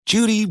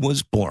Judy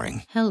was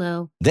boring.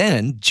 Hello.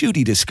 Then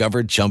Judy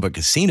discovered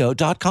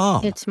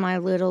ChumbaCasino.com. It's my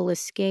little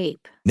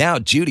escape. Now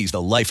Judy's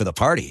the life of the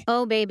party.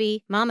 Oh,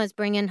 baby, mama's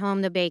bringing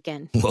home the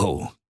bacon.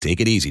 Whoa,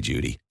 take it easy,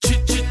 Judy.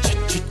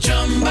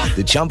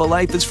 The Chumba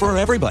life is for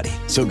everybody.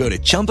 So go to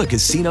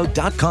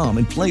ChumbaCasino.com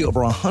and play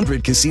over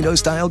 100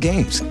 casino-style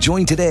games.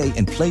 Join today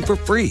and play for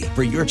free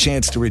for your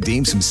chance to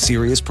redeem some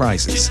serious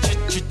prizes.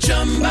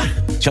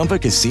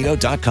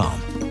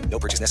 ChumbaCasino.com. No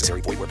purchase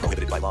necessary. Void where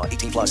prohibited by law.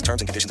 18 plus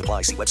terms and conditions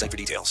apply. See website for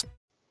details.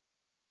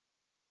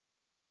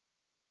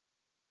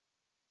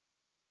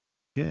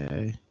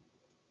 Okay.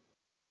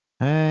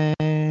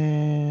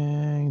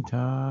 Hang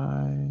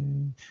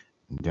time.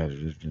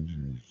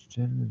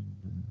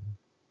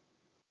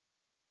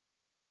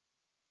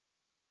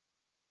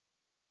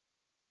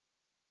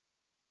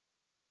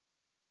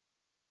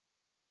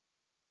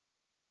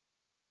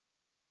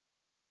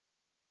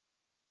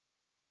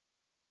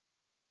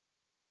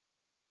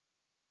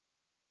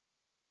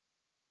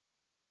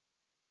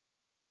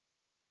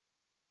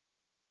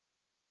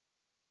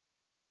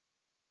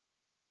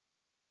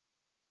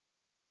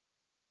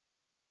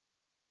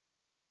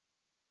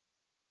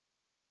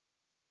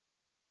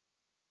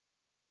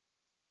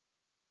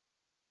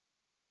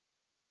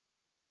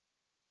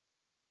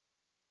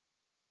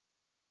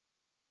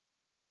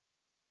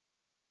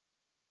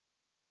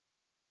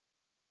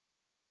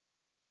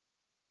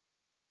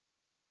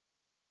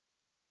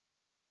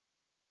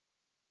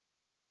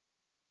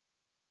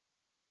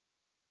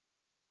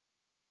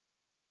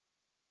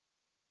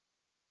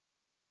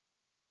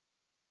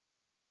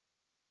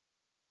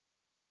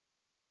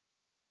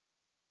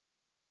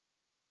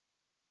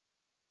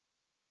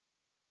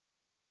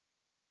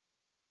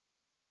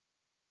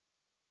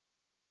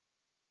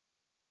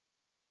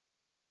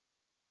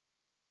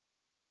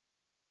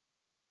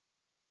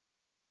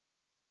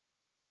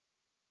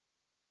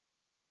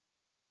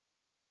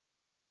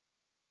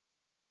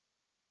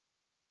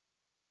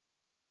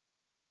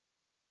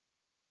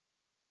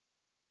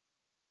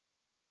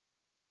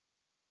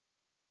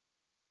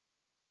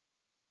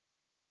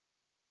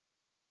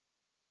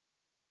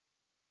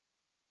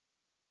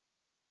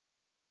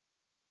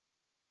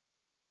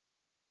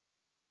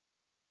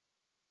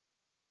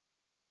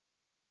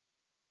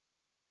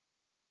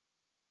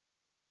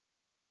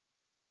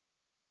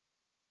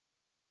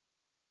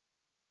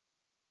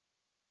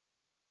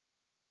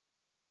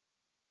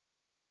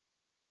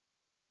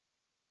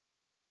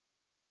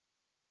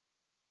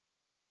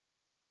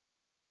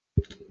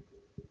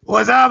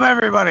 What's up,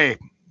 everybody?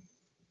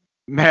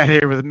 Matt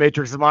here with the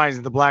Matrix of Minds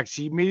and the Black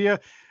Sheep Media.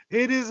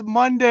 It is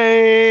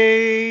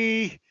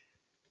Monday,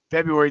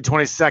 February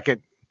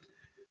 22nd.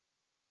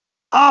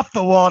 Off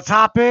the wall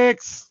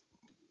topics.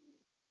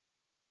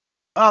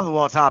 Off the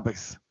wall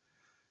topics.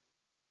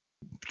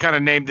 Kind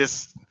of named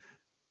this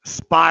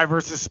Spy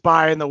versus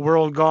Spy in the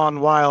World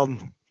Gone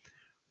Wild.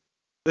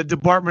 The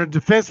Department of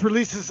Defense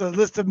releases a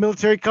list of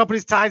military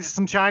companies tied to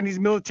some Chinese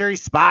military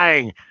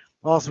spying.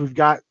 Also, we've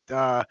got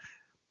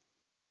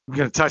we're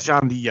going to touch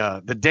on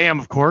the dam,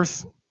 of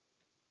course.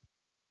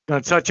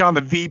 Going to touch on the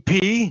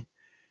VP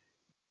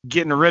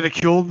getting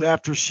ridiculed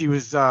after she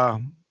was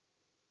on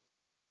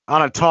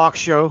a talk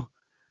show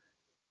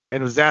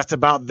and was asked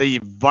about the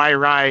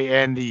viri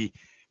and the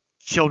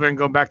children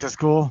going back to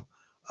school.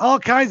 All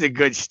kinds of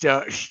good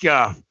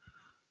stuff.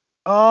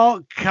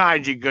 All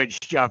kinds of good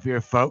stuff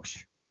here,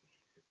 folks.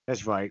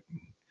 That's right.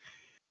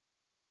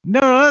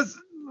 No,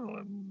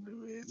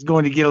 it's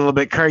going to get a little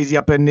bit crazy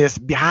up in this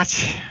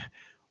biatch.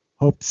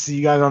 Hope to see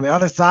you guys on the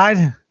other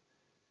side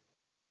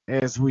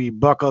as we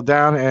buckle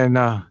down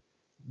and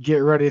get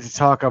ready to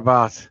talk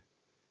about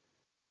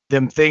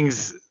them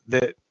things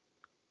that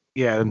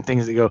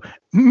go,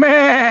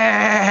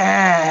 man.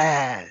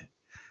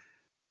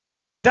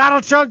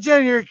 Donald Trump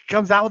Jr.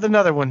 comes out with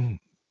another one.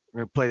 We're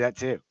going to play that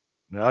too.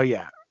 Oh,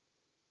 yeah.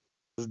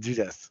 Let's do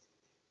this.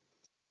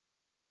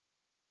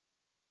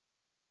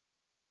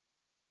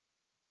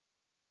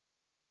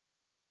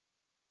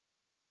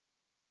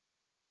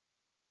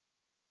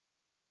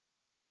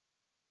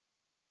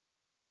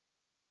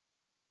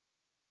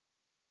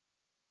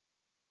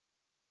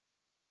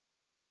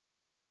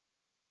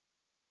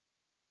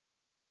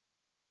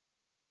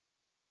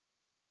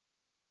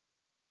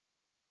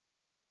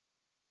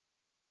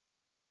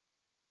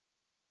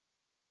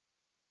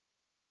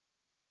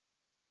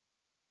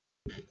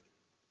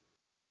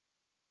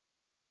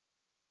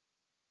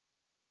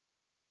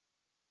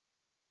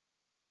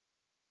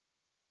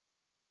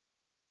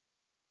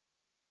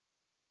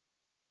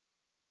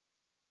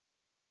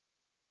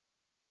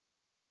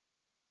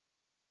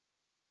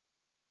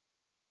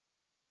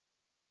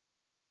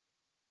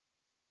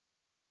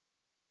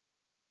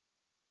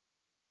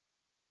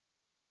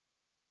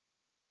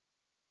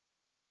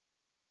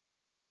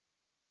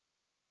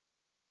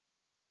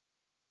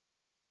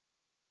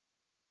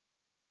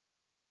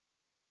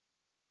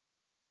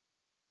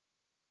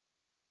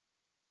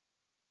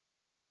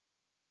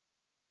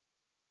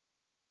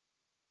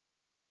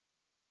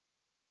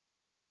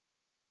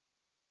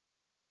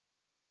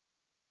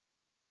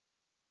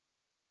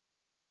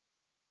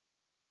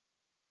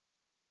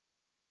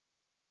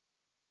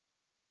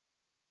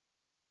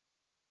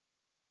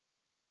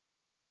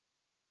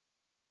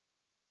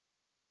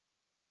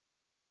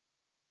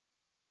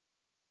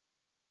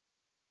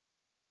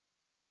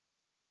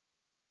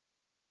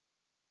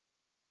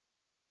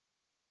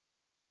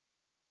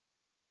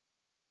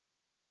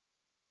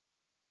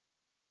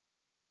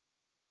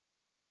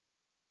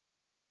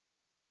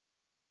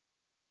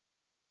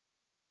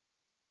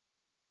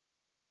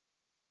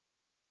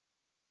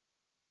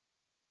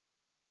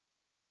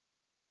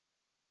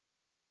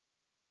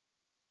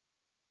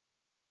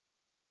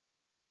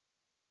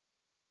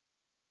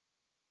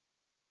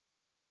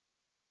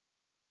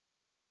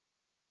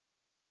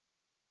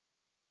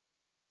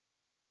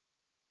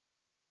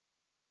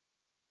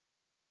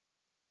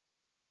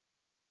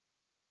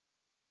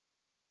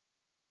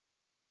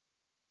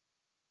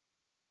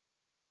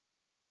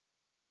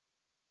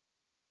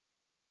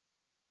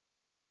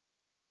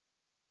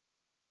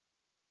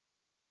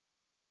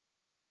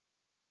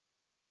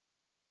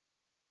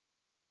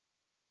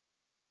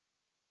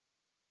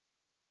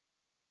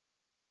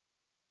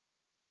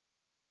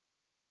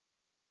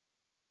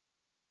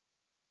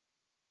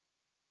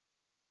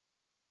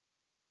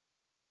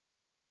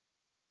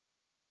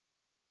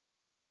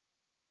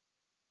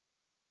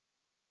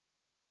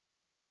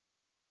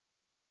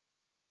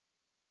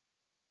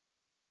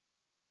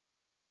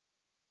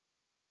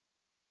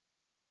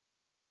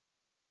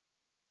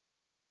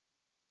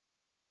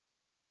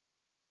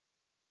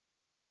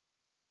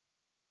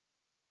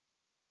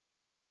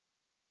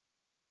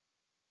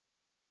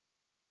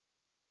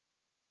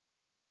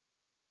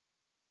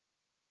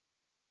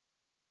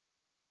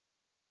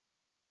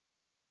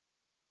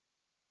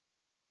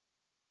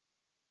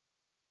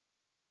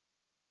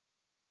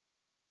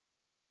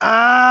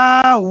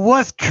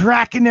 What's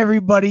cracking,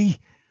 everybody?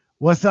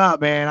 What's up,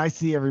 man? I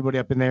see everybody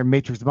up in there.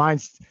 Matrix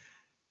Minds,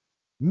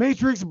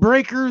 Matrix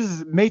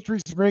Breakers,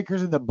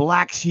 and the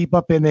Black Sheep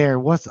up in there.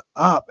 What's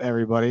up,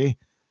 everybody?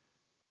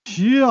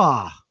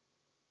 Yeah,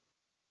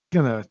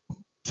 gonna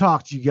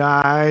talk to you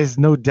guys,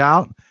 no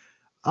doubt.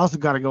 I also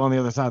got to go on the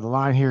other side of the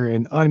line here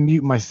and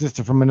unmute my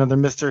sister from another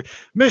Mister,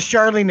 Miss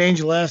Charlene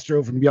Angel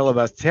Astro from Yellow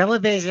Vest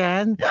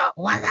Television.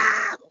 What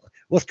up?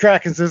 What's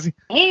cracking, sissy?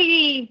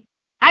 Hey,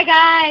 hi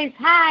guys.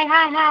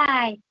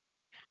 Hi.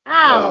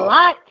 A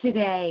lot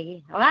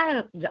today.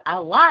 A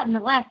lot in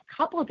the last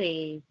couple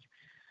days.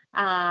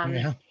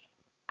 Yeah.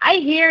 I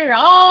hear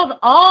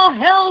all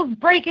hell's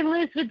breaking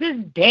loose with this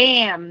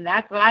dam.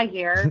 That's what I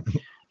hear.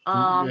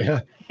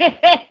 Yeah.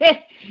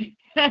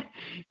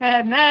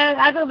 And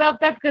I don't know if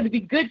that's going to be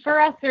good for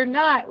us or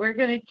not. We're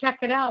going to check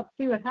it out,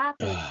 see what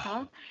happens,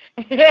 huh?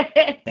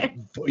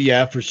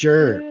 Yeah, for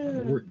sure.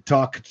 We're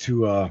talking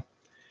to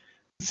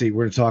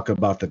we're gonna talk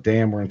about the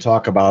dam. We're gonna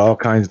talk about all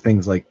kinds of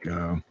things like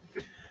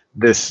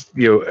this.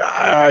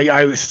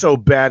 I was so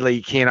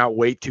badly cannot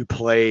wait to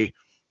play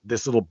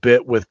this little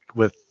bit with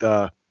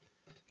KA,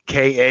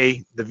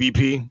 the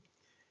VP.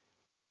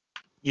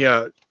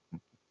 Yeah,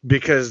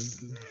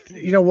 because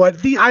you know what,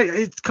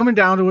 it's coming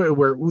down to it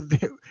where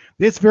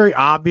it's very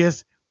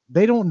obvious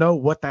they don't know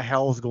what the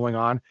hell is going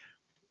on.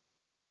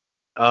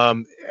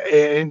 And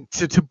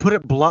to put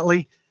it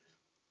bluntly,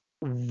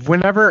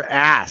 whenever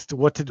asked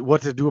what to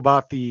do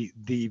about the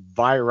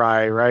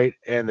viri, right,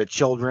 and the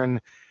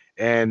children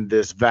and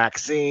this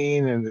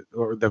vaccine and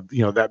or the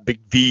that big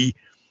V,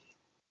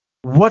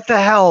 what the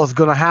hell is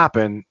going to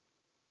happen,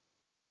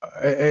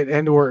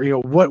 and or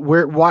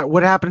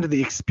what happened to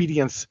the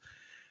expedience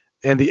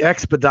and the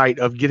expedite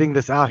of getting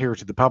this out here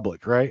to the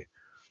public, right?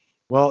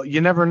 Well,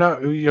 you never know.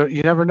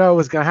 You never know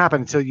what's going to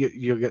happen until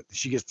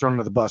she gets thrown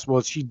under the bus.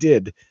 Well, she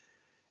did,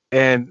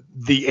 and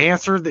the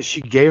answer that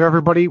she gave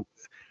everybody,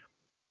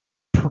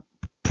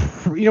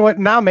 you know what?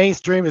 Now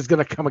mainstream is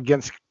going to come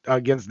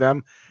against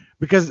them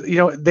because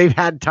they've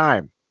had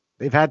time.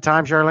 They've had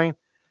time, Charlene,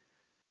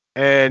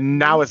 and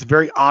now it's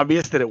very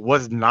obvious that it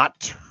was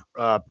not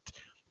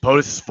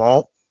POTUS's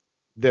fault.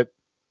 That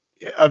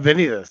of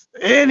any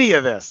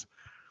of this,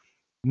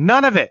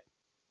 none of it.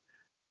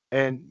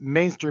 And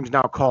mainstream's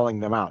now calling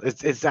them out.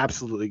 It's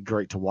absolutely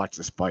great to watch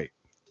this fight.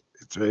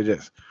 It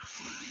is.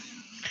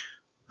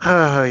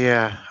 Oh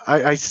yeah,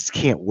 I just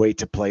can't wait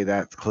to play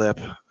that clip.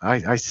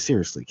 I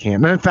seriously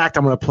can't. And in fact,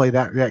 I'm going to play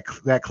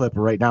that clip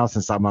right now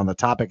since I'm on the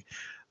topic.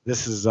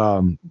 This is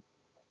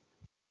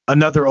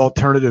another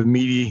alternative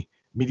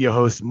media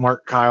host,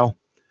 Mark Kyle,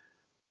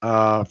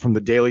 from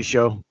the Daily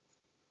Show.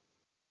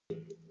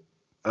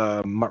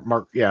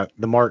 Mark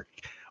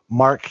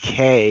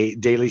K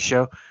Daily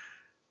Show.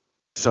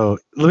 So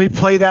let me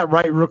play that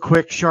right real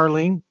quick,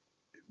 Charlene.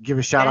 Give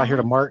a shout out here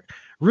to Mark.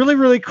 Really,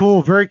 really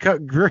cool. Very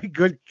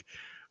good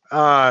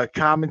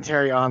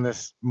commentary on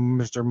this,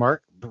 Mr.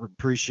 Mark.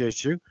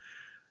 Appreciate you.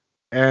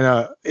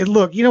 And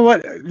look, you know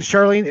what,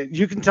 Charlene,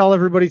 you can tell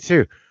everybody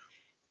too.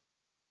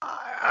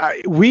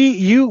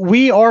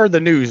 We are the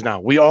news now.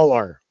 We all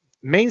are.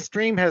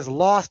 Mainstream has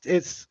lost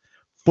its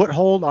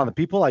foothold on the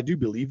people. I do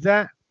believe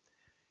that.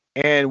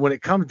 And when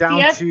it comes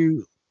down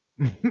to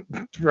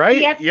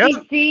right,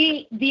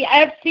 the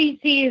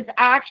FCC is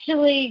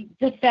actually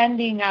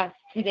defending us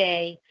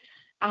today.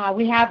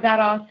 We have that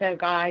also,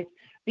 guys.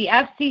 The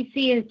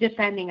FCC is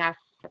defending us,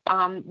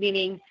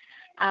 meaning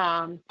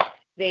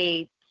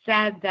they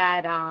said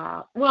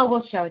that,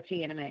 we'll show it to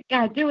you in a minute. Go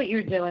ahead, do what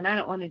you're doing. I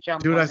don't want to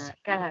jump on that.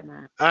 Go ahead,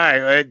 Matt. All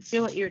right.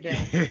 Do what you're doing.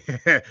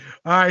 All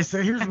right,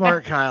 so here's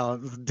Mark Kyle,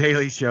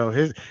 Daily Show,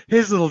 his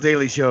little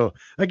daily show.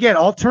 Again,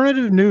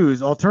 alternative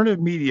news,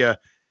 alternative media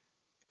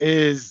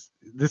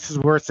this is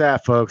where it's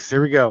at, folks.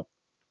 Here we go.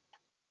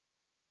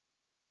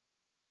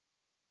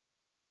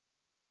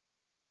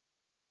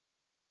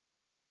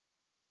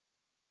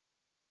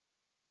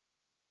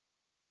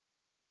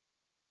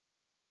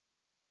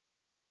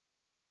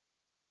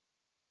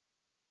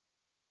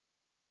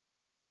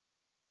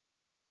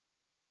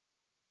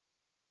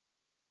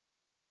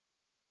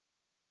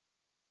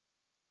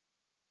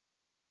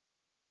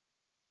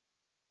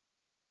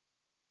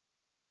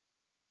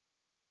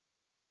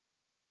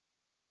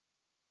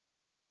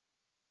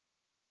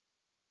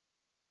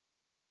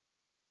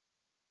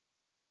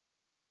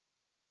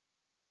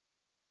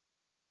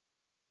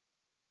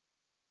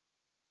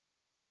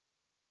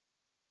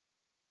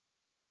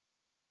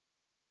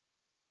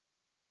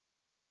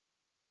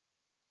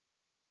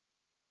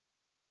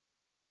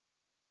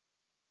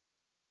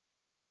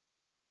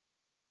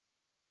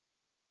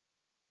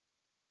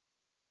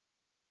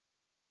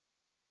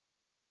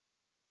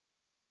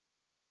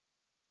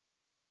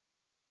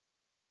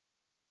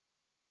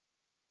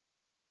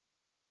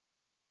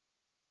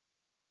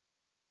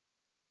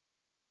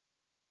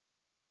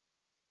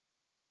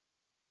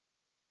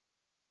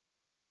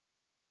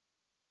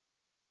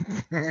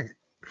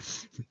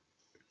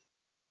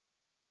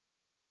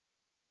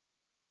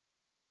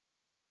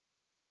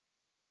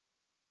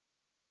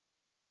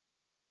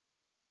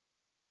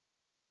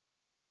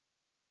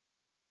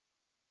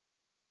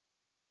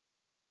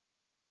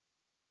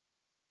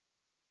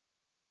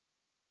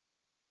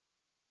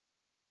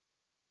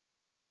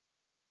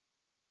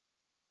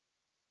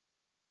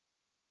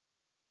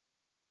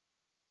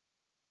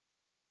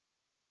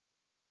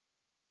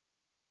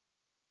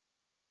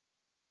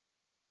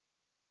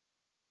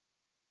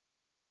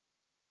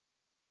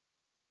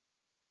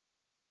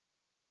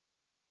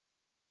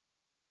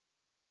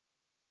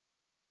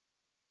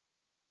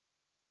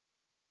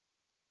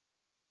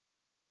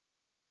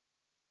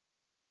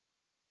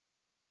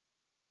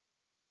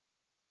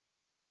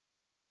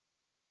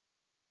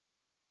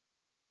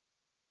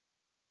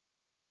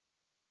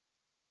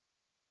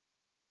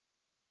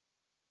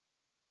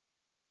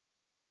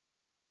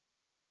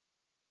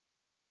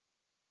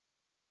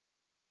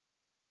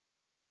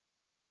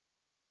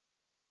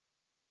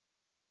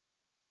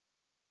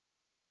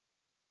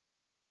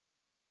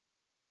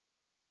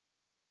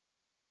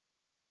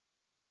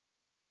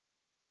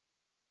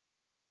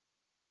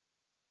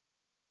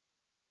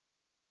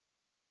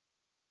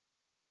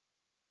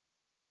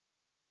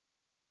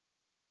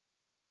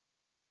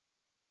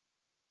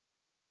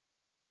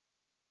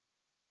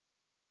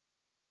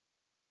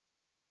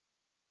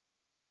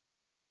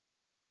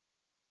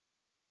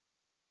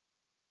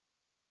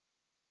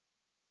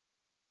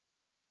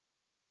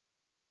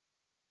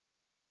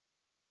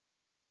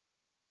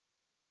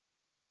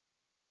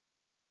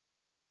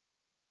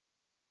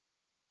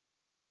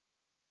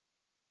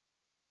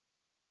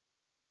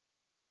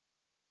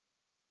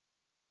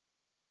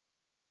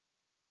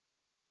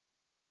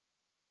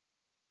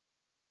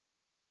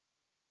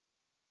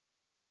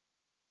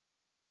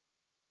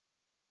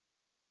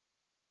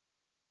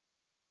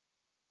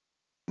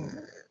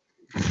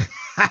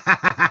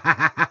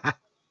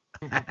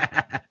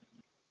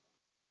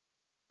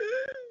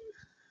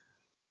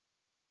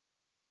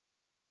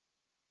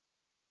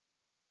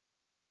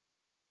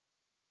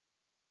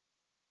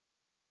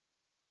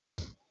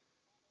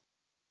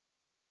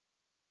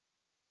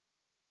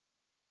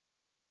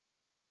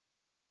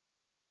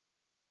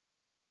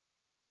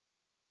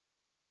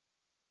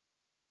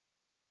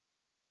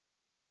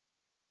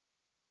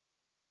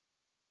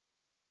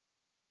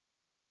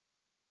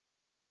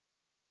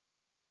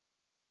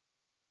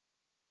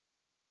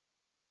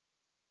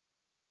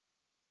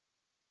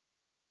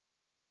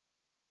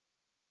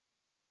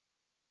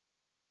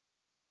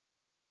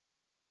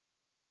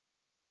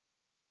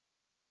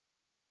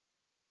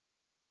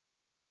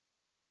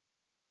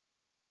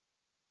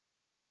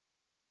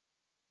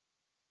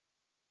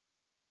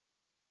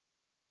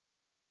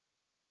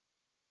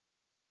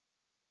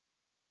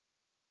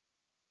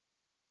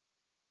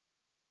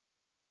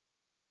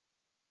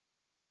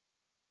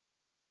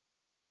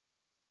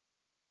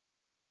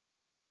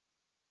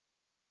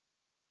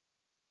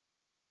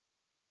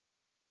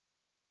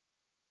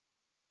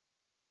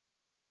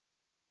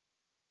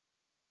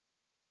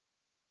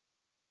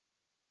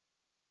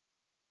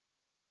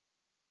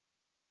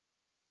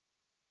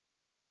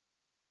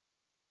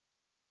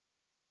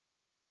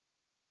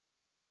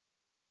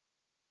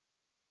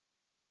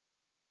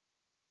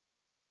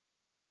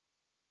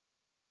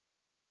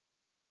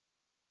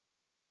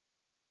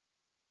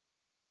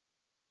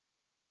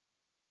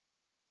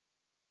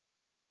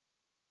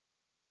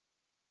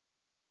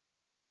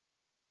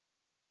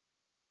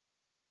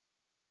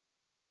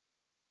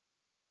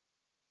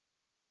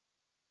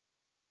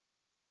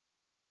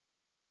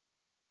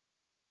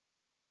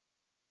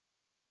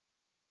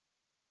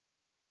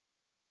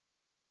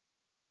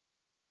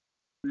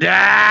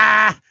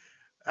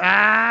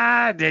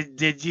 Ah,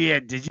 did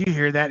you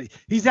hear that?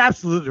 He's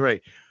absolutely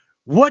right.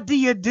 What do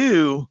you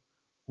do?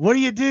 What do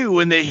you do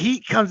when the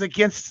heat comes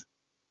against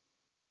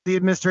the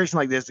administration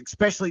like this?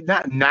 Especially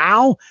not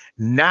now.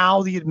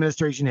 Now the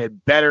administration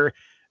had better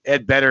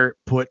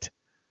put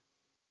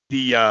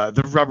the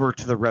rubber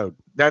to the road.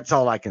 That's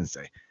all I can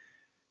say.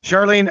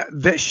 Charlene,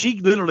 that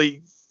she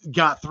literally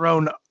got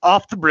thrown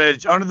off the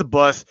bridge, under the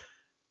bus,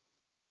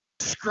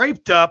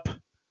 scraped up,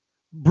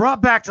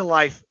 brought back to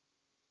life,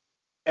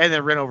 and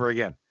then ran over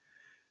again.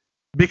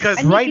 Because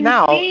And you right can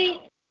now, see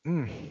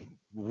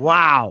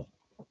wow,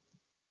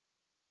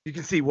 you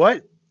can see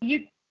what?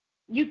 you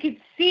could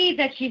see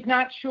that she's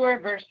not sure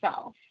of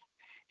herself.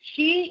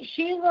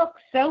 She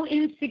looks so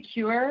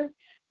insecure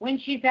when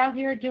she's out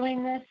here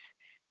doing this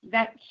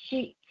that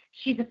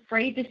she's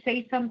afraid to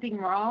say something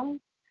wrong.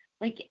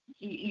 Like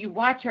you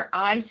watch her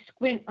eyes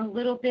squint a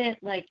little bit,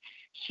 like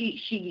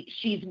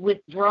she's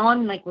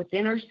withdrawn, like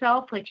within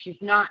herself, like she's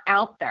not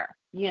out there.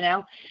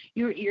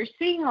 You're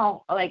seeing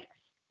all like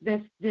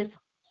this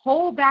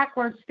whole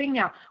backwards thing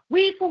now.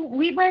 We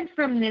went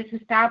from this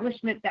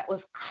establishment that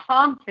was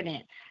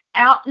confident,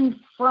 out in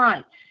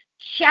front,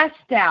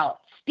 chest out,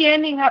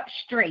 standing up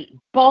straight,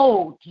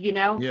 bold,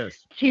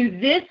 Yes. to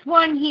this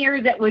one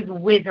here that was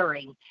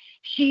withering.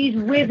 She's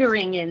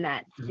withering in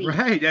that seat.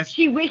 Right.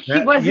 She wished she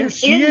wasn't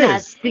she in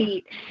that is.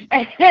 seat.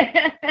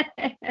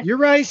 You're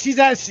right.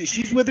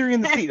 She's withering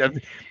in the seat.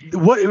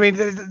 What I mean,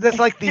 that's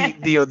like the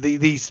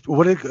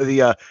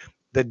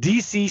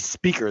DC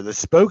speaker, the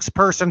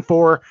spokesperson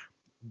for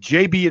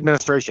JB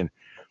administration.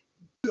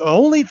 The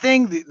only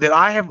thing that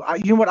I have,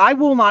 you know what, we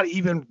will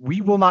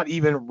not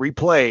even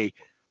replay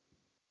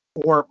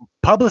or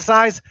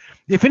publicize.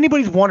 If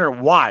anybody's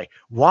wondering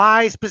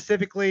why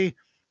specifically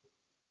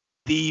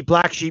the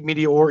Black Sheep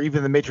Media or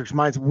even the Matrix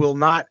Minds will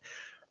not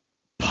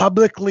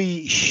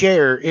publicly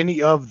share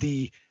any of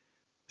the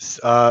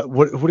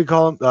what do you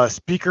call him?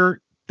 Speaker,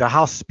 the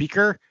House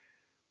Speaker,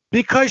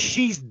 because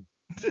she's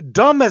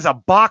dumb as a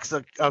box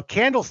of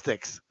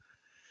candlesticks.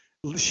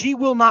 She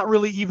will not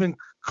really even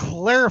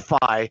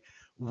clarify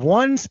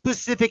one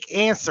specific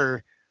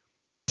answer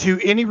to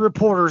any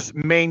reporter's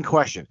main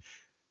question.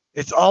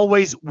 It's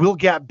always, we'll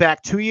get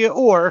back to you,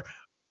 or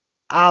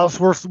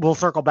we'll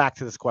circle back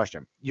to this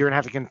question. You're gonna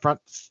have to confront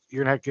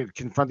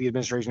the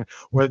administration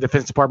or the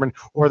Defense Department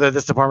or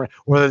this department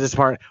or this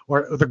department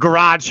or the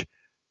garage.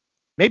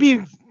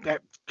 Maybe I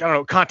don't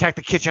know, contact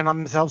the kitchen on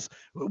themselves.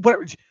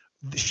 Whatever.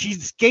 She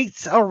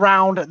skates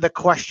around the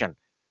question.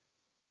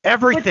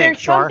 Everything,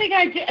 Char.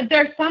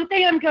 There's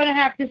something I'm going to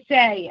have to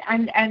say,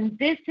 and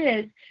this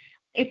is,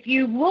 if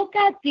you look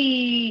at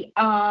the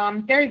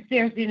there's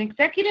an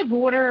executive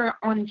order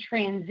on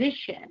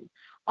transition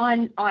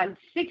on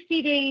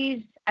 60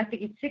 days. I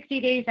think it's 60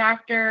 days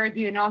after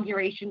the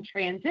inauguration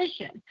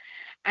transition,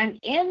 and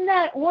in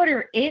that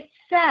order it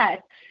says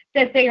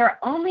that they are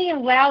only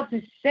allowed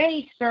to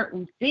say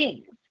certain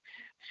things.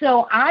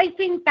 So I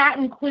think that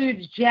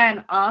includes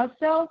Jen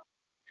also.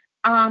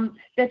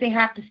 That they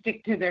have to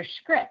stick to their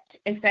script,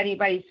 if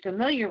anybody's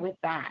familiar with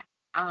that.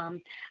 And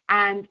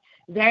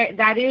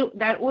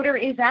that order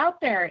is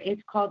out there.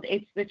 It's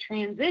the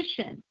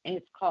transition,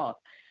 it's called.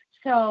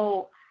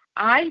 So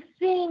I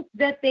think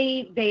that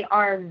they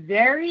are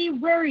very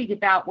worried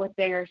about what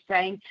they are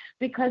saying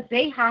because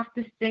they have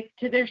to stick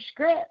to their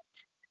script.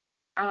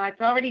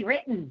 It's already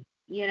written,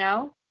 you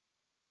know.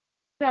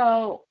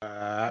 So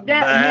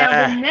that now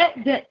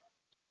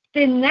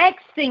the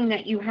next thing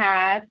that you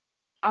have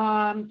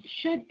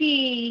should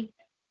be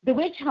the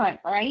witch hunt,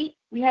 right?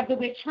 We have the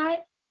witch hunt.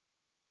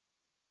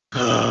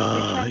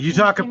 Are you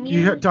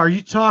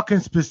talking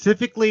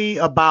specifically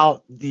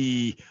about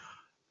the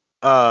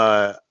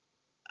uh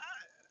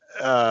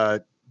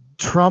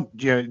Trump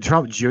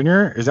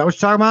Jr.? Is that what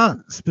you're talking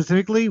about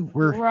specifically?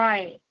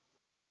 Right.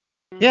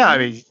 Yeah, I Mm-hmm.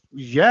 mean,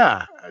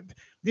 yeah.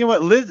 You know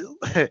what,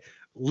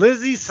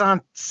 Lizzie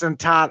Santos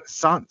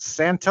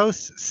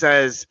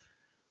says,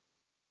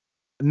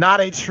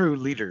 not a true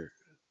leader.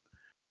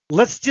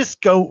 Let's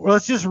just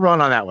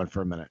run on that one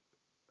for a minute.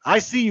 I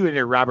see you in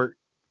here, Robert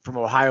from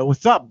Ohio.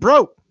 What's up,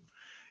 bro?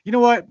 You know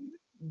what?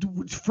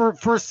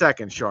 For a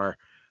second, Shar,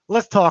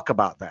 let's talk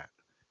about that.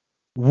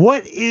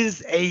 What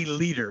is a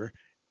leader?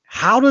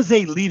 How does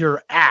a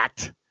leader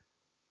act?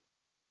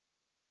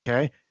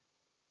 Okay,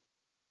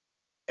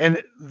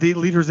 and the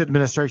leader's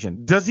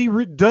administration, does he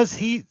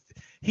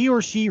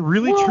or she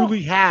really Well,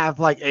 truly have,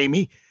 like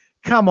Amy?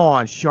 Come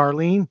on,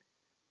 Charlene.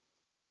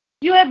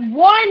 you have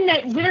one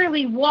that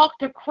literally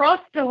walked across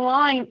the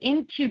line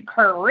into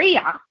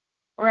Korea,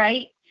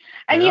 right?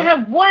 And you Yeah.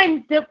 have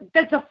one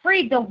that's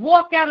afraid to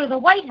walk out of the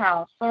White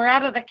House or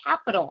out of the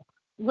Capitol.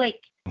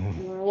 Like,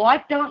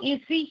 what don't you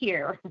see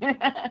here?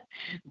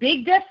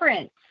 Big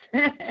difference.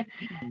 You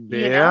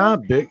Yeah,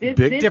 know, big this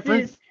is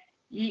difference.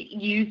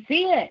 you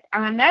see it,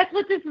 and that's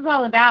what this is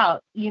all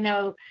about. You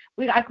know,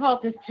 I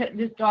call it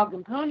this dog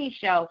and pony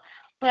show,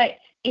 but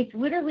it's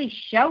literally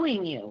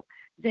showing you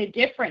the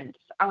difference.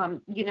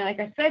 You know, like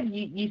I said,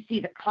 you see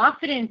the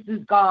confidence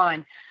is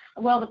gone.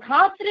 Well, the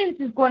confidence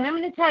is gone. I'm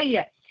going to tell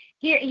you.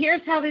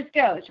 Here's how this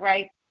goes,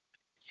 right?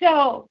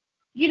 So,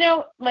 you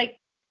know, like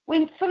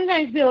when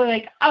sometimes people are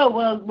like,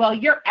 oh, well,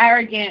 you're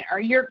arrogant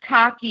or you're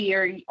cocky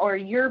or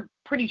you're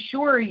pretty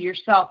sure of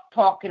yourself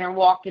talking or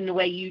walking the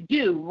way you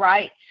do,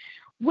 right?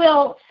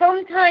 Well,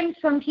 sometimes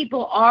some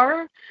people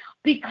are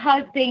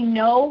because they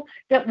know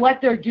that what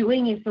they're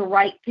doing is the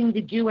right thing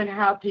to do and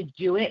how to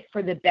do it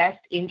for the best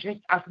interest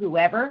of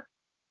whoever.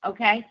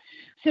 Okay?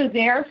 So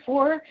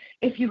therefore,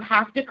 if you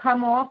have to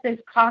come off as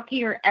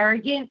cocky or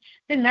arrogant,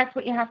 then that's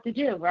what you have to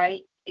do,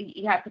 right?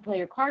 You have to play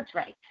your cards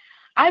right.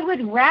 I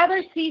would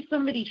rather see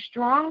somebody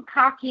strong,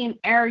 cocky, and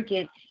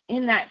arrogant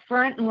in that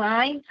front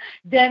line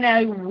than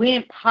a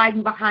wimp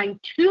hiding behind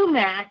two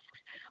masks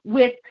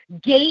with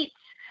gates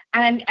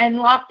and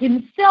locked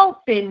himself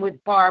in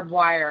with barbed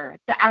wire.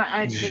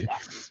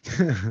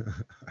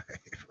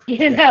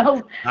 You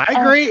know, I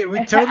agree.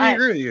 We totally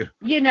agree with you.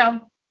 You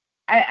know,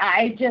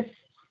 I just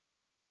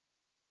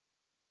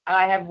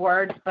I have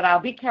words, but I'll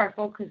be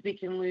careful because we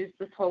can lose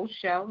this whole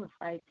show if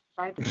I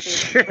decide to say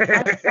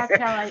it. That's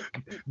how I.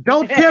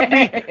 Don't tempt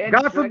me.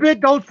 God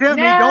forbid, don't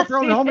tempt me. No. Don't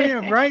throw the homie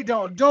in, right?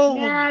 Don't.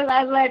 No,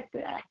 I'll let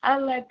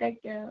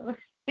that go.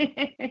 You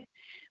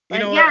But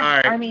know what? yeah, All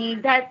right. I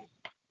mean that's.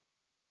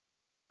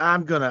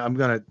 I'm gonna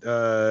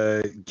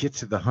get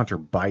to the Hunter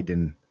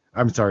Biden.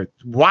 I'm sorry.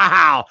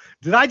 Wow.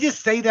 Did I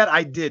just say that?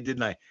 I did,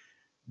 didn't I?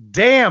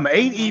 Damn,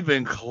 ain't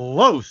even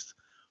close.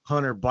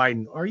 Hunter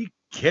Biden. Are you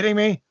kidding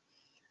me?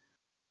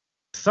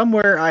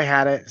 Somewhere I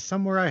had it.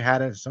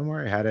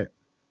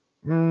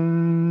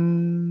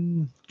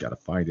 Gotta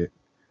find it.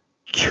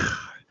 God,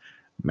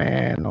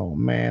 man, oh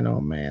man, oh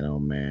man, oh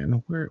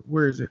man.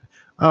 Where is it?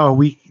 Oh,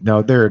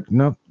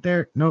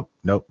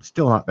 nope.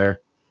 Still not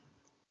there.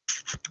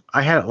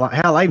 I had it.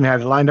 Hell, I even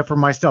had it lined up for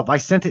myself. I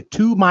sent it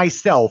to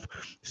myself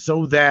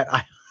so that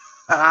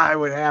I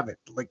would have it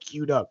like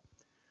queued up.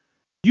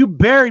 You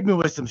buried me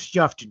with some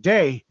stuff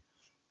today.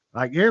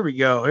 Like, here we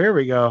go.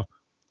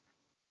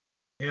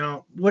 You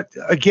know what?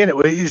 Again,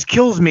 it just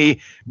kills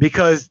me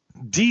because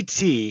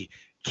DT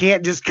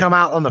can't just come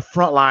out on the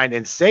front line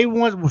and say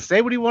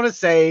what he want to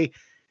say.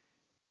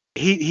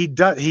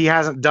 He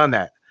hasn't done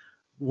that.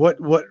 What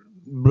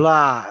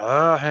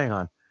blah? Hang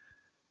on.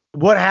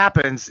 What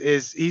happens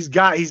is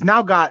he's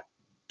now got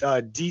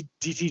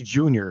DT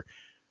Jr.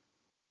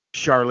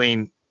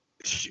 Charlene.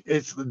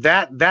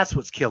 That's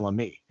what's killing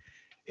me.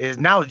 Is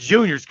now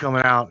Junior's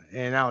coming out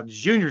and now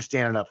Junior's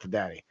standing up for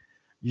Daddy.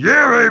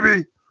 Yeah,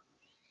 baby.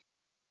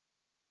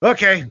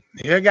 Okay,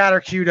 you got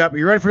her queued up. Are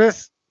you ready for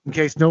this? In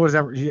case no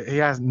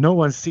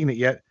one's seen it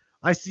yet.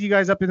 I see you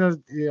guys up in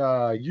the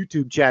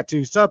YouTube chat too.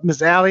 What's up,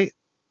 Miss Allie,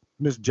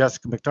 Miss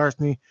Jessica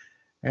McTarsney,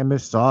 and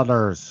Miss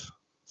Saunders.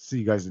 See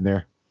you guys in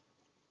there.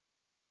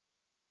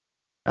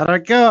 How'd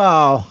it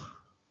go?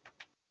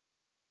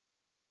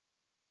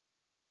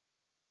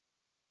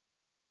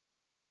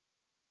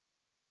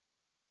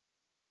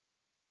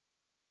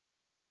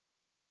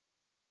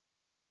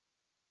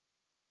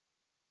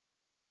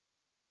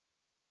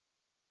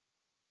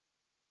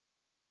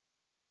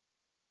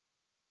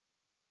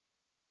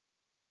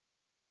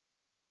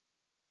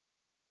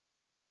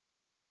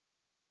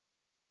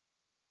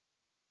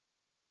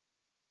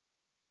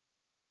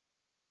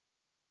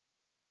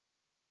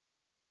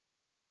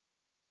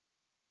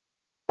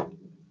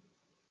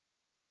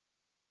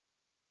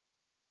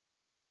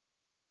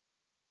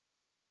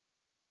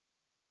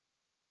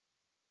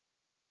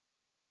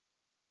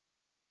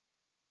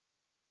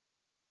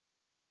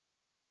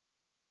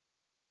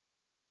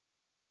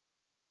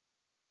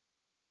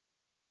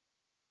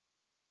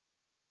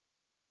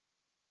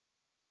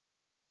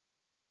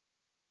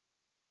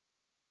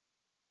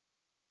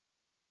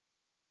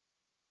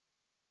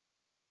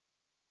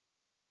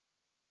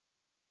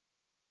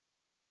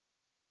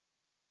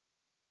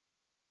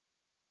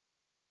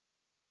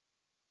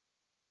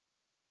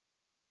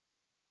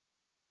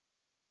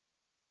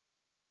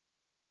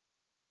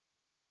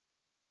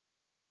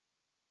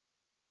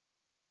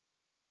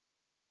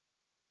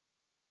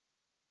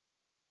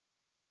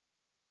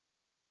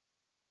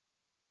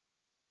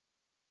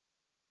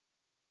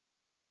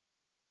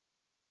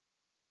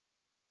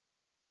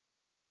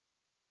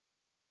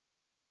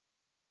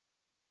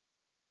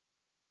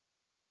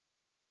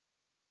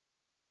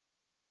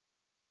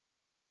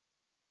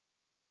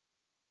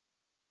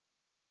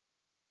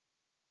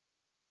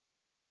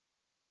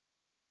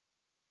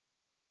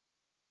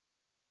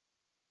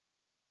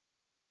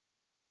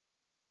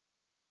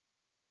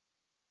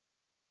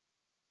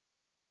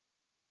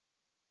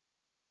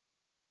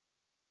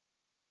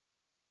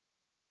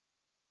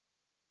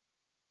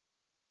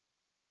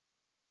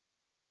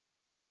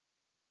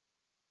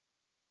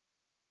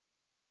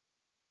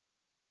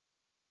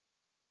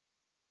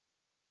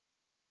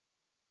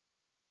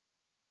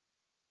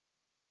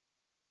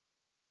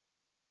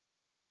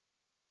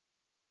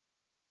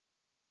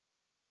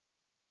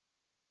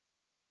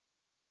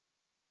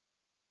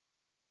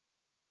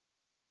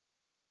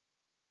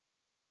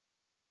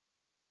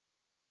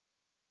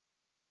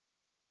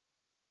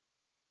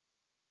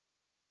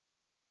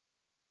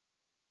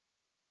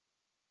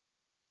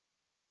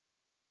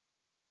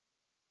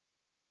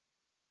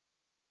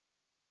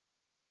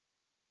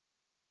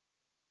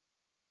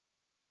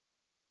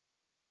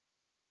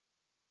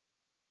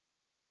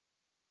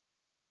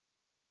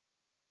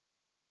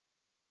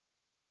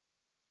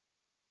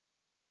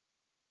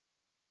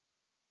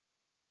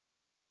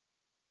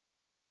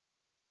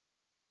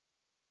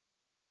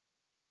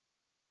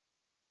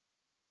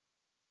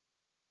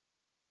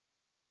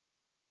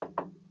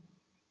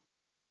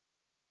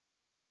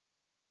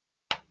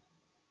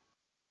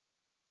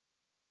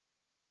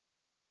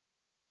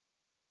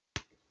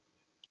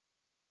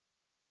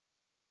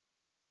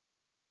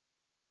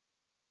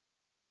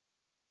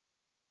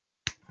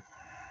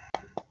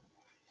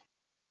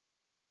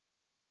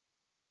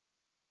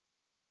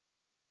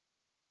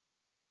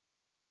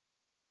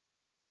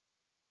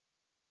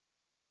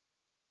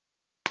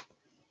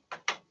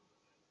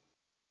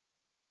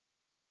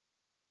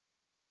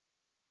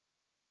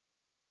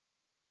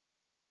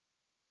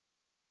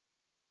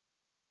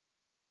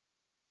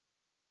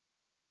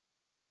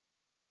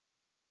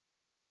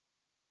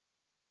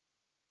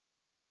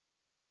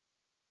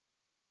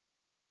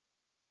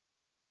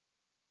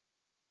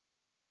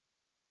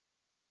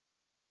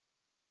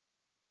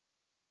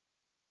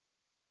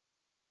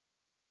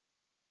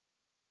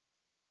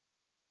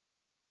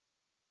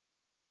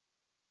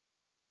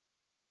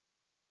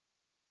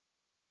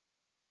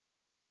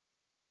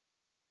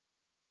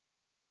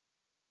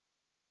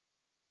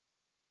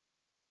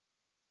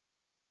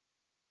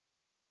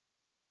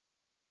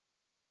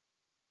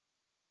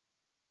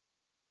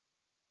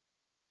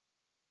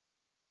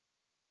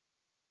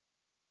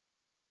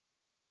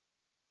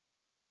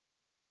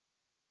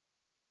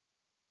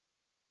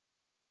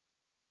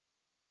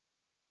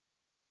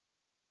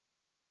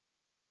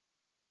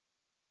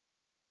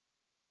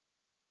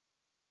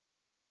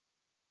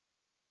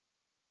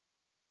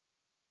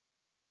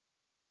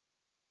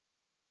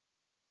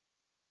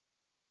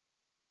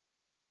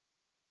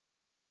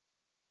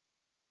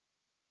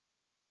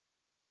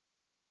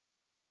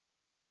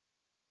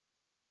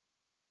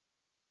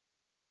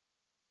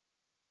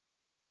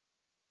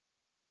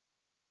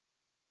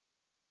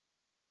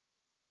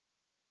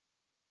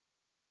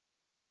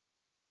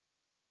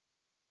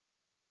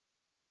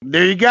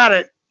 There you got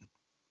it.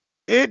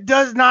 It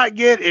does not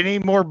get any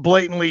more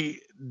blatantly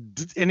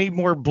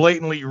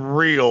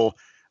real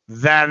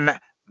than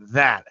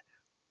that.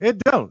 It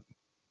don't.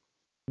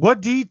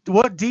 What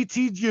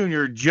DT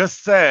Jr.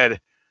 just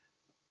said,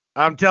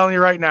 I'm telling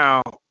you right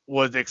now,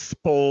 was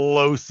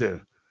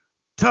explosive.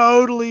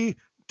 Totally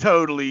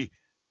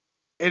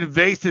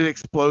invasive,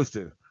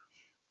 explosive.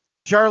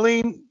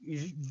 Charlene,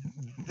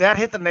 that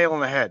hit the nail on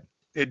the head.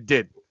 It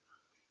did.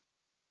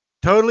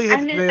 Totally hit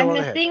the nail on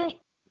the head.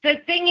 The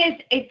thing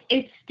is,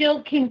 it's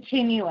still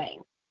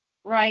continuing,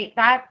 right?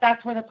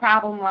 That's where the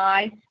problem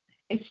lies.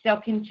 It's still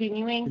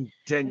continuing.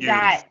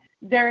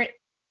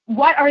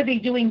 What are they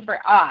doing for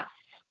us?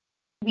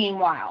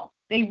 Meanwhile,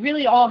 they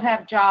really all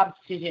have jobs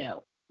to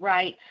do,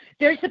 right?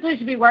 They're supposed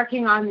to be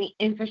working on the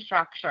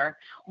infrastructure.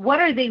 What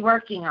are they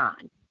working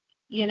on?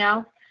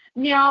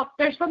 Now,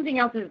 there's something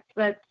else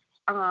that's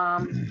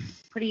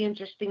pretty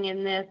interesting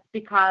in this,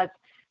 because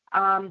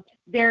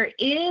there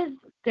is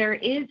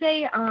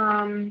a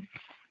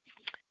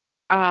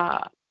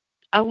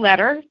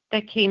letter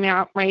that came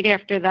out right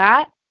after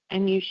that,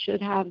 and you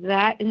should have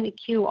that in the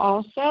queue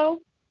also.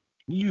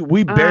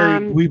 We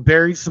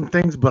buried some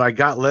things, but I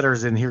got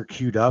letters in here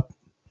queued up.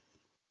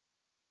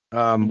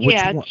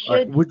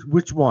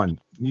 Which one?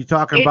 You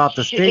talking about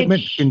the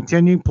statement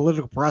continuing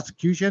political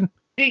prosecution?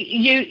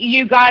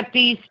 You got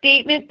the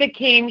statement that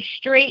came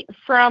straight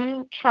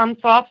from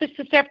Trump's office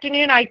this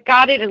afternoon. I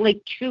got it at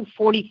like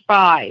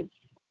 2:45.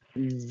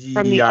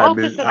 From the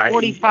office at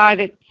 45,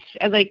 it's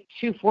at like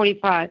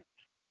 2:45.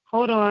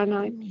 Hold on.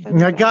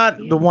 I got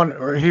the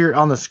one here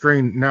on the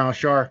screen now,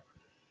 Shar.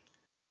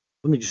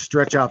 Let me just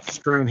stretch out the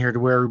screen here to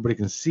where everybody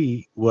can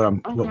see what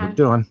we're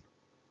doing.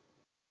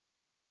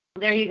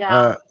 There you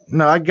go.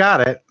 No, I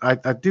got it. I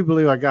do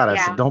believe I got it.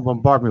 Yeah. So don't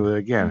bombard me with it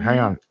again. Mm-hmm.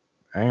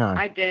 Hang on.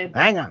 I did.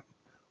 Hang on.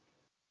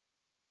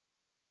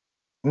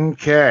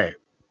 Okay.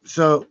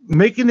 So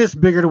making this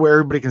bigger to where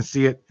everybody can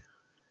see it.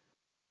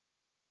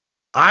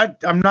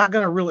 I'm not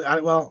going to really,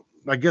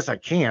 I guess I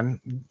can.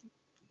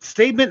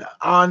 Statement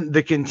on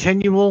the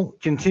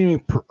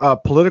continuing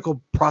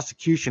political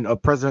prosecution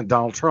of President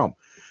Donald Trump.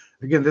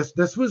 Again,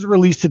 this was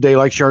released today,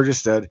 like Char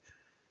just said.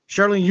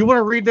 Charlene, you want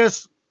to read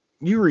this?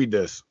 You read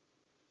this.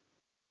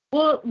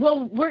 Well,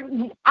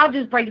 I'll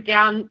just break it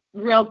down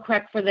real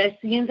quick for this.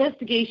 The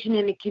investigation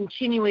and the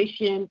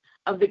continuation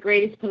of the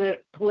greatest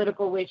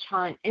political witch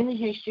hunt in the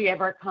history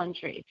of our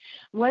country.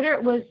 Whether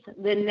it was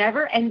the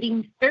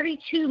never-ending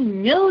 $32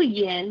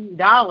 million,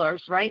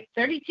 right?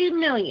 $32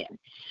 million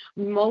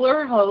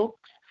Mueller hoax,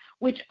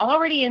 which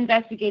already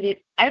investigated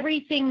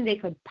everything they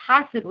could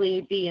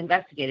possibly be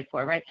investigated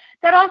for, right?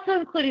 That also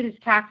included his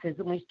taxes,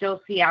 and we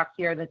still see out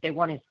here that they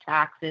want his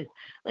taxes.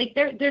 Like,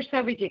 they're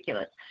so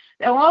ridiculous.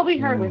 And all we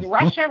heard was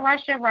Russia,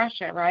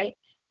 right?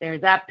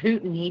 There's that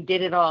Putin. He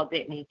did it all,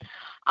 didn't he?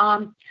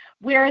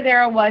 Where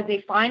there was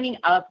a finding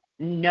of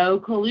no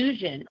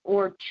collusion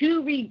or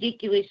two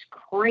ridiculous,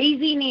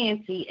 crazy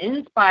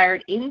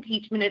Nancy-inspired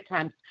impeachment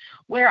attempts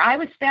where I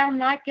was found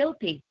not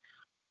guilty.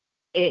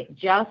 It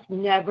just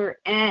never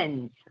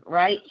ends,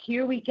 right?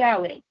 Here we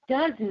go. It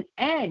doesn't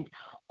end.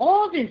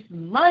 All this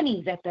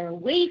money that they're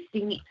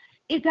wasting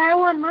is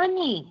our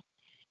money,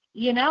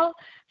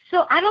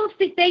 So I don't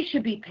think they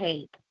should be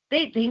paid.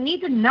 They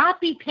need to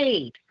not be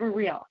paid for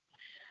real.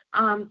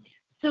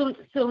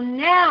 So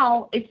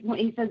now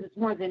he says it's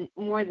more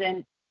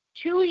than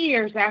 2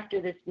 years after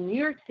this. New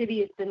York City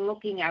has been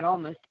looking at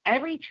almost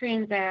every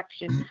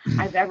transaction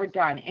I've ever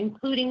done,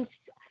 including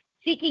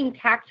seeking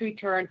tax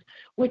returns,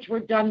 which were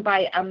done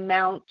by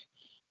Amount,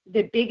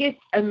 the biggest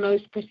and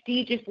most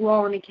prestigious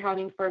law and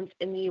accounting firms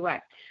in the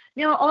U.S.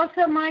 Now,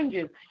 also, mind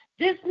you,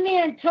 this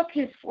man took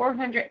his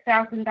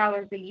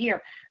 $400,000 a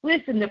year.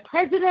 Listen, the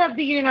President of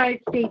the United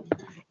States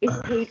is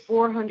paid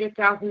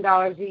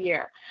 $400,000 a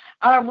year.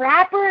 A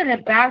rapper and a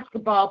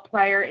basketball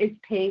player is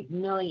paid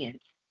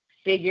millions.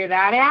 Figure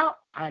that out?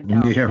 I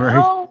don't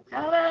know.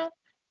 Right.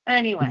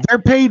 Anyway. They're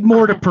paid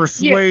more to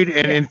persuade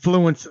and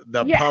influence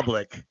the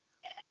public.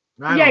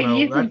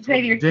 You can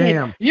say to your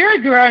kid, you're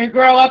going to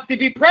grow up to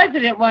be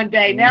president one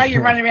day. Now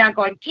you're running around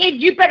going,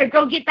 kid, you better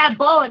go get that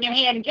ball in your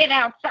hand and get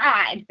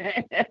outside.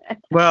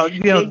 Well,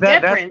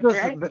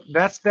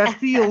 that's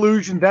the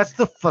illusion. That's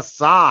the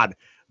facade.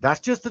 That's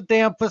just a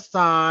damn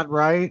facade,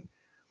 right?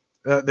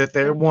 That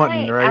they're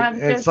wanting, right?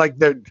 It's like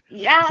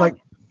it's like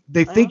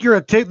they think you're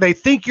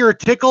a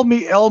Tickle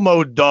Me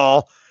Elmo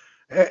doll,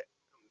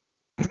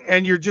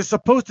 and you're just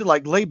supposed to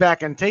like lay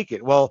back and take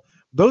it. Well,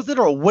 those that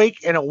are awake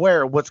and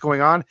aware of what's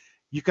going on,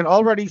 you can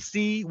already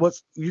see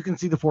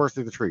the forest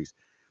through the trees.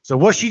 So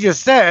what she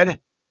just said,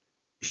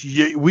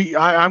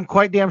 I'm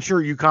quite damn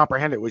sure you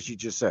comprehended what she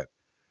just said.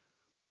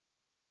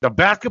 The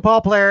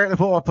basketball player, the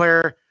football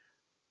player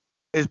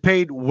is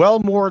paid well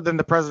more than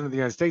the president of the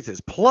United States is.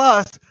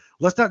 Plus,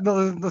 let's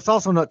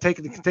also not take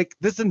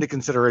this into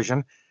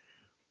consideration.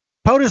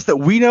 POTUS that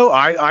we know,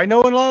 I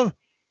know and love,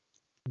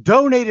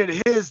 donated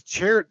his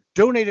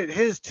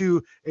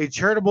to a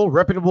charitable,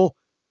 reputable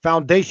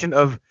foundation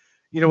of,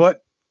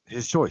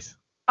 his choice.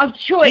 Of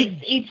choice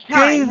each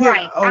time,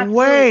 right?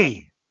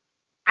 Away.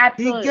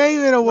 Absolutely. He gave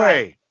it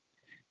away.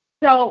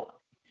 Right.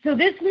 So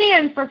this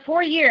man for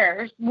 4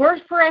 years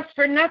worked for us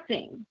for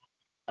nothing.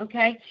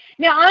 Okay.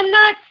 Now I'm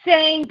not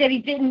saying that he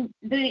didn't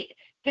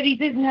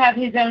have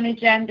his own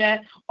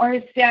agenda or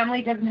his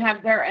family doesn't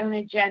have their own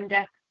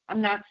agenda.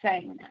 I'm not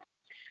saying that.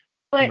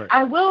 But Right.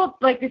 I will,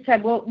 like I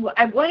said, well,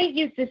 I wanted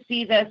you to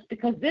see this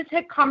because this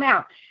had come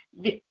out.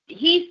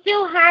 He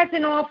still has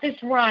an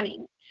office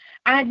running,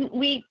 and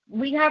we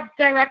have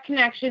direct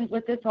connections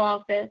with this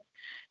office.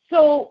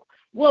 So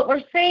what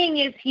we're saying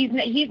is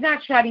he's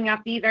not shutting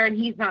up either, and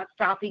he's not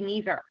stopping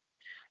either.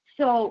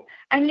 So,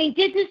 and they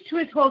did this to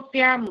his whole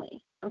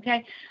family,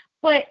 okay?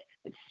 But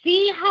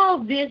see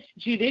how this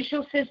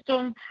judicial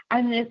system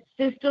and this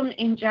system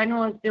in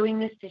general is doing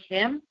this to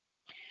him?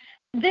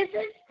 This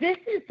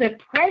is the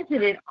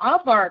president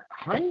of our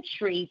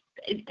country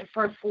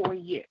for 4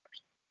 years,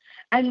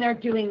 and they're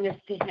doing this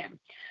to him.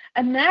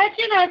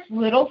 Imagine us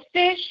little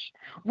fish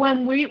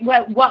when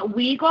what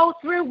we go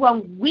through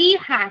when we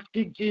have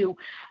to do,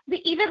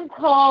 even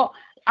call,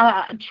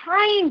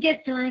 try and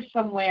get through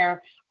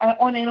somewhere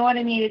on an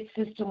automated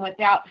system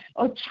without,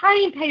 or try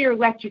and pay your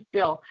electric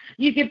bill.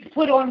 You get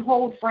put on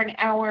hold for an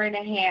hour and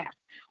a half,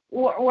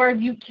 or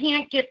you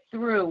can't get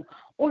through,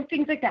 or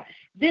things like that.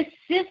 This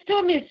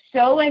system is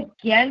so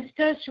against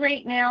us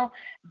right now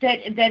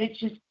that it's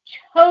just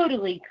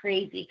totally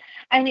crazy,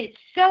 and it's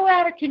so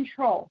out of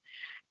control.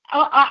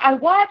 I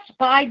watched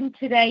Biden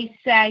today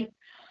say,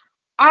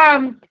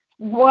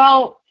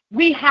 well,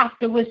 we have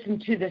to listen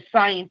to the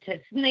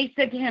scientists. And they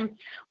said to him,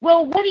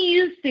 well, what do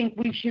you think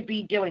we should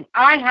be doing?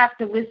 I have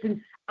to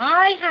listen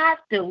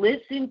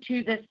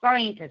to the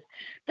scientists.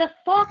 The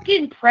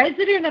fucking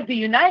president of the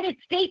United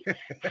States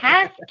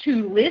has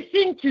to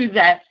listen to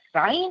the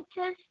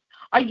scientists?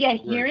 Are you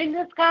hearing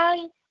this, guy?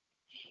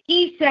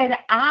 He said,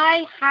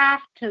 I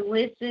have to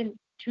listen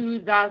to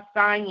the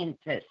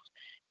scientists.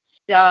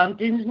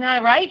 Something's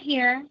not right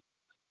here.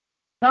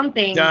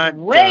 Something's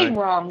way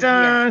wrong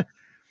here.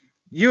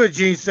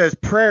 Eugene says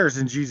prayers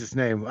in Jesus'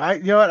 name.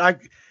 You know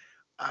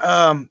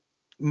what?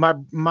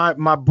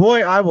 My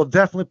boy, I will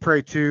definitely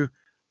pray to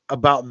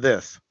about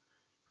this,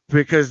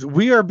 because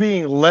we are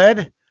being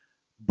led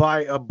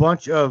by a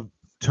bunch of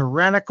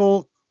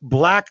tyrannical,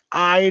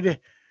 black-eyed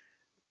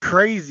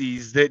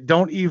crazies that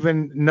don't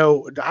even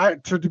know.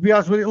 To be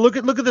honest with you, look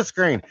at the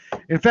screen.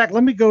 In fact,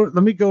 let me go to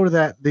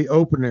the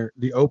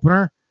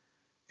opener,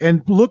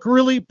 and look,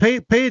 really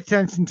pay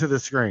attention to the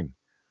screen.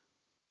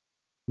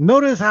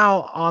 Notice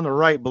how on the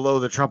right below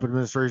the Trump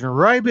administration,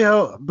 right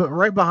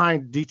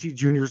behind DT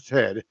Jr.'s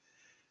head,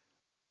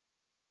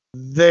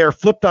 they're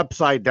flipped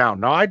upside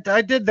down. Now, I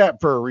did that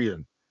for a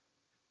reason.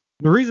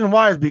 The reason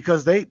why is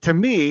because they, to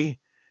me,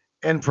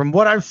 and from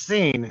what I've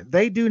seen,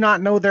 they do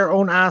not know their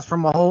own ass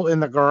from a hole in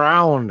the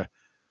ground.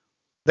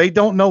 They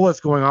don't know what's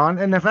going on.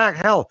 And in fact,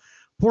 hell,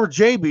 poor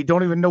JB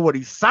don't even know what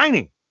he's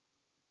signing.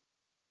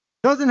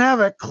 Doesn't have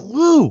a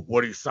clue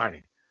what he's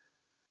signing.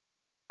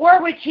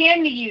 Or which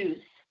hand to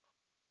use.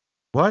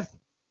 What?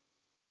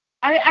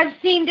 I've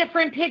seen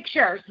different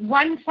pictures.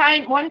 One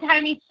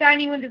time he's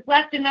signing with his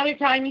left, another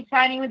time he's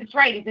signing with his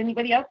right. Has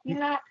anybody else seen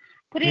that?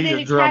 Put it in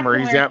the chat somewhere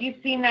if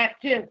you've seen that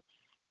too.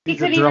 He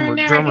couldn't even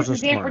remember. I guess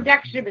he's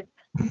ambidextrous.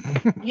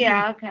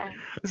 Yeah, okay.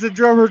 It's a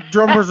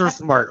drummers are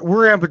smart.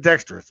 We're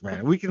ambidextrous,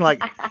 man. We can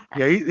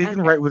he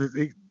can write with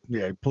it.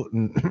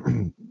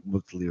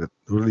 Let's leave it.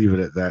 We'll leave it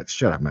at that.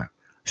 Shut up, man.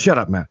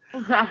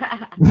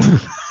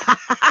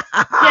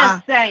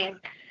 Just saying.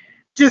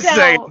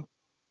 Saying.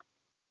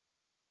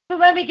 So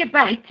let me get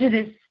back to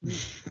this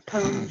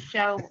poem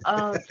show.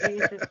 Oh,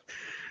 Jesus.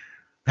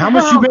 How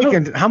much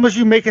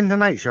you making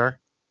tonight, Shar?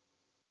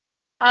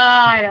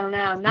 I don't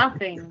know.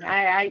 Nothing.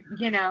 Nothing.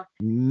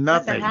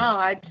 What the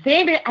hell?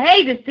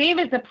 The same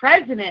as the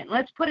president.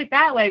 Let's put it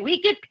that way.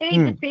 We get paid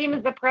the same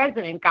as the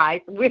president,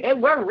 guys.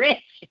 We're rich.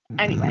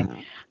 Anyway.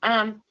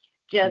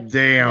 Just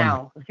damn.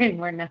 No,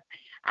 we're not.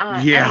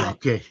 Yeah. Anyway.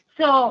 Okay.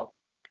 So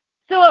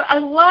a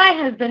lot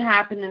has been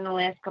happening in the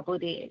last couple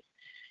of days.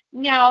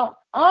 Now,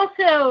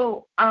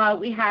 also,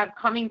 we have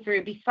coming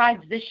through,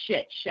 besides this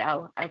shit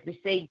show, as we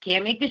say, you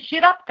can't make this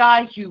shit up,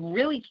 guys. You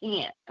really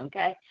can't,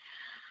 okay?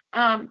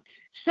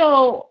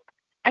 So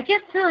I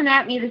get thrown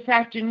at me this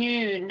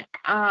afternoon.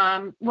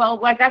 I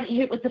got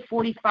hit with the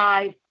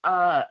 45,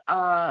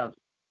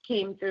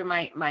 came through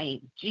my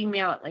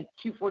Gmail at like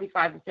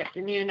 2:45 this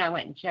afternoon. I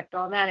went and checked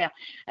all that out.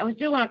 I was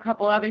doing a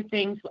couple other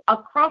things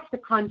across the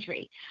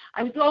country.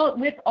 I was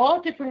with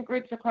all different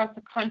groups across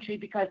the country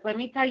because let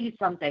me tell you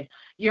something.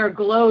 Your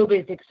globe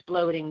is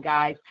exploding,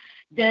 guys.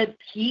 The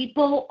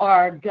people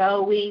are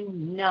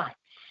going nuts.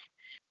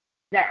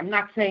 I'm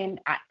not saying,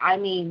 I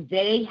mean,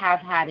 they have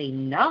had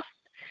enough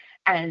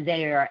and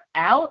they're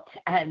out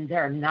and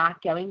they're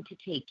not going to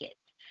take it.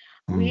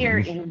 We're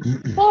in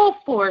full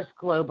force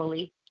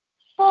globally,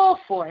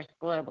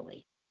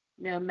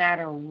 no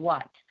matter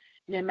what,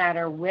 no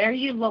matter where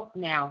you look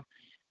now.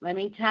 Let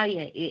me tell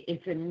you,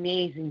 it's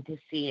amazing to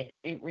see it.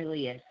 It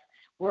really is.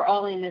 We're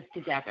all in this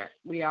together.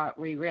 We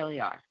really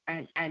are.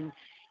 And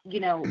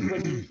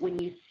when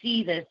you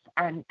see this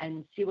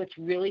and see what's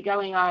really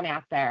going on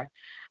out there,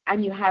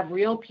 and you have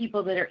real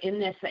people that are in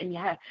this, and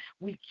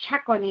we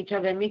check on each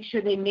other and make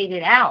sure they made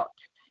it out,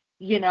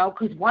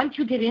 because once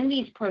you get in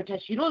these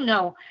protests, you don't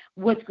know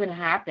what's going to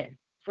happen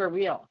for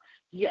real.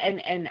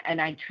 And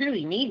I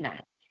truly mean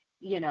that.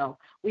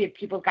 We have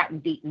people gotten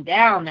beaten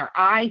down, their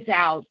eyes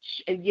out,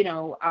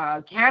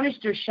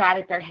 canisters shot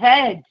at their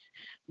heads,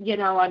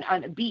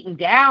 on beaten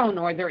down,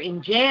 or they're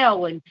in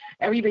jail, and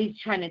everybody's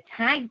trying to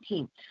tag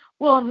team.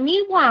 Well,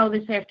 meanwhile,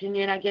 this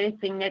afternoon, I get a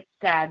thing that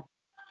said,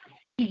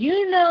 do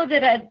you know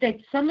that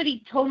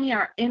somebody told me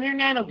our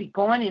internet will be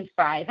gone in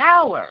 5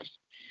 hours?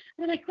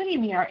 I'm like, what do you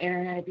mean our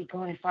internet will be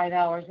gone in 5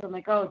 hours? I'm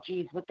like, oh,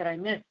 geez, what did I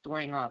miss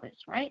during all this,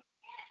 right?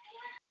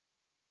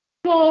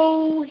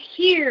 So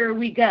here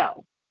we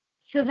go.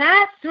 So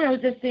that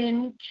throws us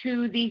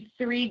into the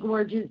Three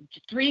Gorges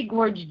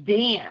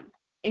Dam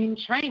in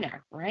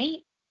China, right?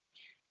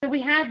 So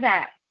we have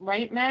that,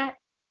 right, Matt?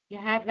 You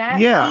have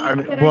that? Yeah,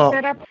 I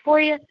set up for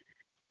you?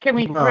 Can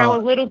we throw a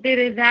little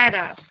bit of that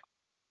up?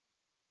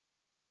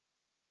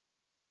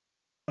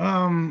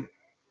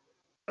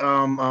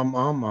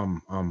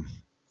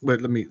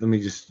 But let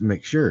me just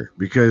make sure,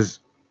 because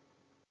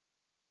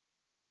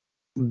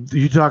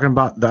you're talking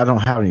about I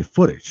don't have any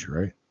footage,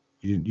 right?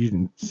 You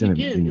didn't send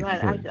you it. Do.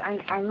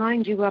 I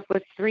lined you up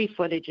with 3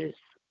 footages.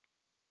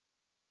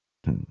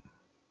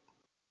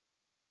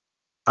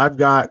 I've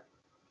got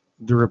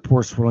the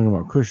report swirling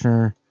about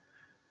Kushner.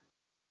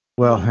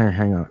 Well,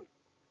 hang on.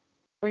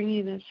 Bring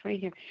you this right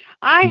here.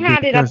 I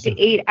had it up to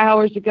 8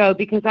 hours ago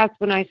because that's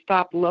when I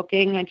stopped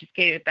looking. I just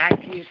gave it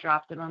back to you,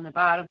 dropped it on the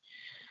bottom.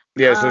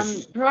 Yeah,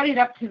 brought it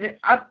up to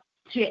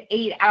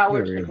 8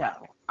 hours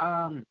ago.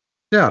 Down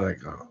I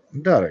go.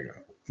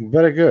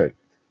 Very good.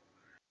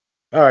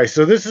 All right,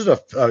 so this is a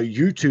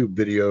YouTube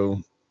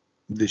video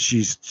that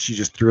she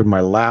just threw in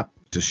my lap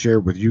to share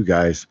with you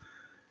guys,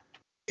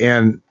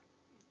 and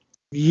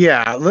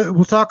yeah,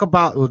 we'll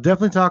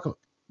definitely talk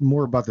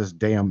more about this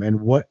dam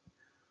and what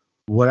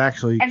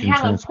actually and can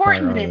how transpire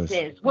important this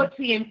is. What's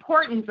the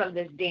importance of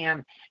this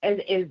dam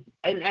is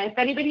and if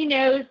anybody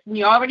knows, and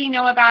you already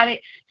know about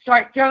it,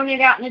 start throwing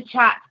it out in the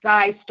chats,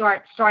 guys.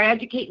 Start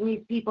educating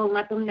these people and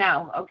let them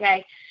know.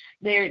 Okay,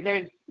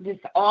 there's this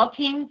all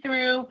came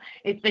through.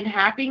 It's been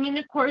happening in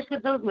the course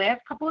of the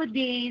last couple of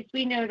days.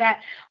 We know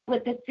that.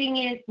 But the thing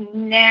is,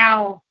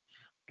 now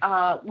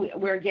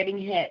we're getting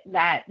hit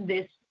that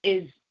this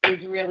is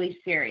really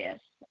serious.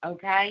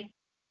 Okay.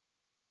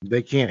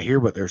 They can't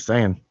hear what they're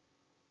saying.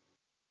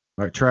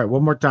 All right, try it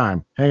one more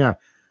time. Hang on.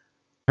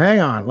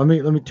 Let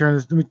me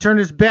turn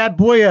this bad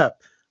boy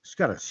up. She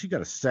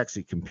got a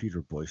sexy computer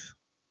voice.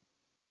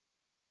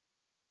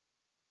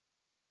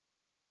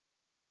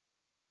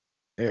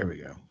 Here we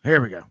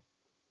go.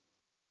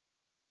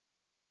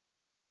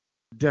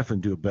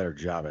 Definitely do a better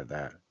job at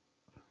that.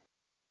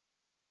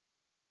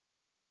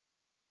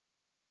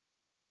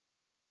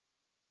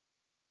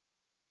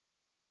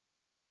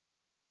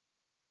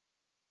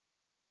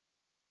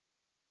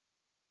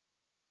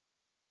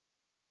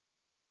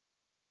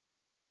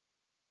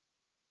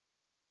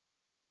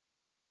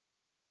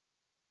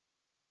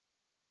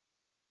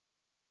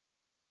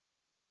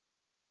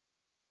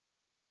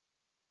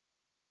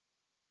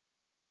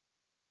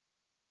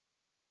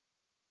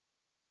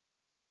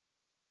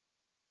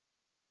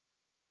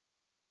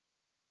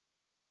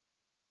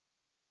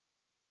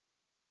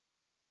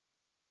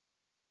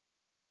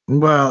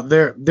 Well,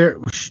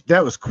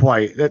 that was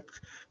quite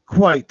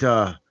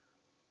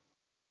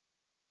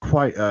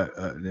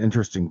an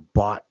interesting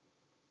bot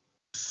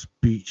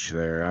speech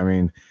there. I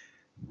mean,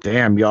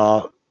 damn,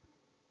 y'all,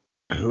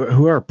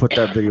 whoever put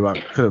that video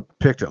out could have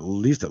picked at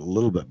least a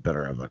little bit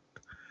better of a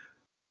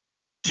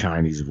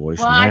Chinese voice.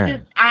 Well,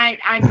 man.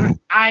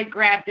 I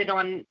grabbed it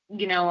on,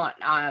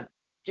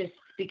 just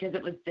because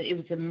it was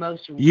the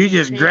most. You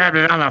just grabbed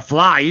it on the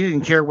fly. You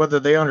didn't care whether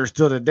they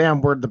understood a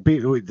damn word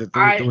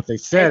what they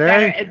said,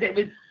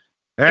 eh?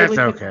 That's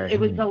okay. It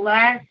was the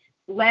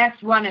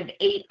last one of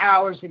 8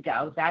 hours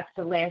ago. That's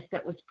the last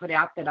that was put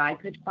out that I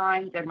could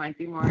find. There might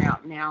be more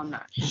out now. I'm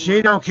not sure.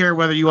 She don't care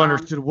whether you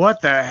understood what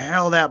the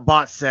hell that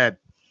bot said.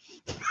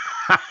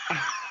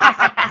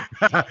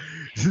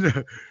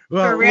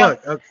 Well,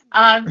 look.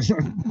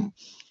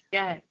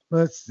 Yeah.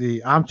 Let's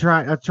see. I'm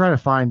trying to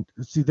find.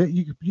 See that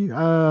you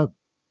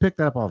picked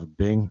that up off of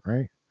Bing,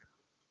 right?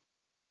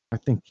 I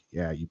think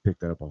you picked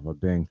that up off of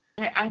Bing.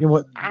 I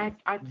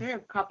threw a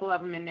couple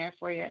of them in there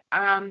for you.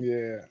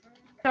 Yeah.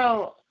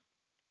 So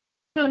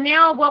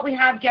now what we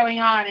have going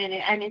on,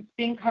 and it's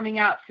been coming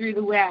out through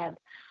the web.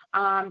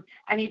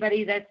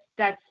 Anybody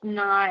that's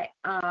not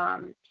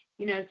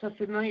so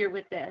familiar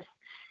with this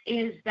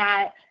is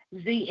that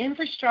the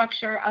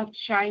infrastructure of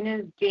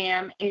China's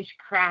dam is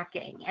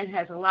cracking and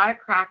has a lot of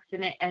cracks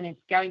in it, and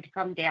it's going to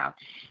come down.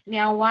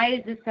 Now, why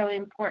is this so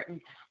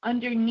important?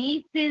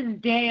 Underneath this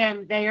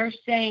dam, they are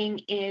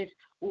saying is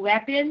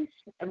weapons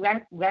of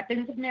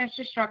mass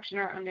destruction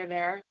are under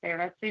there. They're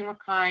not saying what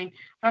kind.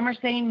 Some are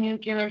saying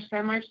nuclear.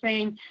 Some are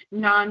saying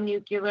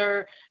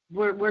non-nuclear.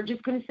 We're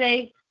just going to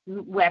say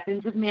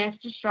weapons of mass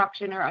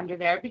destruction are under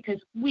there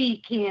because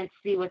we can't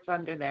see what's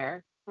under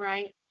there,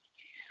 right?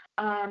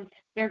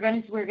 We're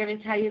going to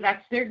tell you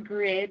that's their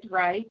grid,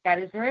 right? That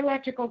is their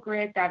electrical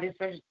grid. That is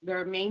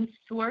their main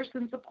source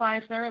and supply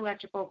of their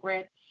electrical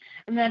grid.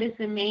 And that is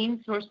the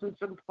main source and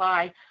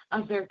supply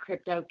of their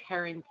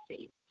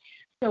cryptocurrency.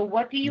 So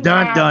what do you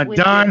have with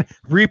Done.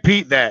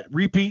 Repeat that.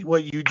 Repeat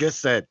what you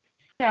just said.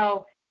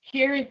 So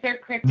here is their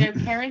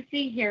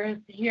cryptocurrency. Here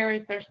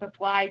is their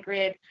supply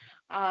grid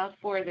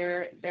for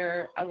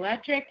their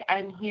electric.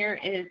 And here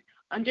is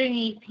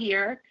underneath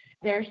here,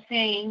 they're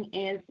saying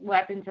is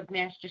weapons of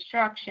mass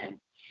destruction.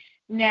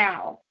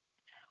 Now,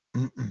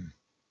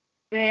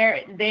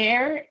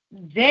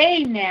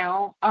 they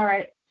now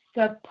are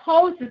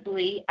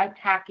supposedly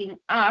attacking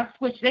us,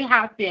 which they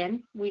have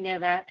been. We know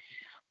that.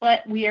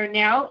 But we are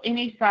now in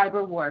a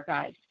cyber war,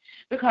 guys,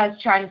 because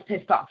China's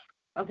pissed off.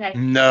 Okay?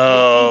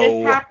 No. They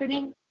see this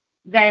happening,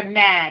 they're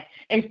mad.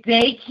 If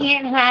they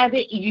can't have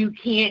it, you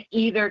can't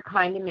either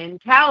kind of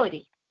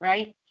mentality,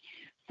 right?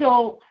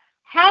 So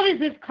how does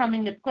this come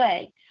into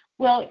play?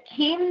 Well, it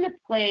came into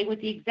play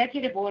with the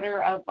executive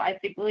order of, I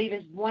believe,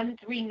 is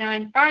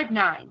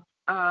 13959.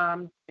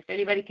 If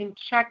anybody can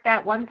check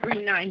that,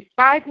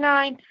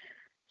 13959. As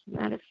a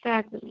matter of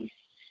fact, let me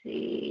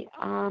see.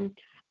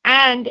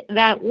 And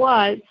that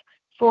was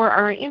for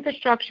our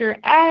infrastructure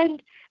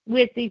and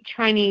with the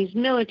Chinese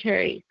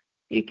military.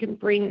 You can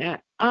bring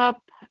that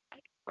up.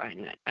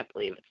 Find that. I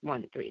believe it's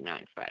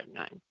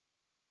 13959.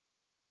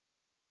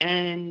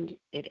 And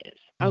it is.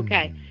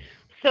 Okay.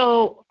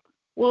 So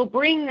we'll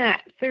bring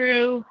that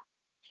through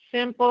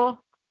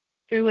simple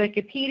through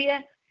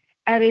Wikipedia.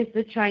 That is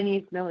the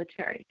Chinese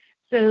military.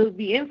 So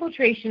the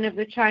infiltration of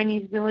the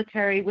Chinese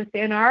military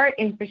within our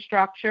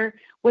infrastructure,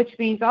 which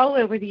means all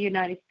over the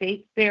United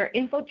States, they're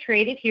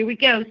infiltrated. Here we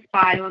go,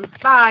 spy on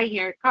spy.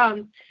 Here it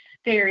comes.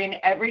 They're in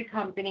every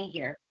company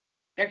here.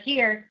 They're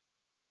here.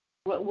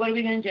 What are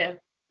we going to do,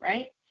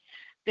 right?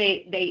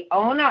 They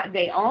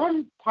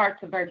own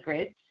parts of our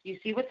grids. You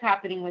see what's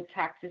happening with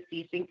Texas. Do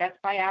you think that's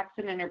by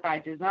accident or by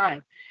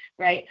design,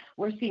 right?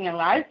 We're seeing a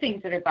lot of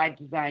things that are by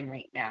design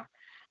right now.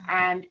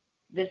 And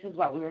this is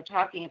what we were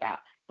talking about.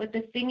 But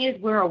the thing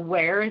is, we're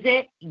aware of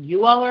it.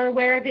 You all are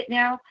aware of it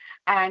now.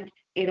 And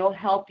it'll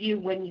help you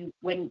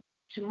when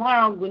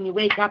tomorrow, when you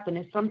wake up and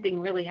if something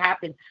really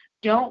happens,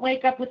 don't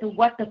wake up with a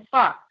what the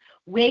fuck.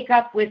 Wake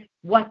up with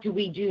what do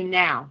we do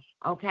now,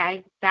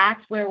 okay?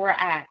 That's where we're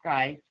at,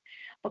 guys.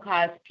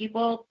 Because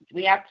people,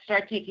 we have to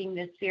start taking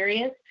this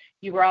serious.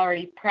 You were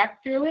already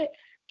prepped through it.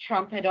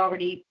 Trump had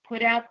already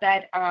put out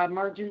that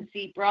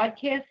emergency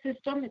broadcast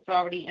system. It's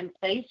already in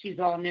place. You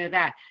all know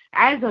that.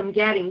 As I'm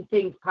getting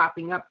things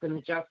popping up in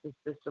the justice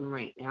system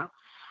right now.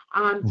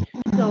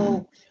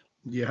 So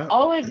yeah,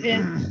 all of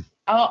this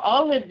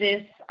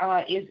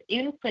is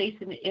in place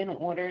and in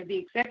order. The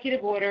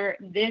executive order,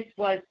 this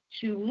was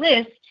to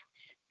list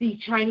the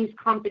Chinese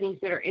companies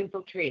that are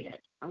infiltrated.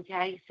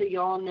 Okay, so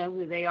you all know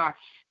who they are.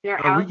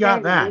 They're out there.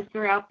 The lists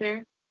are out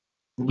there.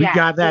 We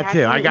got that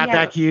too. I got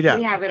that queued up.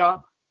 We have it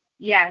all.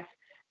 Yes.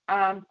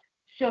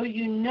 So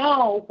you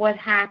know what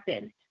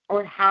happened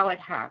or how it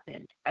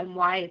happened and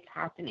why it's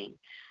happening.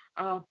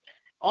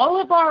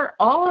 All of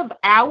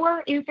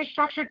our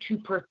infrastructure to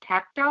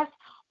protect us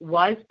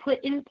was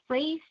put in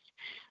place.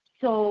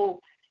 So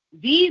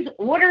these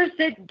orders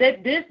that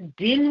this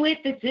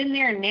dimwit that's in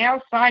there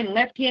now signed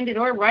left-handed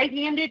or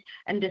right-handed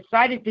and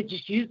decided to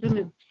just use them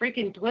as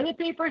freaking toilet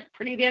paper is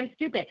pretty damn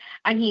stupid.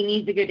 And he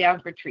needs to go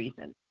down for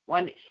treason.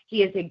 One,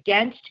 he is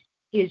against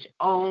his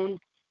own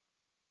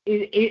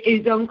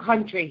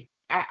country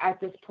at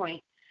this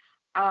point.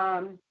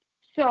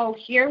 So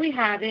here we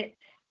have it.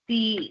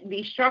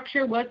 The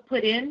structure was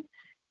put in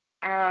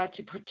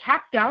to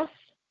protect us,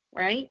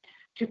 right?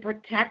 To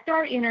protect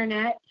our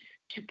internet,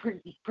 to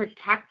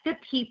protect the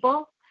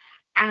people.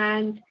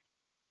 And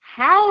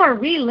how are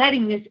we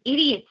letting this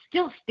idiot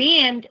still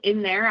stand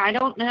in there? I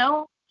don't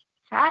know.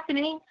 It's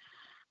happening.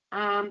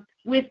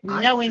 With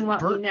knowing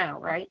what we know,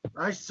 right?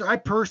 I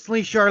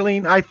personally,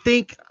 Charlene,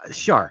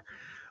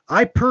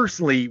 I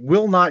personally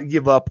will not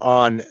give up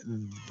on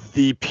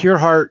the pure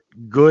heart,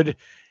 good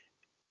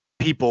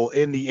people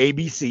in the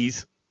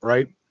ABCs,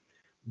 right?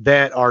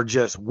 That are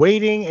just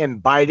waiting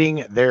and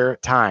biding their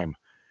time.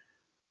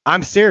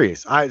 I'm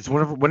serious.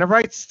 Whenever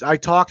I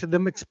talk to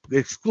them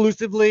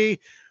exclusively,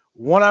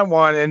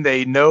 one-on-one, and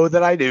they know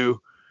that I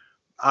do,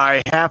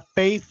 I have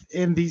faith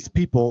in these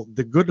people,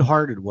 the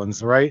good-hearted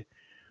ones, right?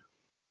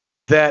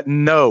 That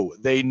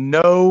they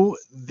know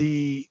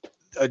the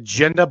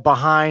agenda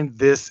behind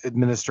this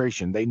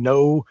administration. They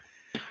know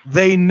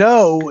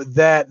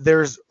that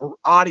there's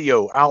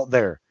audio out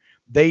there.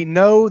 They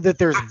know that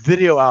there's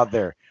video out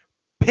there.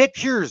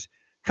 Pictures.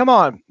 Come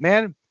on,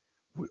 man.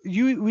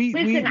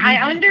 I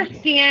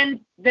understand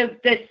the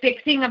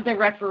fixing of the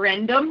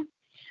referendum.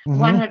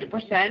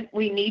 100%.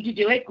 We need to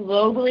do it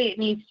globally. It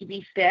needs to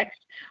be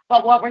fixed.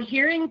 But what we're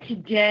hearing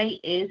today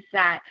is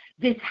that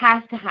this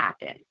has to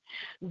happen.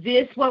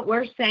 What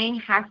we're saying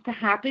has to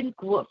happen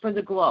for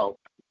the globe,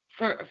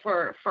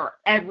 for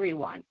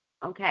everyone.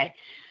 Okay.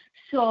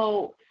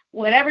 So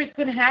whatever's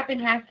going to happen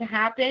has to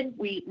happen.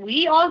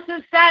 We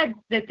also said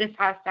that this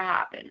has to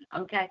happen.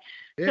 Okay.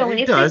 So if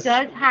it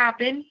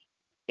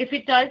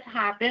does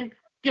happen,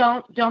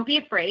 don't be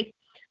afraid.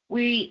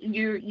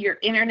 Your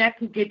internet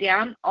could go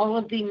down. All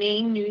of the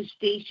main news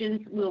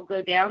stations will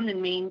go down. The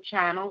main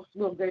channels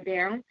will go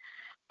down.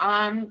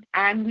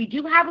 And we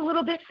do have a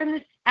little bit from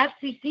the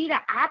FCC to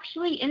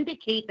actually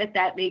indicate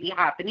that may be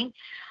happening.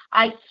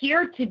 I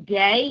hear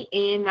today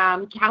in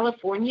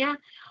California,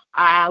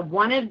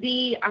 one of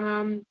the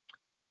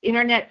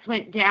internets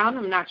went down.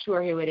 I'm not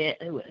sure who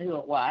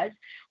it was.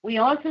 We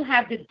also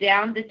have the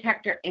down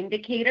detector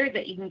indicator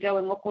that you can go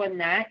and look on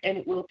that, and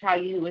it will tell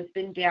you who has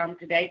been down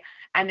today.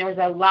 And there was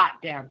a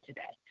lot down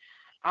today.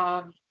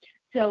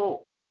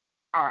 So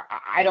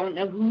I don't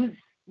know who's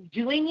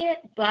doing it,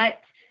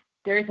 but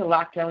there's a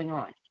lot going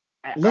on.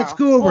 Let's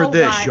go over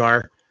this,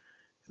 Yar.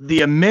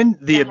 The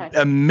amending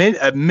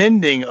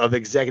of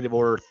Executive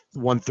Order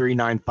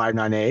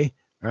 13959A,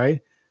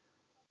 right?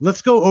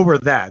 Let's go over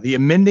that. The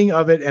amending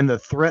of it and the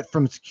threat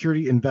from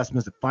security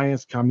investments that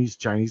finance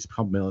communist Chinese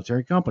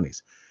military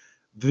companies.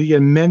 The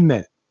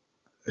amendment.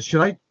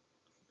 Should I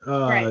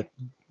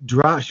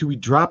should we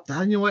drop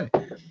that? You know what?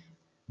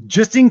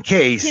 Just in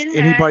case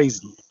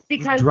anybody's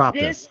drop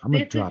this. I'm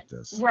going to drop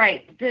this.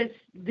 Right. This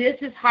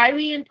is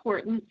highly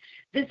important.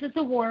 This is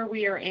a war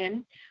we are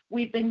in.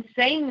 We've been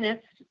saying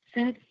this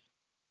since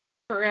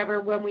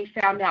forever when we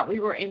found out we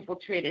were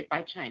infiltrated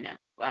by China.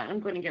 Well, I'm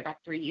going to go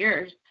back 3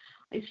 years.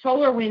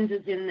 SolarWinds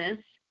is in this.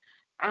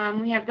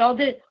 We have all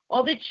the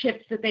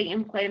chips that they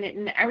implanted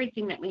and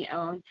everything that we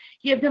own.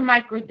 You have the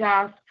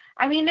microDOS.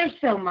 I mean, there's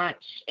so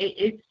much.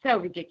 It's so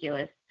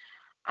ridiculous.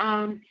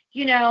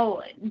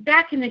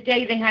 Back in the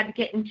day, they had to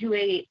get into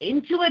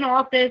an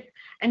office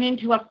and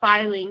into a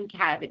filing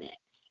cabinet.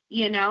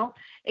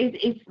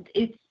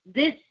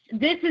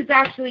 This is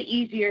actually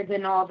easier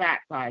than all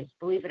that, guys.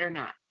 Believe it or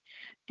not.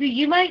 So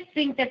you might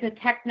think that the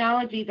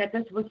technology that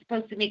this was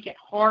supposed to make it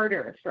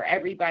harder for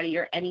everybody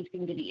or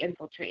anything to be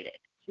infiltrated.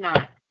 It's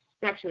not.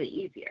 It's actually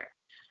easier.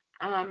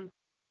 Like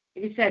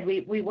I said,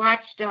 we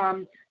watched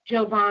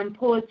Joe Von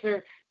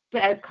Pulitzer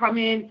come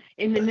in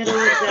the middle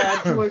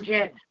of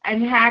Georgia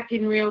and hack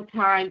in real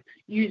time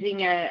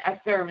using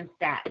a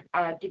thermostat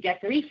to get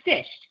there. He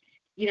fished.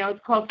 It's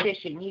called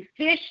fishing. He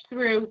fished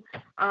through,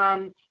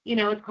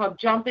 it's called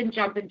jumping.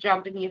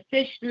 You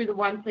fish through the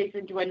one place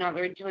into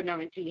another until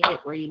you hit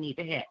where you need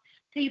to hit.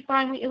 So you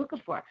find what you're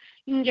looking for.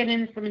 You can get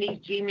into some of these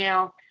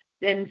Gmail,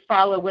 then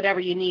follow whatever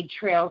you need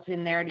trails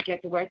in there to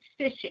get to where it's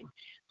fishing.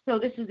 So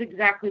this is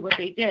exactly what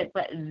they did.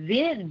 But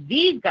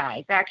these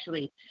guys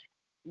actually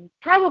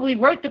probably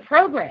wrote the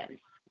programs,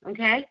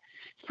 okay?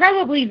 It's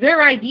probably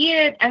their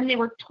idea, and they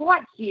were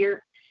taught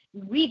here.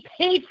 We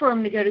paid for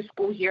them to go to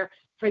school here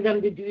for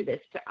them to do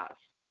this to us.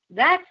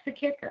 That's the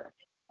kicker,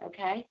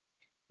 okay?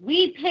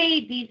 We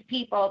paid these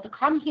people to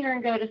come here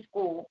and go to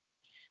school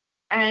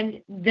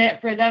and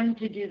for them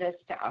to do this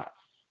to us.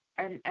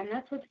 And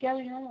that's what's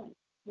going on.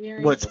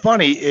 What's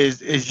funny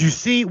is you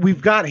see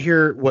we've got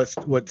here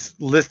what's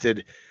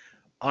listed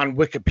on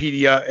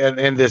Wikipedia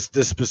and this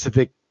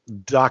specific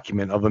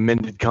document of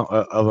amended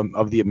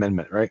of the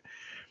amendment, right?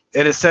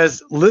 And it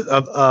says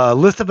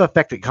list of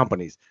affected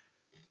companies.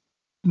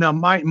 Now,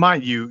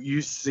 mind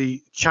you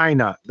see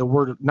China, the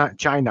word not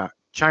China,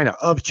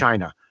 of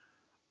China.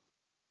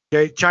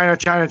 Okay, China,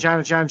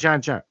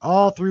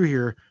 all through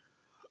here.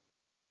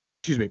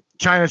 Excuse me,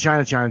 China.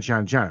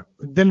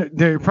 Then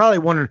they're probably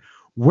wondering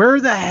where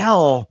the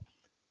hell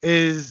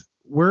is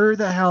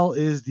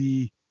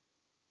the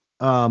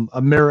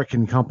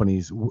American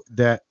companies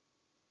that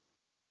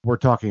we're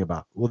talking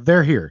about? Well,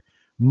 they're here.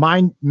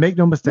 Make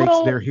no mistakes,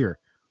 they're here.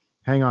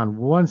 Hang on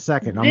 1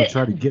 second. I'm going to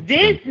try to get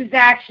this. Is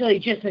actually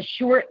just a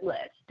short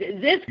list.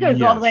 This goes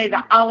all the way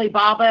to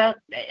Alibaba,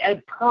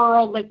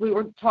 Pearl, like we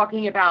were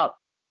talking about,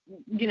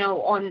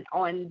 on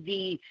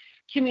the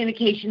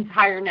communications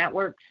higher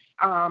networks,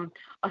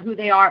 who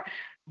they are.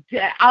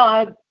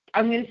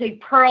 I'm going to say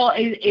Pearl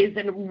is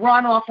a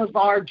runoff of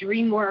our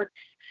DreamWorks,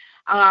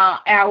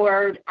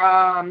 our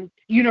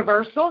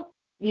Universal.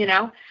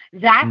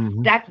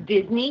 That's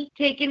Disney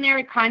taken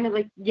there. Kind of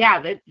like,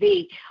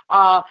 the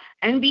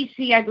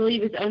NBC, I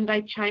believe, is owned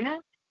by China.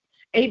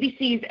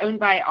 ABC is owned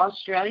by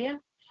Australia.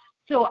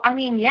 So, I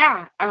mean,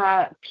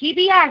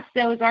 PBS,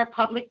 though, is our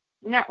public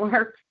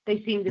network.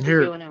 They seem to be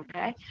doing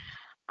okay.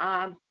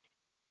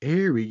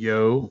 Here we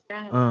go.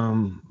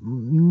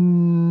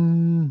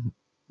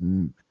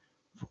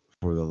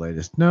 For the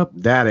latest. Nope,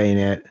 that ain't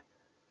it.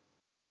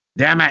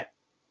 Damn it.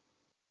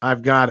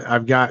 I've got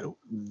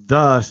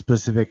the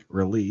specific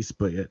release,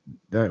 but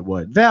that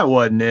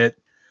wasn't it.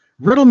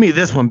 Riddle me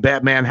this one,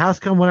 Batman. How's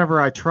come whenever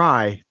I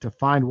try to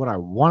find what I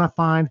want to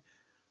find,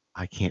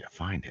 I can't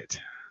find it?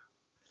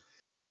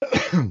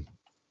 And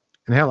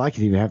hell, I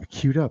can even have it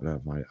queued up.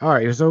 All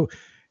right, so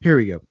here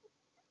we go.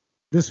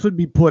 This would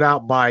be put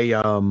out by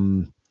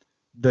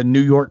the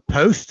New York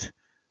Post.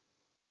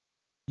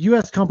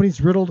 U.S.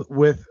 companies riddled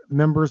with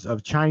members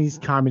of Chinese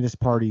Communist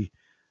Party.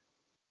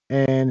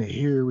 And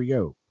here we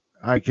go.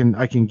 I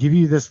can give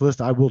you this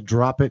list. I will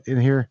drop it in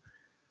here.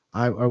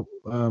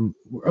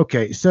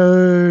 Okay,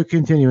 so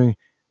continuing.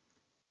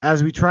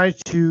 As we try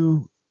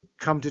to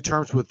come to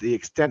terms with the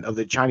extent of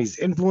the Chinese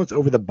influence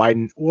over the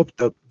Biden,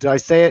 did I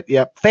say it?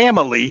 Yep,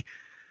 family.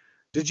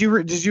 Did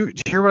you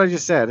hear what I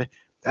just said?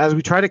 As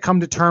we try to come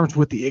to terms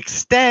with the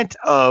extent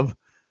of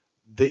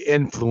the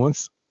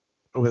influence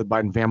over the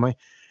Biden family,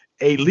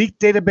 a leaked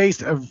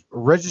database of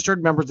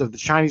registered members of the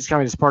Chinese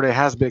Communist Party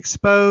has been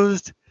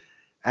exposed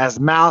as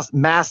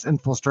mass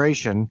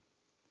infiltration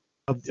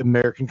of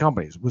American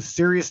companies with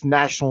serious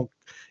national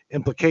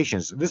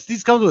implications.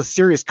 These come with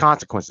serious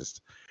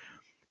consequences.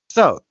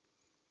 So,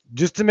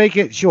 just to make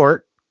it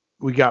short,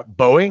 we got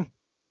Boeing,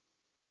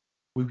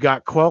 we've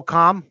got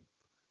Qualcomm.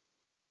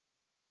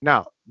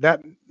 Now,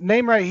 that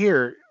name right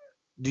here,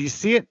 do you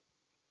see it?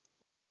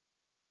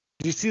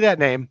 Do you see that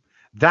name?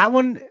 That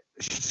one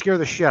should scare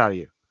the shit out of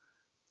you.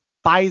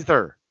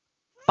 Pfizer.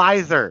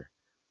 Pfizer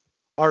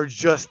are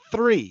just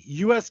 3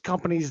 U.S.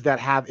 companies that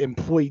have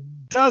employed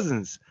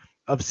dozens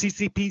of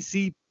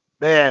CCP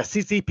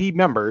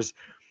members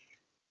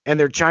and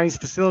their Chinese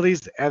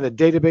facilities, and their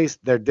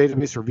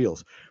database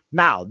reveals.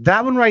 Now,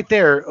 that one right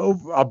there,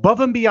 above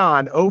and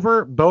beyond,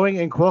 over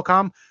Boeing and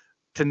Qualcomm,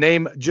 to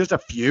name just a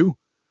few,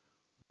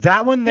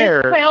 that one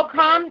there. This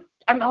Qualcomm,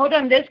 hold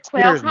on, this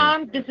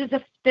Qualcomm,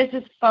 this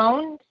is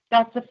phone.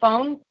 That's a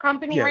phone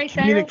company right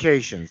there.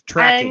 Communications,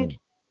 tracking. And,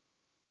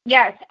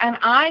 yes, and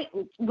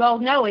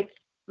no, it's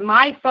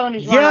my phone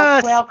is run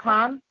off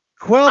Qualcomm.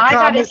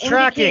 Qualcomm is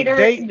tracking.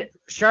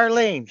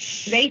 Charlene,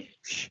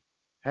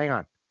 hang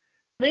on.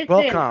 Listen,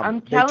 Qualcomm,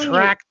 I'm telling you. They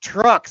track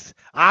trucks.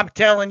 I'm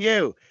telling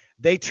you.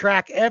 They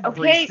track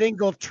every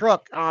single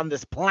truck on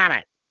this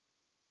planet.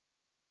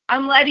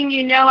 I'm letting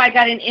you know I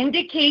got an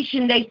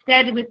indication. They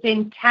said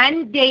within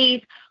 10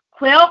 days,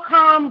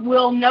 Qualcomm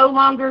will no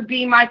longer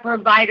be my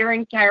provider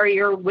and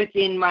carrier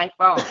within my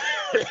phone.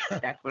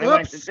 That's what I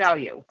wanted to tell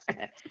you.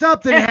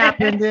 Something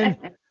happened then.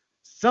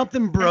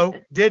 Something broke,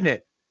 didn't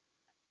it?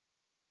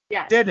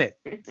 Yeah. Didn't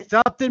it?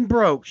 Something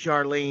broke,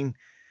 Charlene.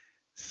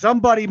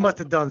 Somebody must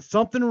have done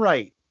something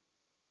right.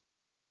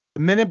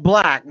 The Men in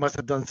Black must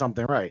have done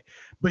something right.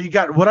 But you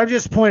got what I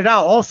just pointed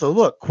out also.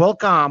 Look,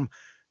 Qualcomm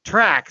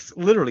tracks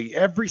literally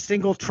every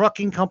single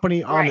trucking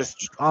company on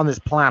this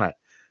planet.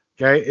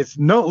 Okay? It's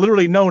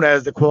literally known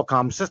as the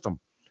Qualcomm system.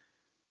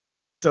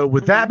 So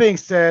with that being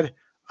said,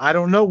 I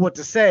don't know what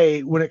to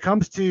say when it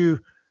comes to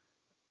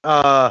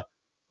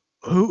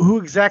who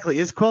exactly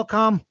is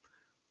Qualcomm.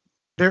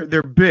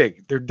 They're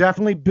big. They're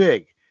definitely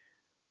big.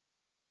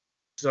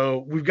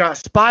 So we've got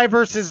spy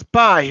versus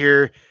spy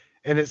here,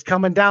 and it's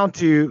coming down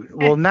to,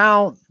 well,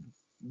 now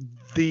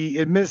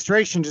the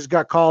administration just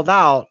got called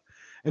out,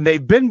 and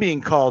they've been being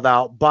called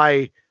out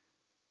by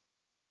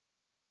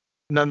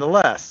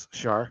nonetheless,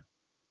 Char.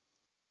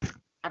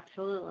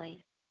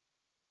 Absolutely.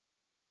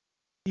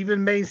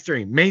 Even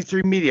mainstream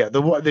media,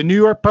 the New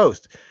York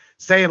Post,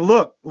 saying,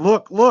 look.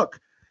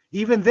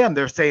 Even them,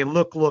 they're saying,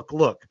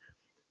 look.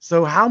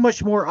 So how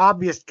much more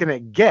obvious can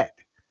it get?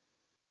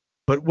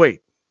 But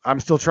wait. I'm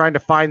still trying to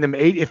find them.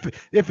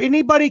 If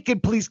anybody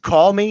could please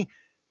call me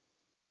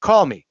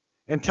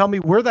and tell me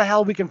where the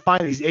hell we can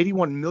find these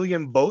 81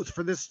 million votes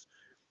for this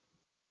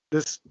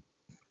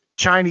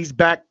Chinese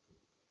backed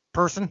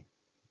person.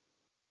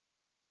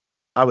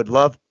 I would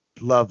love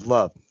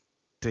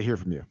to hear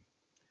from you.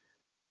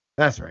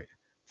 That's right.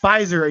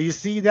 Pfizer, you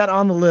see that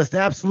on the list?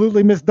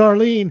 Absolutely, Miss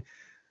Darlene.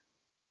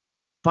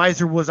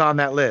 Pfizer was on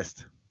that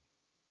list.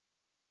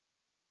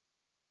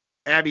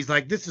 Abby's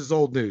like, this is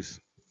old news.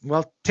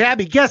 Well,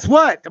 Tabby, guess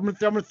what? I'm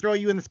gonna throw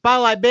you in the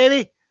spotlight,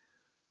 baby.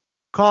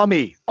 Call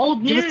me.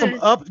 Old news.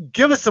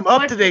 Give us some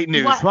up-to-date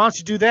news. Why don't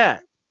you do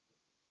that?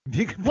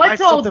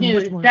 What's old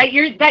news? That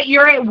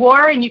you're at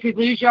war and you could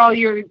lose all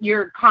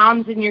your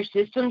comms and your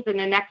systems in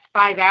the next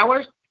 5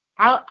 hours?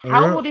 How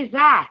old is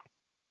that?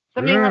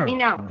 Somebody let me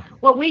know.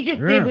 What we just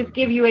did was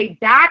give you a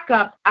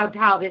backup of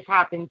how this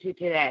happened to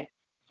today.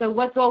 So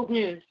what's old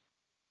news?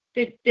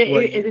 Is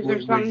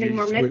there something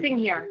we're missing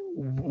here?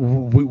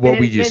 What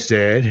we just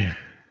said.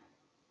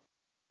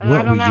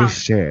 What we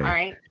just said. All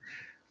right.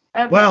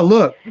 Okay. Well,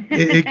 look,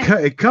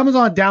 it comes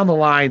on down the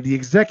line. The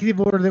executive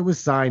order that was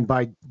signed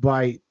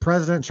by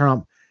President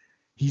Trump,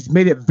 he's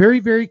made it very,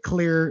 very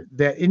clear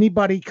that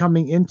anybody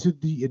coming into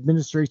the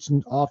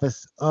administration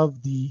office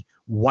of the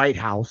White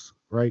House,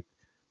 right,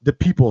 the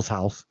People's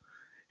House,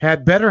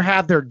 had better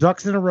have their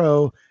ducks in a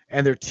row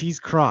and their T's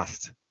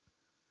crossed.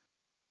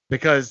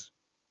 Because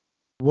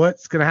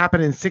what's going to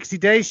happen in 60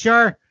 days,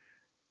 Char?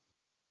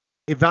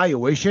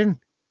 Evaluation.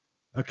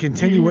 A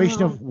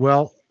continuation of,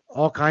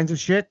 all kinds of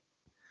shit.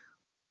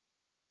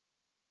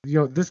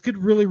 This could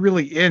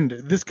really end.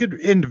 This could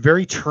end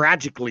very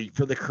tragically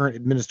for the current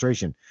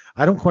administration.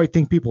 I don't quite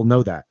think people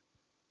know that.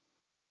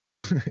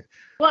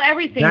 Well,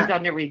 everything's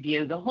under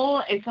review.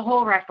 It's a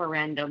whole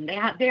referendum.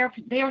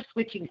 They're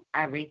switching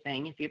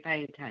everything if you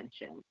pay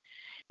attention.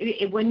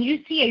 When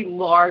you see a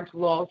large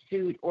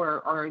lawsuit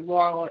or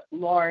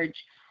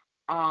large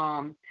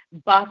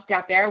bust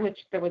out there, which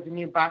there was a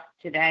new bust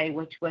today,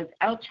 which was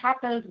El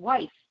Chapo's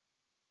wife.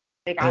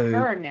 They got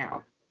her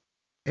now.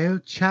 El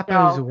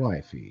Chapo's So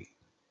wifey.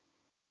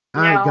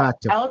 I now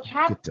got to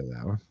get to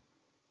that one.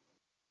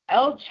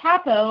 El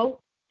Chapo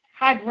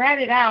had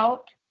ratted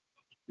out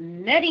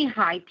many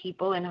high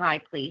people in high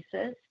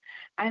places,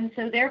 and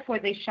so therefore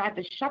they had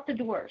to shut the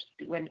doors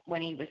when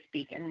he was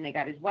speaking. And they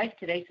got his wife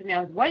today, so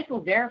now his wife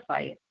will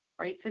verify it,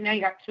 right? So now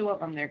you got two of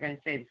them. They're going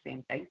to say the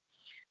same thing.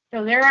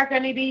 So there are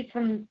going to be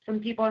some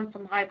people in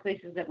some high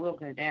places that will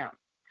go down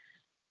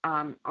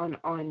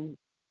on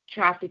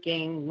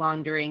trafficking,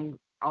 laundering,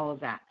 all of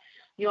that.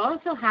 You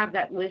also have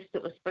that list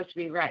that was supposed to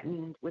be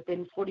written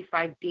within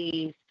 45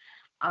 days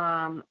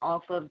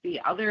off of the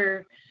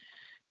other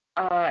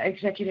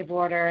executive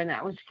order, and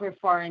that was for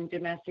foreign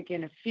domestic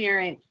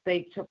interference.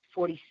 They took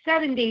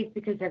 47 days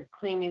because they're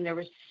claiming there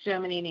were so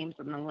many names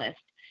on the list.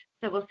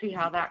 So we'll see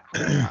how that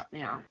comes out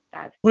now.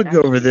 We'll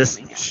go over this,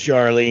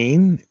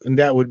 Charlene, and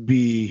that would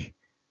be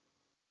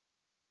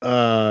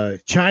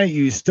China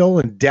used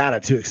stolen data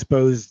to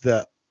expose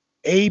the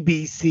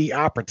ABC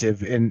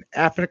operative in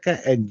Africa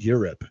and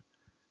Europe.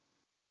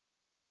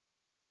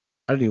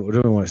 I don't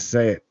even want to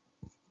say it.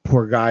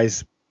 Poor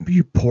guys.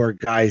 You poor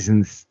guys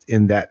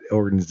in that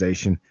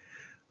organization.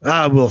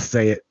 I will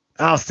say it.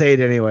 I'll say it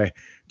anyway.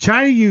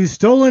 China used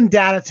stolen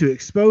data to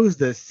expose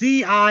the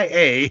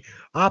CIA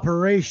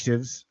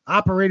operatives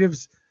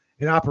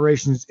in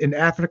operations in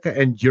Africa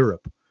and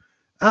Europe.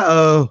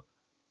 Uh-oh.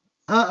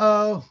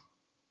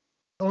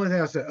 Only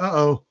thing I said,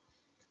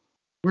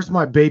 where's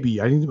my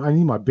baby? I need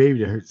my baby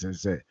to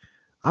say it.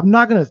 I'm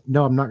not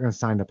gonna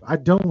sign up. I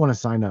don't want to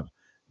sign up.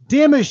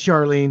 Damn it,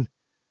 Charlene.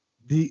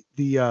 The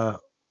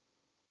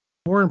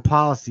foreign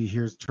policy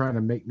here is trying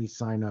to make me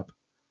sign up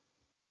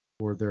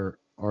for their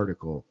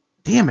article.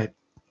 Damn it.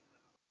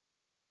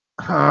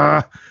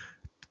 God,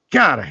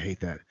 I hate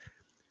that.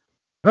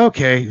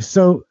 Okay,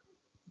 so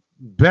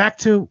back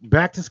to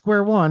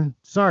square one.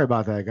 Sorry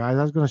about that, guys.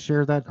 I was going to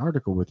share that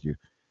article with you,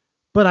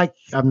 but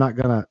I'm not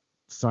going to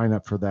sign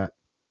up for that.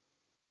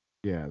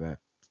 Yeah, that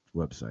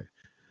website.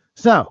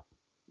 So,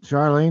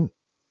 Charlene,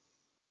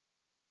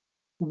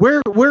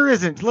 where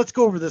isn't? Let's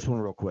go over this one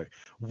real quick.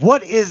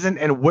 What isn't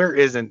and where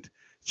isn't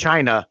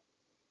China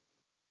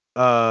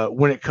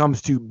when it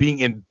comes to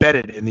being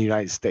embedded in the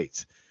United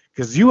States?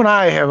 Because you and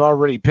I have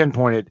already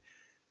pinpointed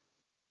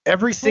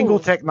every single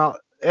technology,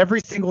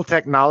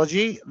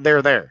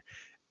 they're there.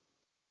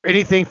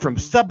 Anything from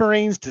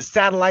submarines to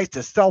satellites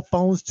to cell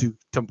phones to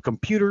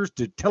computers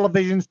to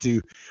televisions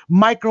to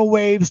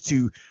microwaves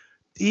to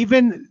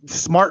even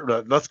smart.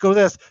 Let's go to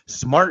this: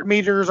 smart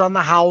meters on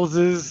the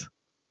houses.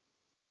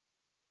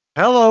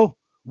 Hello,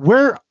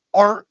 where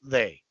are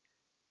they?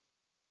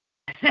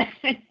 I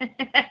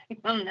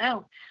don't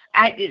know.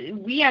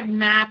 We have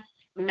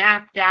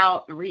mapped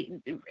out.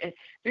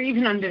 They're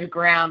even under the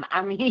ground.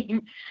 I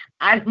mean,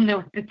 I don't know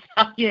what to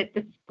tell you at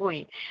this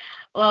point.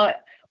 Well,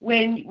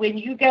 when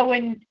you go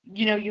in,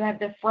 you have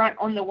the front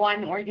on the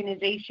one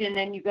organization,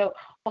 and you go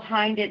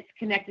behind it's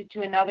connected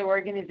to another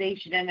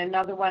organization and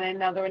another one,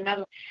 another,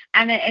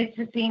 and it's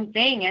the same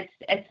thing.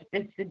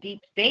 It's the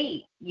deep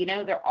state.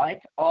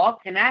 It's all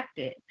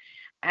connected,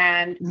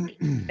 and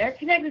they're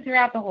connected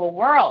throughout the whole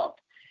world.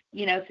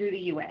 Through the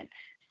UN.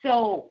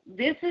 So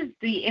this is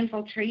the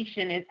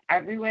infiltration is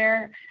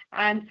everywhere,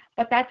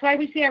 but that's why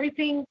we see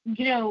everything,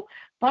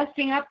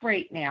 busting up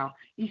right now.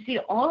 You see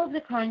all of the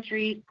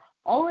countries,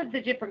 all of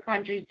the different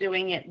countries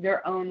doing it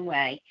their own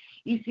way.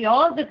 You see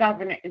all of the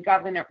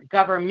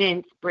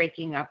governments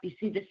breaking up. You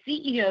see the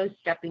CEOs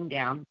stepping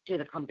down to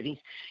the companies.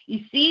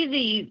 You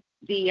see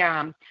the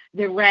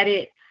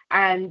Reddit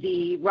and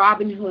the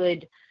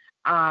Robinhood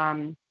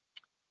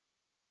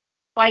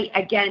fight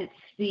against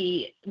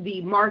the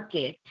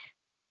market.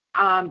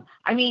 I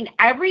mean,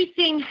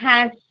 everything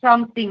has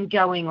something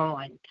going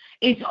on.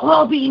 It's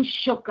all being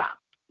shook up,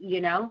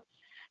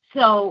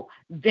 So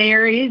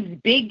there is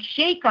big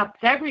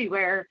shakeups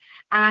everywhere.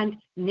 And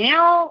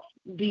now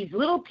these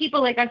little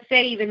people, like I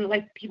say, even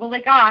like people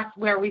like us,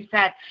 where we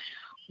said,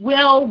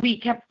 well, we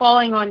kept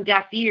falling on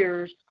deaf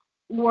ears,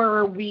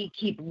 or we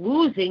keep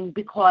losing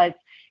because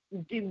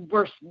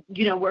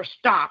we're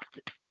stopped.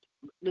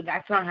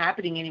 That's not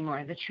happening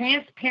anymore. The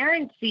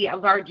transparency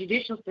of our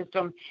judicial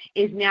system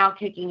is now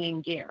kicking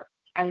in gear,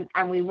 and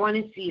we want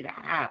to see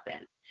that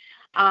happen.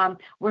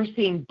 We're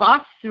seeing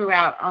busts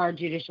throughout our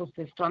judicial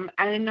system,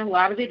 and a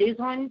lot of it is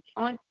on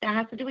that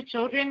has to do with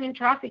children and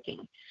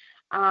trafficking,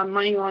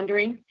 money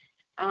laundering.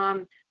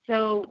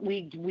 So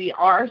we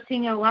are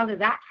seeing a lot of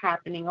that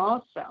happening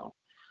also.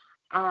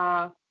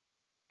 I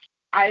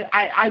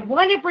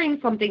want to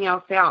bring something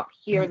else out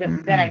here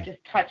that I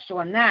just touched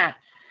on that.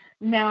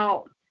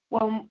 Now,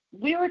 when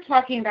we were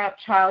talking about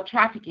child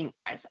trafficking,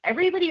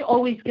 everybody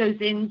always goes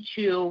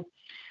into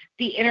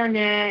the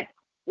internet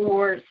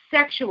or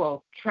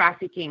sexual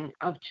trafficking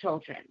of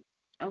children,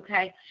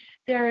 okay?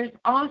 There's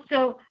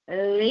also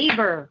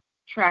labor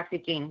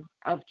trafficking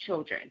of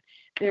children.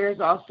 There's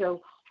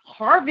also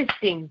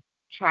harvesting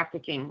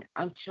trafficking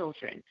of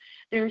children.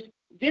 There's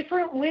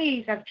different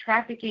ways of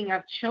trafficking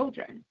of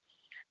children,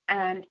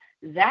 and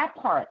that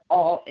part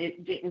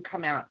it didn't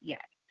come out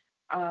yet.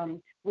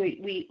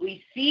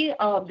 We see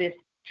all of this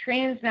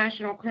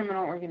transnational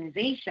criminal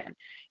organization.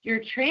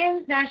 Your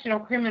transnational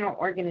criminal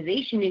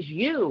organization is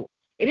you.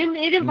 It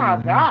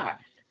involves us,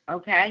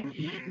 okay?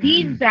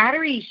 These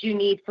batteries you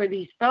need for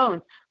these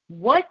phones,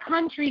 what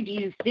country do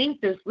you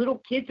think those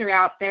little kids are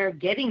out there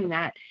getting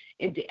that,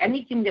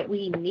 anything that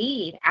we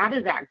need out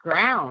of that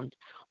ground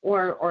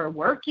or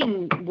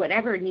working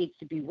whatever needs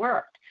to be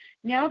worked?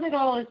 Now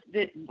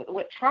that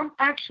what Trump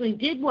actually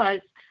did was,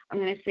 I'm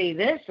going to say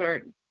this,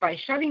 or by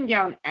shutting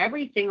down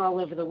everything all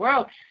over the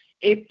world,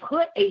 it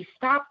put a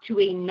stop to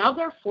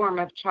another form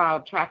of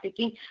child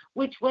trafficking,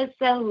 which was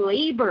the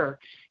labor,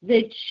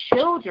 the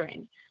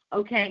children,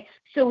 okay?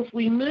 So if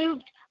we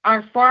moved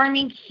our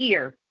farming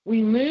here,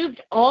 we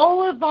moved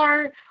all of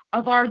our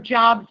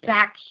jobs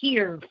back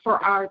here for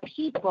our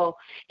people,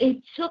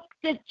 it took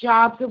the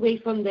jobs away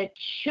from the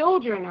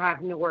children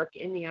having to work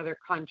in the other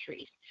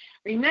countries.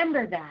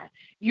 Remember that.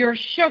 Your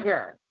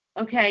sugar,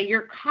 okay,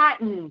 your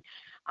cotton,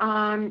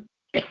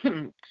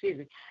 excuse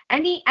me,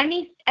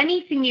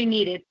 anything you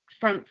needed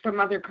from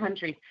other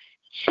countries.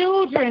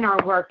 Children are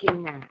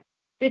working that.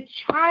 The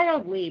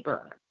child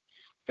labor,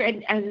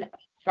 and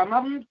some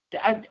of them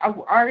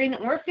are in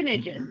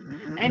orphanages,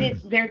 and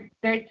it's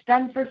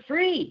done for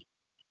free,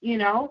 you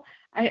know,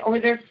 or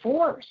they're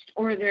forced,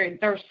 or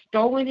they're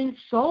stolen and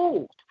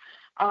sold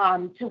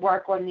to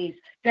work on these.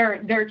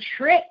 They're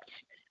tricked,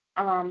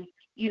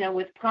 you know,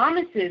 with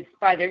promises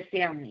by their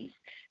families.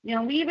 You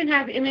know, we even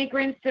have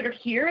immigrants that are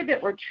here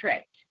that were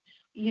tricked,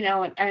 you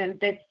know, and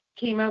that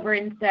came over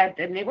and said,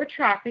 and they were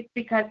trafficked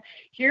because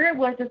here it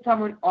was that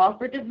someone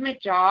offered them a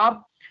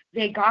job,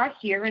 they got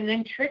here and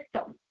then tricked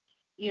them,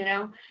 you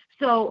know.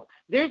 So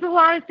there's a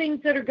lot of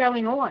things that are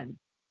going on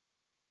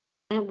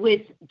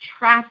with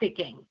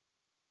trafficking,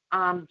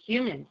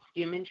 human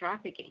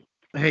trafficking.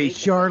 Hey,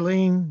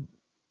 Charlene,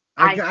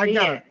 I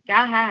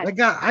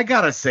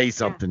gotta say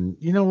something.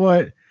 Yeah. You know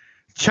what?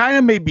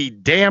 China may be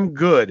damn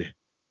good.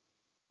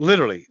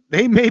 Literally,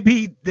 they may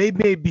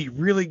be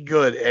really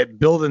good at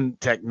building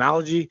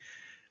technology,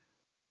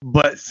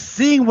 but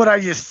seeing what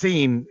I just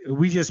seen,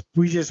 we just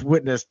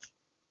witnessed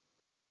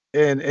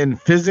in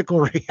physical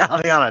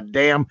reality on a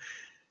dam.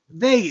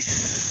 They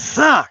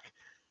suck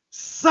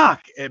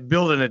at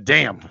building a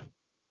dam.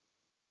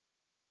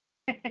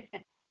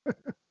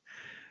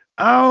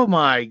 Oh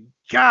my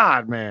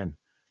God, man!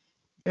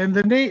 And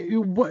the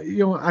name, what, you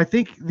know, I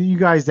think you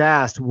guys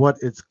asked what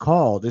it's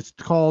called. It's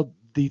called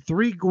the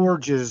Three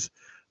Gorges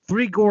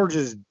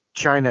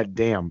China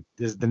Dam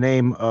is the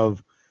name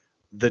of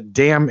the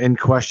dam in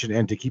question,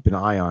 and to keep an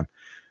eye on.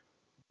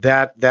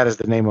 That is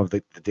the name of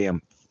the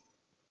dam.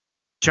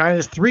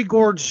 China's Three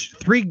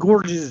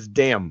Gorges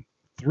Dam.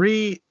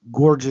 Three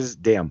Gorges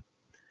Dam.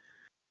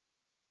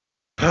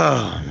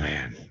 Oh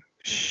man.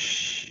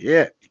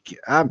 Shit.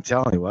 I'm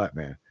telling you what,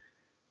 man.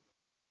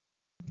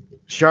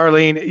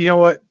 Charlene, you know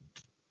what?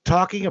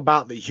 Talking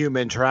about the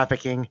human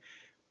trafficking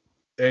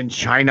in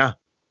China,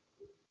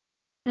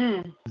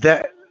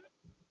 that's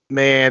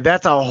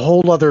a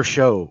whole other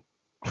show.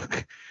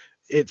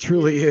 It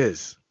truly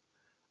is.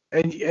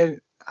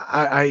 And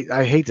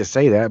I hate to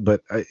say that,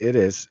 but it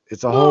is.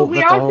 It's a whole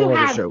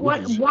other show.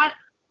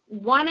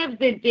 One of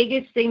the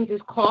biggest things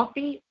is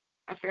coffee.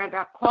 I forgot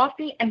about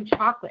coffee and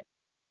chocolate.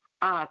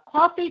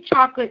 Coffee,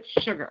 chocolate,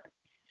 sugar.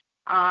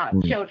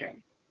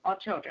 Children, all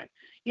children.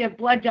 You have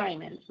blood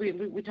diamonds.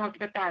 We talked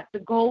about that. The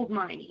gold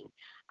mining.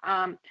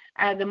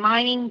 The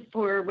mining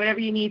for whatever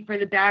you need for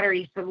the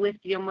batteries, for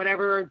lithium,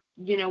 whatever,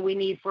 you know, we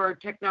need for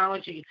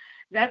technology.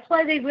 That's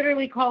why they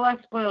literally call us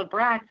spoiled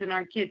brats and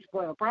our kids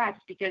spoiled brats,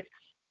 because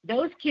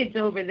those kids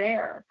over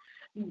there,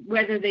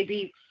 whether they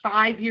be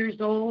 5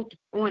 years old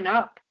on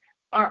up,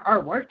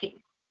 are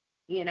working,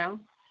 you know,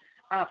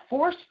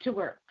 forced to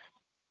work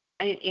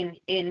in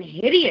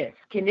hideous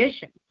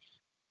conditions,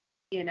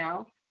 you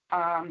know.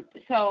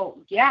 So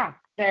yeah,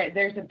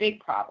 there's a big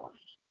problem,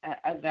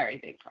 a very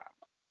big problem.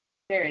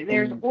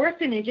 There's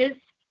orphanages,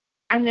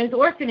 and those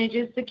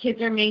orphanages, the kids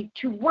are made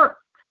to work,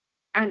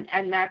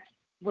 and that's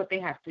what they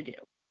have to do.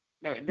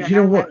 They're you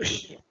know what?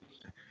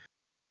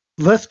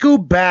 Let's go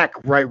back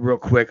real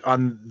quick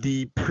on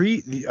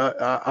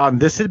on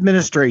this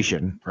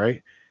administration,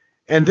 right?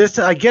 And this,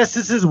 I guess,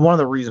 this is one of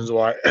the reasons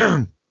why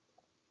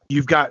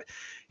you've got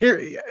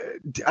here.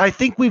 I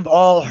think we've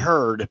all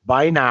heard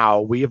by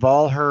now. We have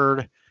all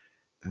heard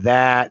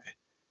that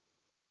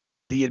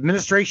the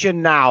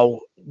administration now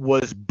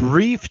was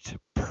briefed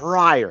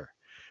prior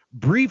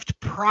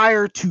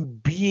to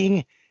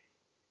being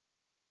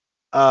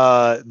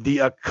the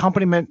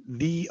accompaniment,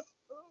 the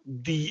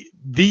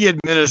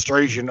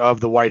administration of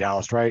the White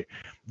House, right?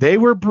 They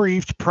were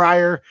briefed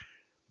prior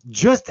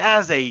just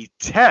as a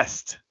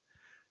test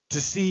to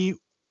see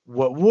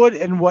what would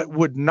and what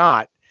would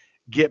not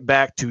get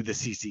back to the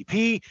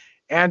CCP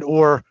and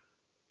or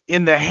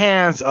in the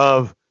hands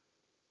of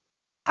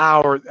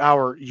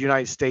our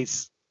United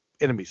States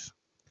enemies.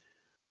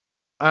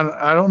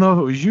 I don't know if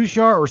it was you,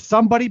 Shar, or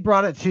somebody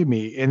brought it to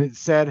me, and it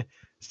said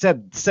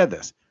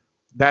this,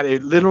 that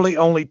it literally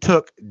only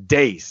took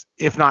days,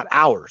 if not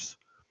hours.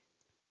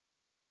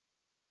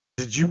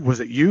 Was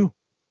it you?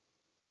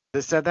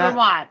 that said For that?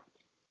 what?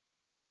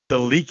 The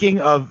leaking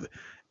of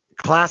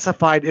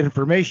classified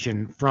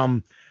information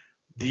from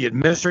the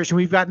administration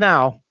we've got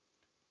now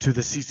to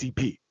the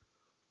CCP.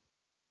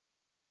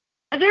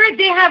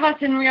 They have us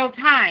in real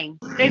time.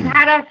 They've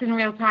had us in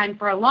real time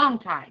for a long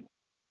time.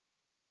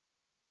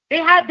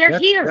 They're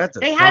here. That's a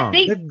They song. had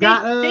they They've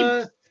got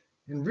us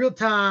in real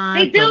time.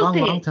 they built for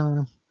a long, it. long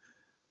time.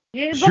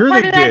 Yeah, Sure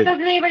what part they of that did.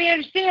 doesn't anybody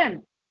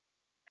understand?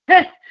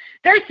 They're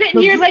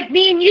sitting here like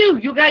me and you.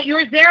 You got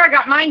yours there. I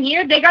got mine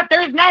here. They got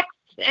theirs next.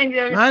 And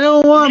I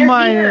don't want they're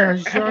mine, here.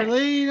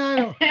 Charlene. I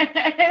don't.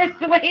 It's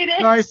the way it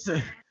is. I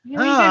said,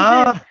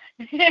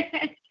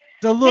 It's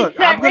so look,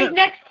 I'm gonna, right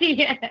next to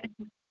you.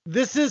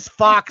 this is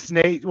Fox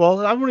Nation.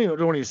 Well, I don't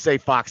even say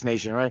Fox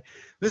Nation, right?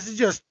 This is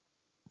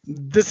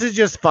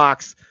just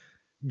Fox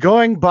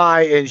going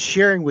by and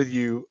sharing with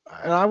you.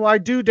 And I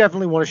do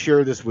definitely want to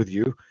share this with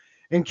you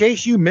in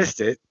case you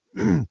missed it.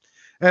 And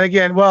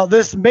again, well,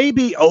 this may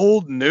be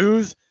old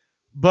news,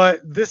 but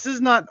this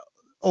is not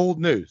old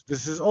news.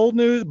 This is old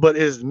news, but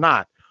is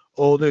not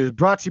old news.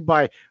 Brought to you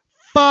by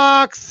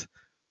Fox.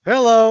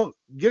 Hello,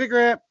 get a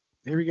grip.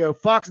 Here we go.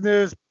 Fox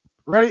News.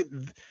 Ready?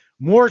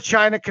 More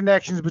China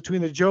connections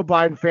between the Joe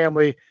Biden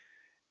family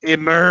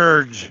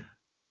emerge.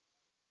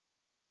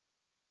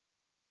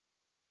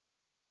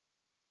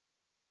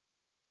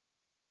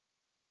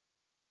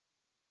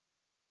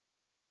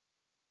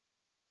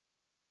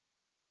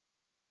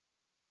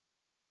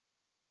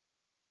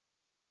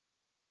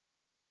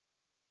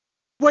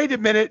 Wait a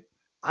minute.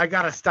 I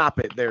got to stop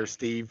it there,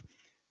 Steve.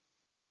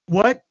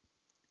 What?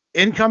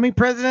 Incoming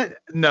president?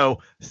 No.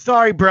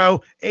 Sorry,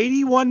 bro.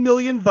 81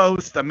 million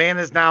votes. The man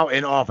is now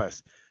in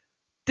office.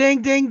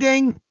 Ding, ding,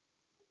 ding.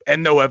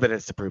 And no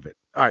evidence to prove it.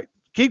 All right.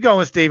 Keep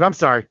going, Steve. I'm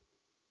sorry.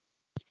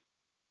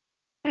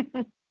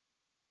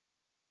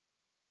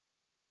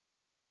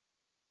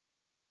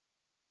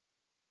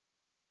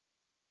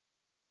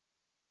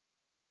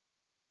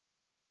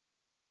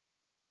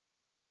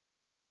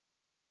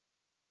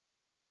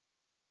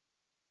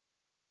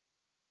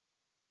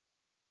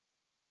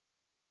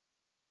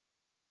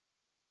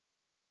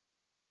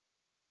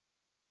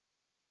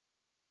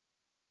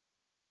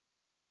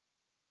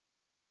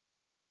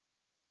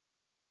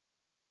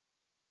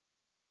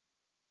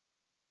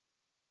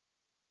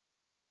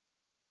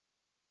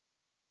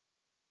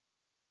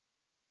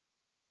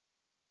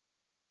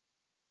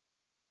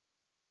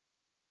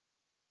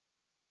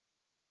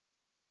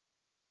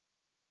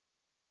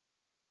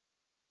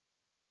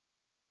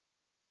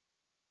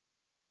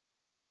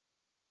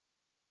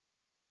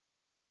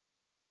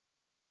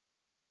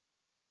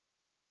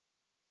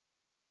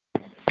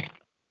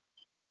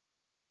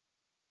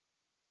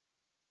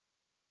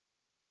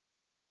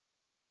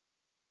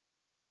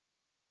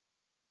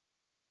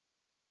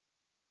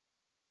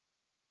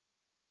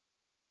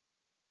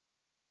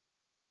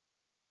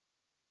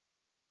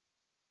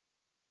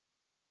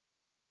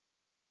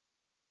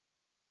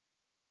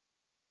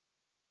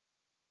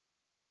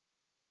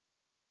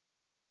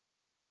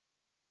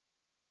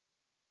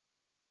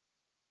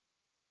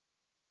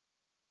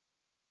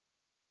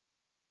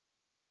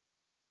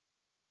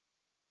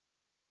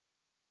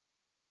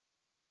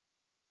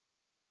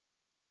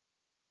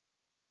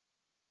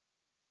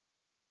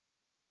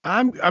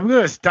 I'm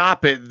gonna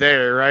stop it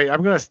there, right?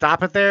 I'm gonna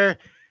stop it there,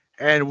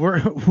 and we're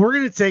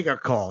gonna take a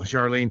call,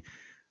 Charlene,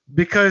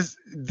 because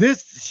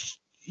this,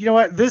 you know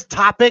what, this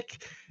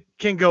topic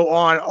can go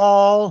on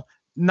all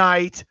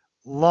night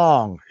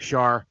long,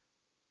 Char,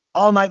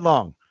 all night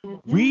long.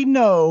 Mm-hmm. We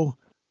know,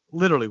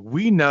 literally,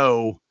 we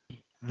know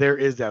there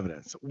is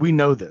evidence. We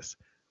know this.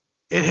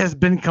 It has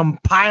been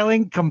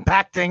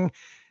compacting.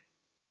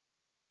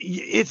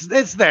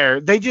 It's there.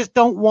 They just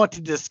don't want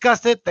to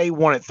discuss it. They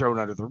want it thrown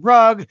under the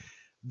rug.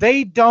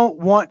 They don't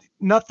want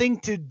nothing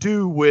to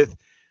do with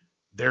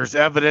there's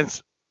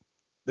evidence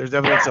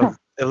of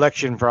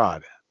election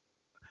fraud.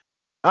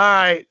 All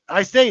right.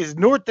 I say it's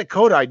North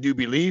Dakota, I do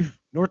believe.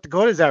 North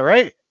Dakota, is that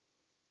right?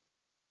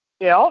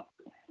 Yep.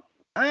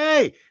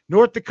 Hey,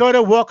 North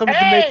Dakota, welcome to the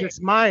Hey.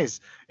 Matrix Minds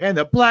and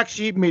the Black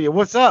Sheep Media.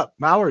 What's up?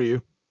 How are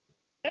you?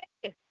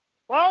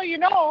 Well,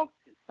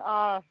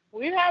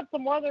 we've had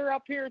some weather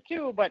up here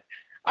too, but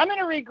I'm going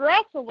to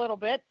regress a little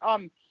bit.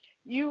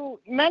 You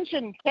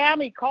mentioned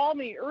Tammy called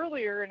me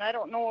earlier, and I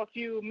don't know if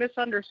you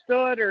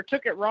misunderstood or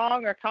took it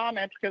wrong or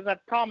commented, because I've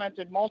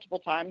commented multiple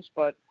times,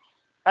 but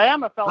I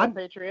am a fellow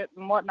patriot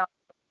and whatnot.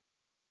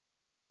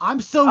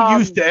 I'm so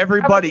used to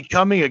everybody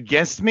coming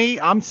against me.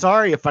 I'm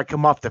sorry if I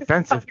come off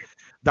defensive.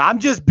 I'm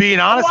just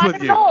being honest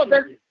with you. No,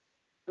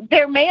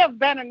 there may have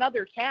been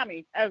another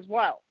Tammy as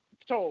well.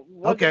 So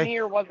was it me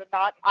or was it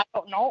not? I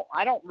don't know.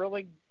 I don't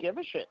really give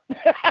a shit.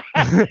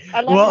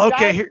 Well,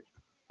 okay. Here,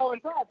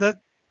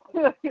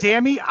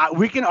 Tammy,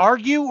 we can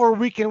argue or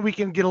we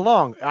can get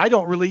along. I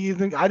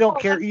don't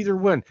care either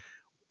one.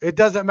 It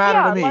doesn't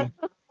matter to me.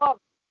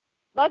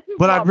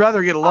 But I'd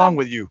rather get along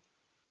with you.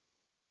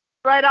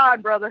 Right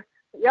on, brother.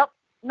 Yep.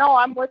 No,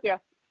 I'm with you.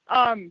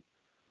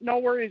 No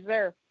worries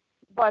there.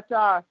 But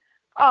I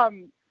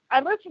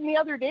listened the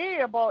other day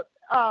about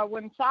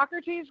when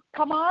Socrates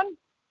come on.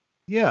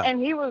 Yeah.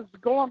 And he was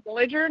going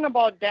belligerent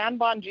about Dan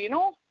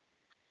Bongino.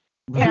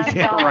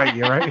 Yeah, right.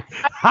 You're right.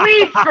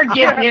 Please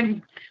forgive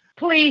him.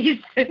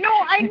 Please. No,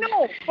 I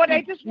know, but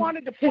I just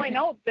wanted to point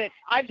out that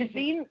I've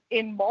seen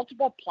in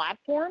multiple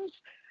platforms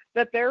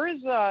that there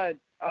is I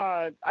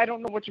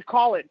don't know what you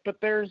call it, but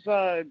there's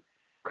a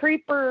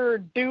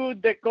creeper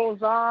dude that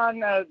goes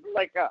on I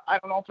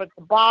don't know if it's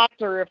a bot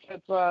or if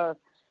it's a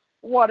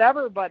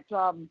whatever, but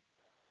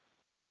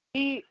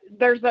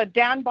there's a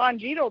Dan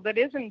Bongino that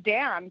isn't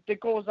Dan that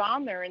goes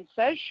on there and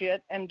says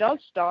shit and does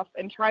stuff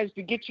and tries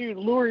to get you,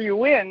 lure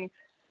you in,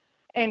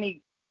 and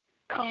he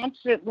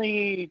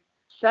constantly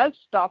says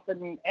stuff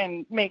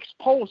and makes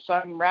posts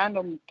on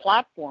random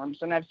platforms,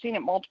 and I've seen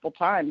it multiple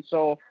times.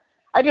 So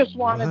I just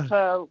wanted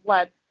to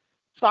let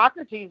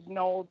Socrates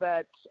know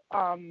that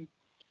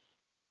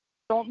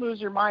don't lose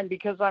your mind,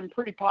 because I'm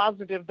pretty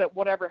positive that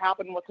whatever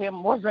happened with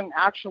him wasn't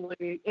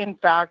actually, in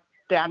fact,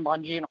 Dan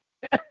Bongino.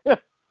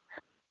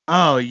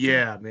 Oh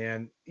yeah,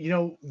 man.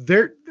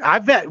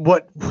 I've had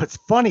what's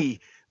funny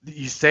that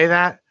you say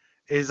that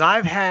is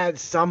I've had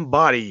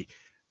somebody.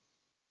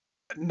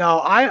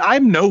 No,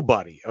 I'm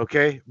nobody,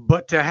 okay?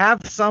 But to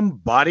have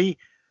somebody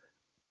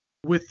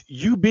with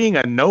you being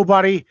a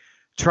nobody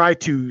try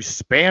to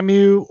spam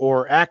you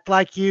or act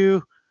like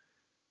you,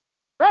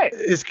 right,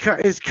 is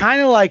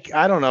kind of like,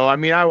 I don't know. I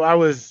mean, I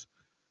was,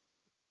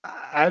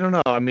 I don't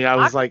know. I mean, I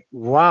was like,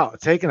 wow,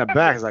 taken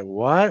aback. It's like,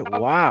 what?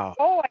 Wow.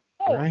 Oh, I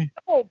know, right?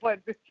 no, but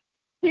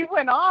he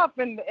went off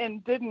and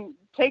didn't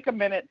take a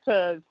minute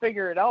to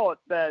figure it out.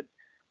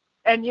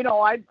 And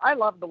I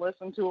love to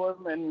listen to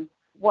him and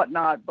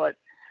whatnot, but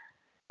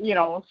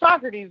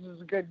Socrates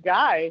is a good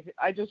guy.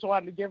 I just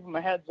wanted to give him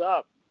a heads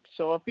up.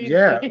 So if he's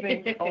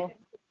listening,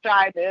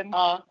 chime in.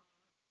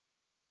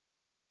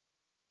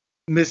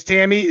 Miss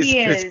Tammy,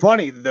 it's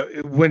funny.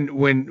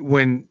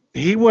 When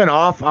he went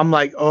off, I'm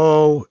like,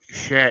 oh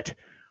shit.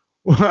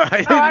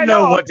 I didn't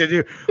know what to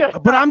do.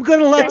 But I'm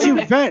gonna let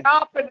you vent.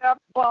 Dropping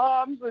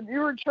F-bombs, and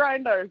you were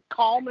trying to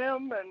calm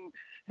him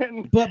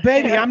and But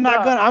baby, I'm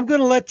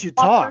gonna let you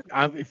talk.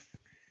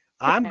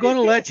 I'm going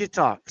to let you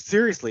talk.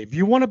 Seriously. If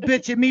you want to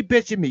bitch at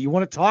me. You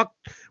want to talk?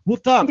 We'll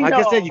talk. Like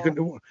I said, you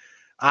can.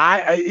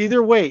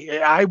 Either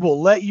way, I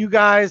will let you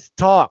guys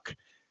talk.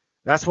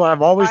 That's what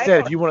I've always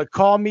said. If you want to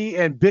call me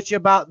and bitch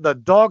about the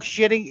dog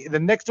shitting, the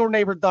next door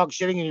neighbor dog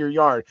shitting in your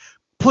yard,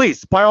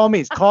 please, by all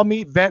means, call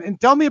me, vent,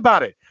 and tell me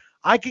about it.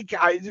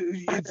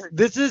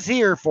 This is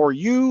here for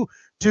you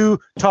to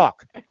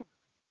talk.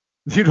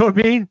 You know what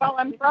I mean? Well,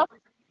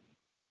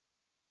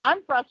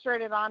 I'm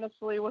frustrated,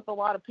 honestly, with a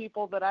lot of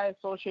people that I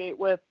associate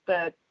with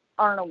that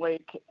aren't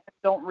awake and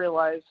don't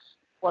realize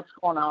what's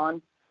going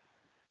on.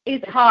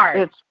 It's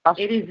hard.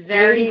 It is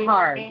very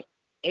hard.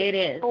 It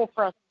is. So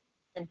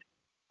frustrating.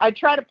 I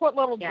try to put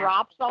little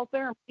drops out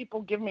there, and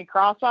people give me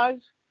cross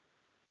eyes.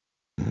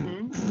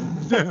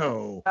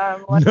 No.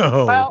 Like,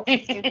 no. Well,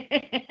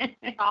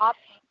 stop.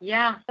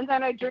 Yeah. And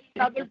then I drink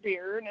another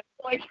beer, and it's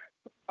like,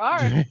 all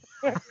right,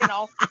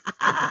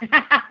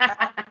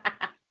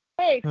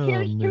 Hey,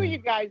 here's to you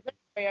guys.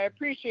 Anyway, I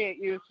appreciate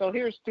you, so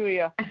here's to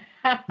you.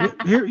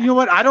 Here, you know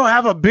what? I don't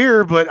have a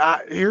beer,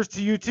 but here's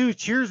to you too.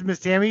 Cheers, Miss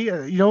Tammy.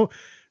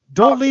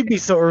 Don't leave me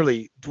so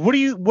early. What do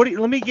you?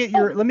 Let me get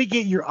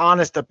your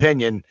honest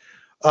opinion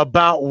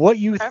about what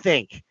you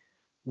think.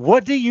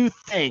 What do you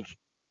think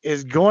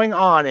is going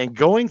on and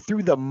going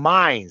through the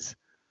minds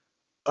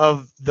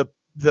of the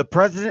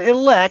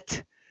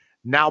president-elect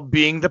now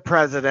being the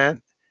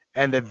president,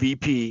 and the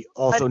VP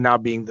also now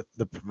being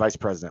the vice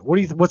president?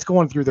 What's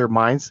going through their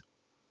minds,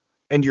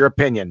 in your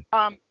opinion?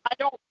 I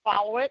don't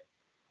follow it.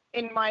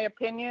 In my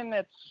opinion,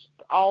 it's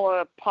all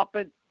a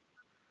puppet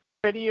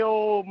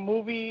video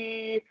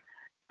movie.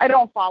 I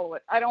don't follow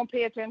it. I don't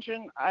pay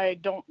attention. I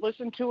don't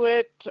listen to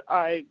it.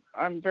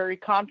 I'm very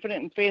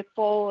confident and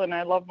faithful, and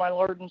I love my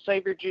Lord and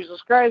Savior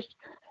Jesus Christ,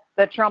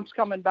 that Trump's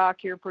coming back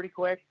here pretty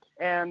quick,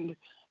 and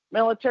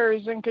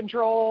military's in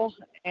control,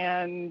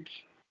 and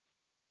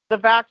the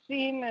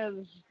vaccine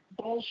is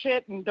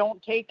bullshit, and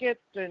don't take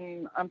it.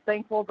 And I'm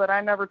thankful that I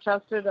never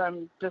tested.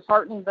 I'm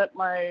disheartened that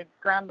my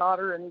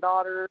granddaughter and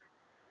daughter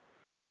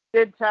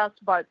did test,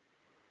 but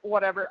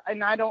whatever.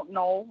 And I don't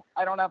know.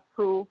 I don't have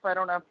proof. I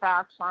don't have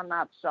facts on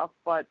that stuff,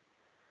 but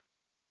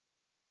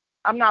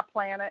I'm not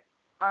playing it.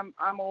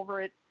 I'm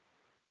over it.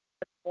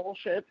 It's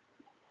bullshit.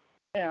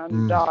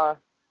 And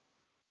that's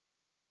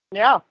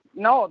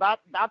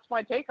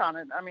my take on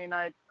it. I mean,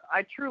 I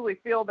truly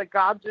feel that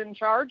God's in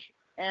charge,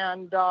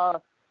 and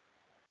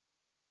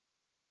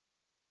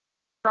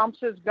Trump's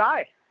his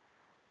guy.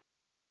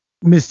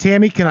 Miss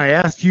Tammy, can I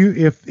ask you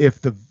can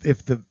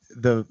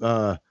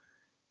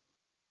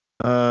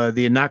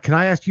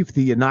I ask you if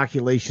the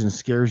inoculation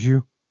scares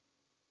you?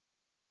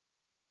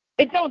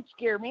 It don't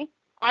scare me.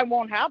 I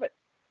won't have it.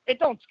 It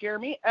don't scare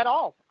me at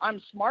all.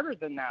 I'm smarter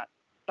than that.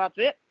 That's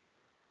it.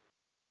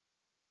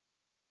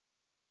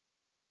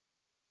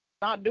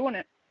 Not doing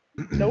it.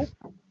 Nope.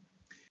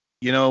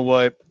 You know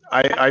what?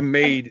 I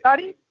made.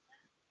 Study?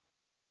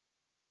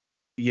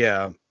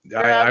 Yeah,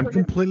 I'm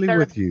completely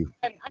with you.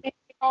 And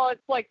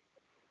it's like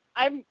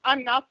I'm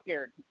not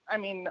scared. I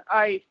mean,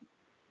 I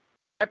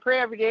pray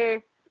every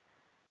day.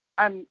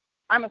 I'm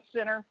a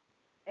sinner,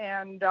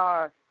 and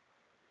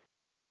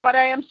but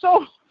I am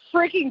so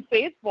freaking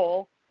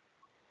faithful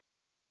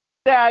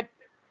that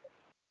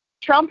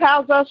Trump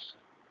has us,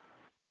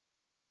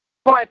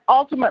 but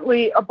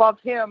ultimately above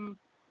him,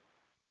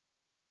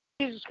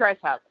 Jesus Christ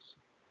has us.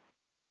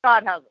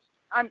 God has us.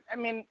 I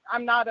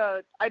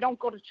don't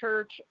go to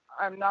church.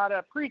 I'm not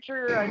a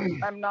preacher.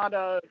 I'm not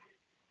a,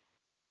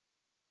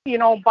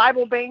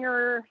 Bible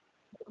banger,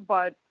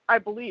 but I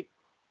believe.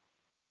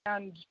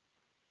 And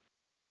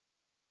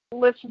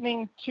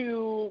listening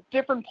to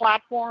different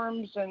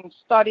platforms and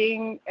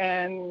studying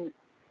and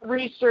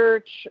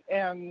research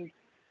and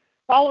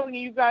following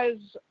you guys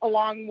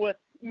along with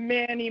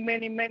many,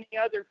 many, many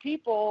other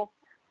people,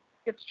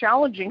 it's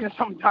challenging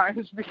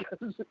sometimes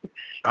because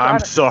I'm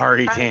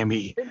sorry,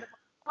 Tammy.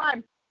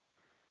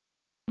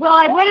 Well,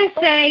 I want to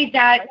say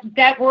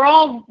that we're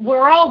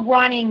all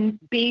running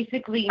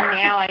basically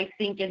now, I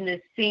think, in the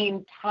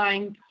same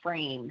time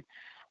frame.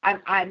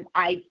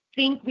 I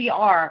think we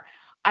are.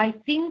 I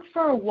think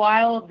for a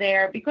while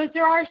there, because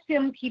there are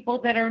some people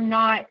that are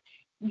not,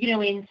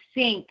 in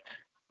sync.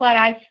 But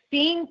I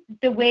think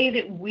the way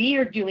that we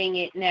are doing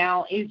it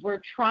now is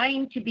we're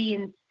trying to be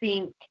in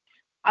sync,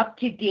 up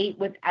to date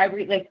with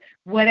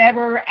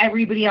whatever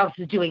everybody else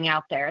is doing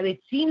out there.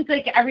 It seems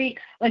like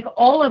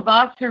all of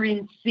us are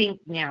in sync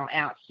now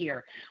out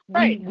here.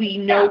 Right. We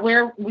know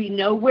where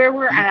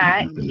we're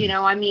at,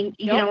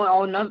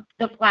 on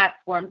the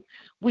platforms.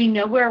 We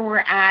know where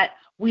we're at.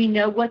 We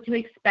know what to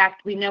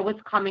expect. We know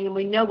what's coming, and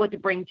we know what to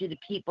bring to the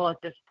people at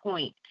this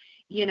point.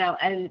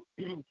 And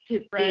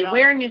the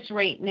awareness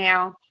right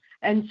now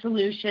and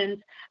solutions,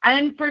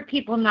 and for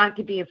people not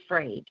to be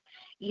afraid.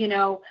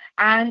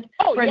 And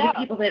the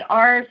people that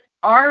are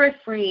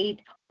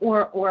afraid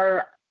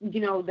or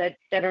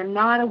that are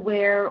not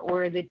aware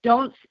or that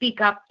don't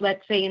speak up,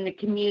 let's say in the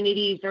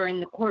communities or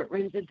in the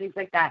courtrooms and things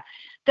like that,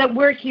 that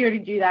we're here to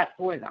do that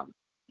for them.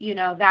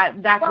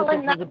 That's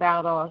what this is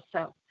about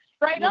also.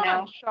 Right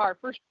on, Shar,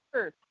 for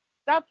sure.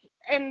 That's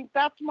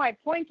my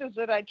point, is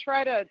that I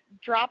try to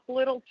drop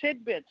little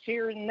tidbits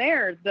here and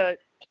there to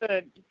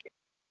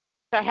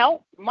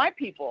help my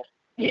people,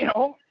 that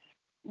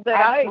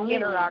Absolutely. I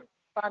interact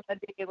on a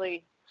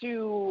daily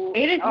to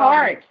it is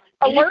hard.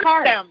 Alert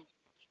them.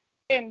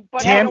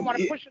 But Tam, I don't want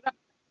to push it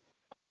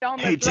down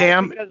their throat.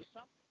 Tam, because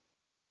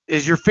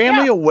is your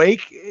family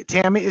awake?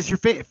 Tammy, is your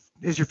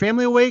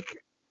family awake?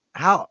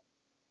 How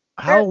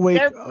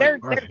awake? They're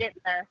getting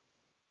there.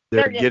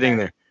 They're getting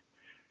there.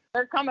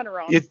 They're coming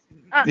around.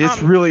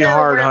 It's really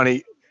hard,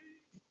 honey.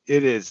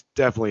 It is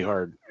definitely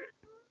hard.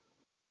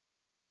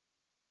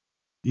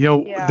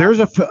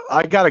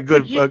 I got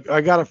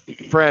a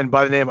friend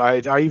by the name.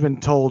 I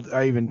even told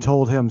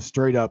him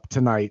straight up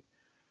tonight.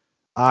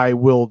 I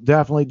will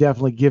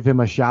definitely give him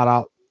a shout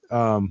out.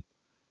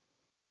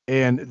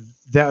 And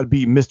that would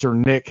be Mr.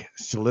 Nick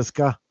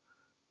Selinska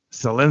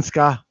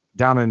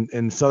down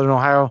in Southern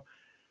Ohio.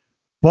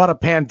 Bought a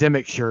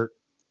pandemic shirt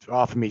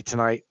off of me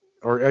tonight,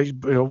 or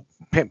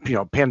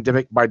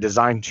pandemic by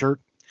design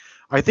shirt.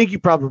 I think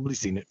you've probably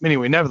seen it.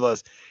 Anyway,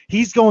 nevertheless,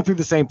 he's going through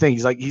the same thing.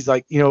 He's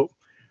like,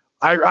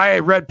 I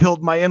red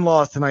pilled my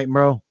in-laws tonight,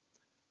 bro.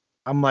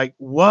 I'm like,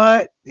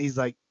 what? He's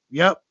like,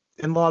 yep,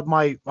 red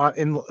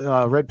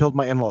pilled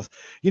my in-laws.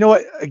 You know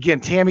what?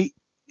 Again, Tammy,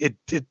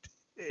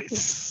 it's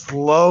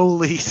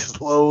slowly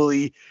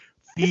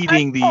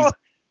feeding these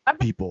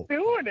people. I've been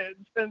doing it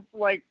since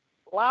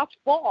last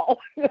fall.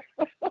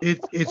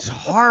 It's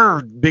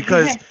hard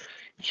because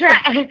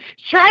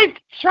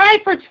try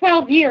for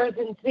 12 years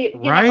and see.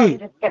 Right.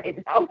 I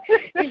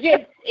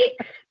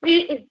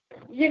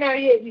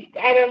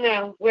don't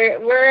know.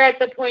 We're at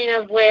the point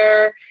of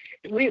where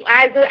we,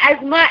 as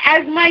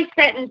my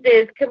sentence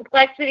is,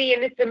 complexity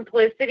and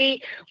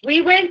simplicity.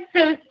 We went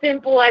so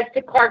simple as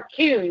to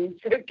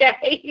cartoons.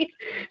 Okay,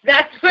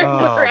 that's where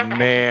we're at. Oh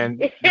man,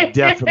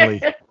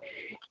 definitely.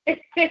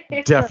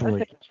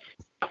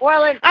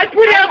 Well, I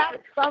put out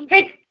some.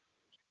 Hey,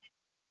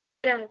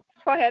 go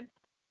ahead.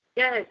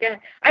 Yeah.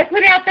 I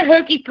put out the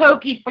hokey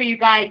pokey for you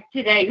guys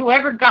today.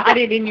 Whoever got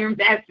it in your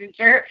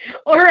messenger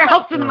or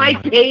else in my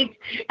page,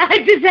 I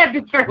just have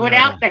to throw it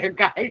out there,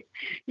 guys.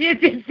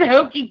 It's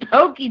hokey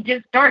pokey.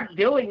 Just start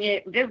doing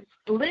it. Just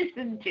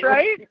listen to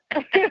it.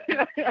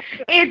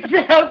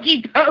 It's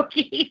hokey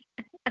pokey.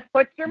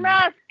 Put your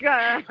mask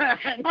on.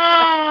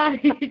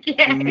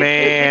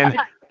 Man.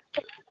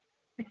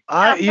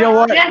 You know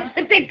what? That's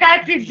what they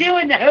got you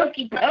doing, the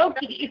hokey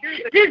pokey.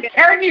 Just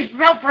turn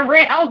yourself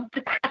around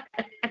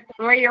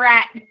where you're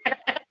at.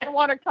 You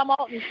want to come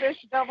out and fish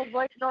Devil's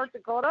Lake, North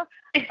Dakota?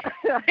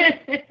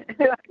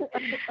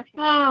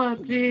 Oh,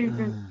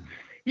 Jesus.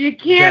 You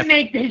can't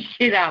make this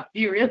shit up.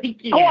 You really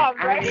can't. Oh,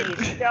 right.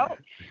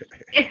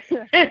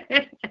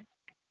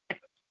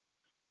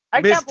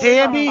 Miss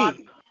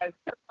Tammy.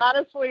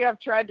 Honestly, I've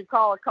tried to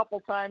call a couple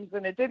times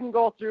and it didn't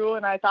go through,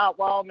 and I thought,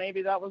 well,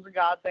 maybe that was a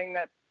God thing,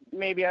 that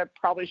maybe I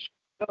probably should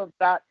have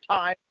that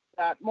time,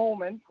 that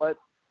moment, but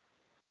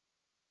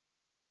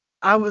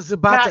I was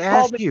about Matt to ask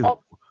called me- you.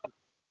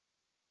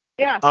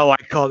 Yeah. Oh, I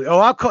called. Oh,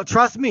 I'll call.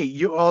 Trust me.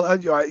 You,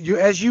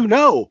 as you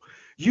know,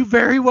 you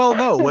very well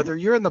know whether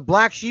you're in the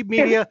Black Sheep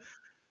Media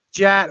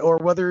chat or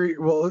whether,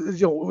 well,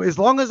 as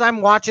long as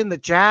I'm watching the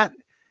chat,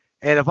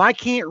 and if I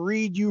can't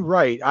read you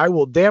right, I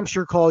will damn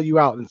sure call you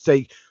out and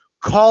say,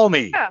 "Call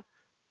me, Yeah.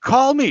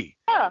 call me.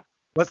 Yeah.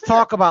 Let's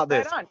talk about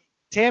this." Right on.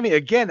 Tammy,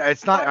 again,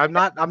 it's not. I'm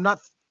not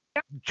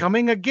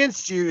coming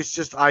against you. It's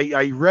just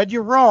I read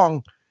you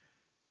wrong,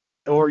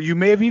 or you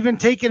may have even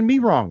taken me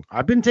wrong.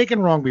 I've been taken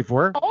wrong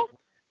before. Oh,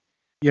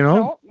 You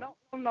know.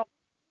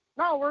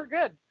 no, we're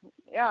good.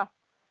 Yeah.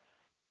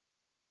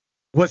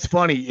 What's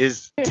funny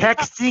is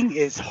texting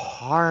is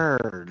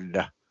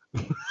hard.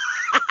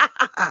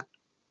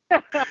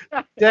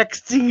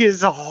 Texting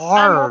is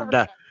hard.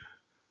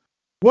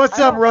 What's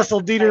I up, don't Russell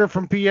like Dieter texting.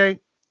 from PA?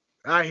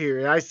 I hear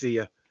you. I see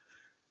you.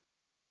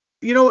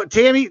 You know what,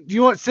 Tammy?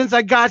 You know what? Since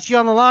I got you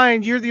on the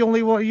line, you're the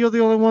only one. You're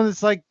the only one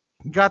that's like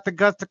got the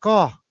guts to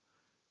call.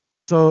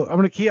 So I'm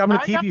gonna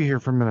keep you here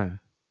for a minute.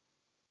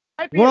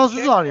 Might be What a else is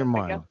chick, on your I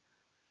mind? guess.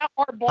 I have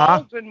more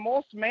balls than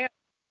most men.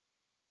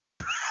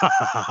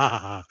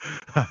 I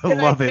Can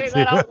love I say it.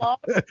 that out loud?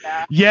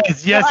 Yeah.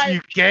 Yes, Right.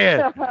 you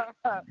can.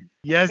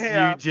 Yes,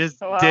 Yeah. you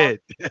just Well,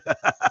 did.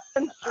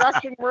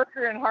 Construction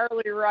worker and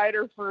Harley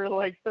rider for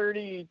like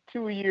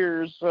 32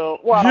 years. So,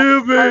 well,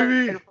 You, Harley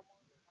baby. rider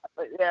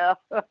for- yeah.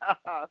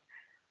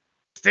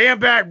 Stand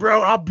back,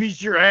 bro. I'll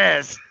beat your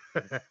ass.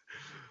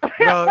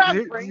 No,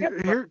 Bring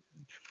it. here,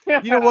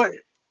 you know what?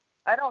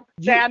 I don't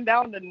stand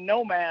down to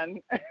no man.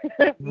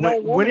 No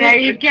When woman. There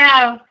you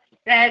go.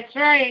 That's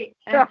right.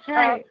 That's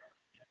right.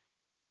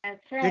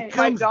 That's right. It My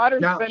comes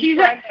daughter's down- been She's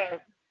trying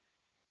to.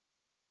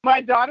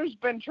 My daughter's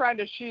been trying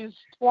to. She's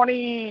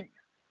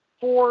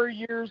 24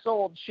 years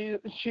old.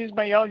 She's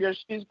my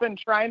youngest. She's been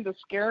trying to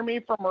scare me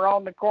from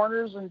around the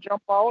corners and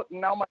jump out,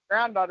 and now my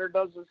granddaughter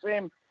does the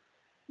same.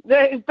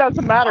 It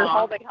doesn't matter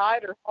how they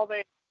hide or how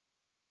they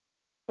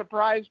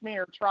surprise me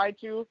or try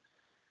to.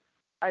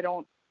 I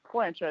don't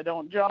flinch. I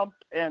don't jump,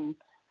 and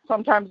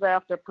sometimes I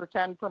have to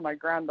pretend for my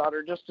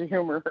granddaughter just to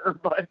humor her.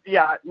 But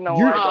yeah, no,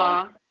 You're- I don't.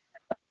 Aw.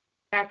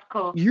 That's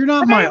cool. You're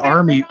not my Hey,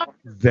 army man.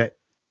 vet,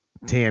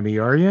 Tammy,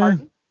 are you?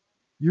 Pardon?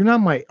 You're not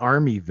my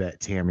army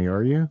vet, Tammy,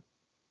 are you?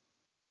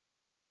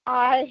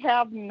 I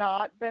have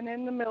not been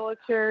in the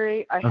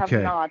military. I have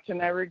Okay. not,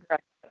 and I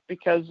regret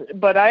it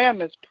but I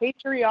am as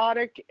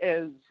patriotic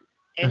as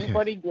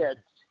anybody gets.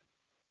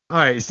 All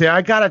right, see,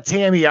 I got a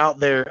Tammy out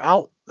there,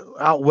 out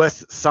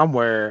west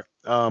somewhere.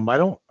 I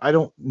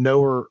don't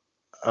know her.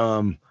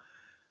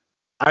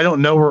 I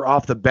don't know her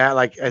off the bat,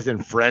 like as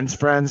in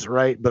friends,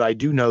 right? But I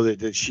do know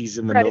that she's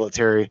in the Right.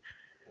 military,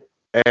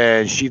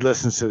 and she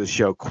listens to the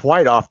show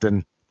quite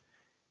often.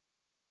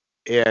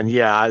 And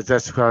yeah,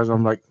 that's because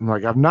I'm like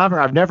I've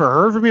never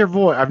heard from your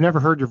voice. I've never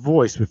heard your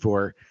voice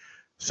before.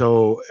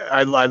 So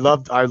we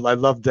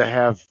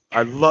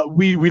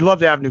love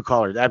to have new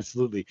callers,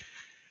 absolutely.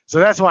 So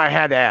that's why I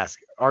had to ask.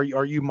 Are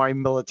you my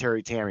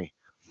military Tammy?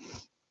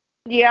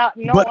 Yeah,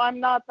 no, But- I'm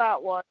not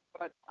that one.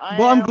 But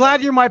Well, I'm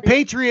glad you're my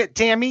patriot,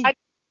 Tammy.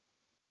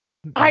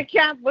 I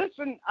can't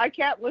listen. I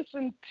can't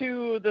listen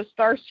to the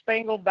Star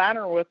Spangled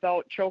Banner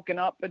without choking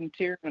up and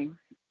tearing.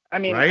 I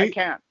mean, I Right?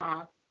 can't.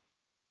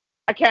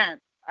 I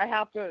can't. I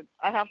have to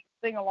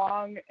sing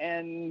along,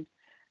 and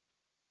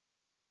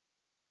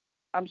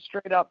I'm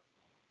straight up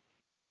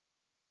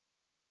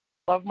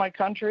love my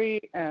country,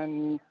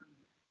 and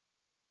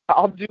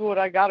I'll do what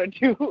I got to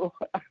do.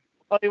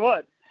 Tell you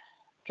what,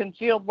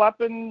 concealed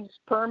weapons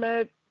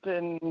permit,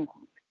 and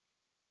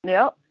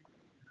yeah,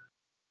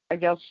 I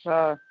guess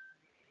I'm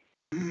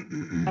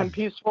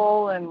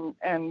peaceful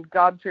and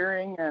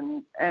God-fearing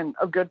and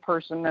a good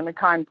person and a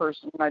kind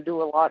person. I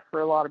do a lot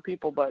for a lot of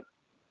people, but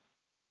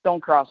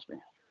don't cross me.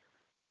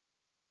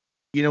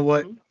 You know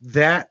what?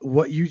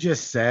 What you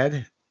just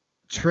said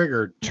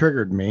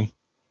triggered me.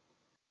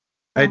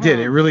 I did.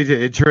 It really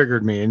did. It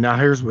triggered me. And now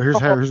here's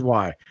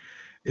why.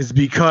 Is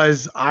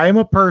because I'm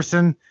a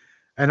person,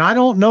 and I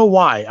don't know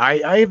why.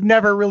 I've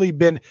never really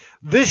been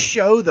this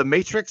show, the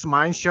Matrix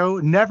Mind Show,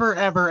 never,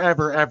 ever,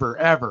 ever, ever,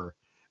 ever,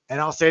 and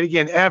I'll say it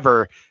again,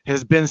 ever,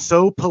 has been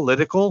so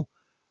political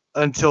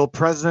until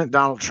President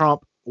Donald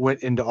Trump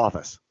went into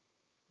office.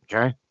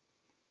 Okay.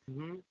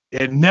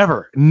 It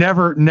never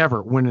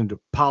went into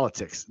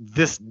politics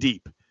this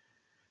deep.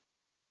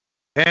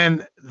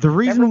 And the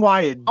reason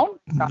why it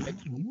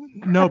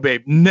no,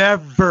 babe,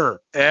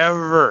 never,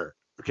 ever.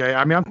 Okay.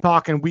 I mean, I'm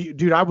talking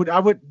I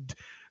would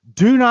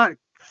do not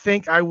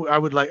think I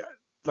would like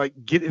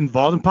get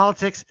involved in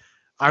politics.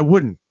 I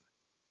wouldn't.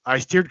 I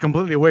steered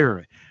completely away from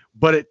it.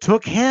 But it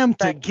took him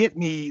to get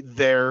me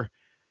there.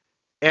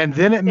 And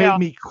then it made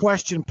me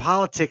question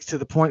politics to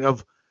the point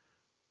of,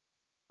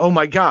 oh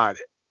my God,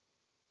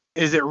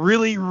 is it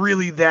really,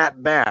 really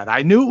that bad?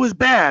 I knew it was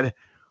bad,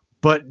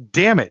 but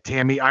damn it,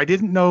 Tammy, I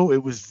didn't know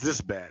it was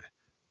this bad.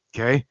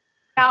 Okay.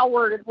 Now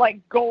we're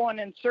like going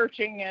and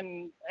searching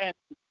and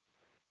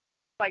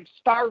like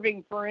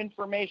starving for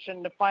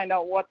information to find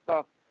out what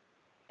the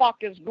fuck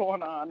is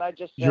going on? I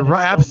just said You're it,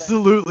 right, so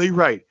absolutely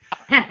right.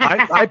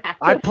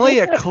 I play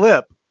a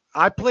clip.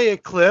 I play a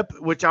clip,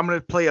 which I'm going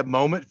to play a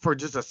moment for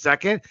just a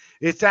second.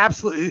 It's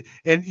absolutely,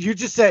 and you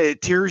just said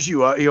it tears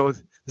you up. You know,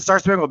 the Star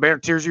Spangled Banner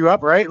tears you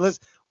up, right?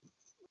 Listening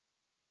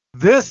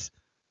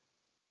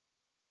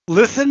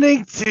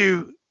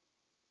to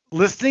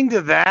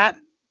that,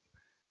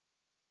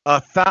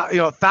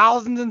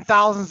 thousands and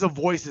thousands of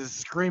voices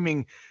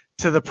screaming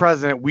to the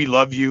president, "We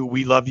love you,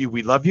 we love you,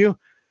 we love you."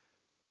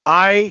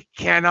 I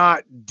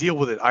cannot deal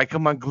with it. I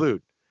come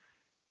unglued,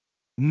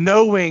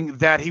 knowing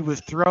that he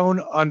was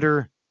thrown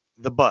under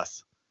the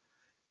bus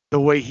the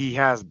way he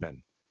has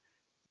been.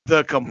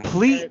 The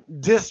complete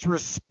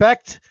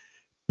disrespect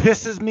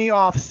pisses me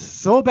off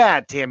so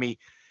bad, Tammy.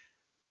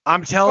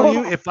 I'm telling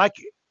you,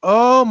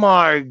 oh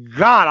my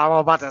God, I'm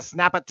about to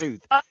snap a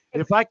tooth.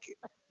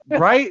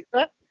 Right?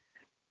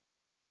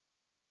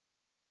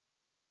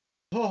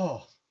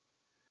 Oh.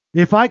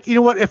 Like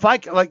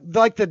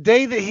the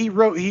day that he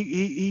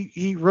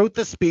wrote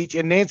the speech,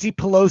 and Nancy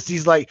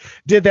Pelosi's like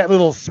did that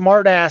little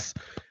smart ass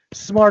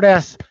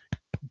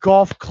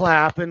golf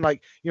clap and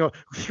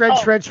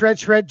shred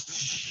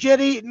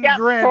shit eating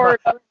grandma.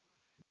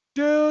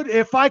 Dude,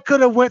 if I could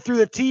have went through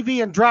the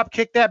TV and drop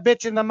kicked that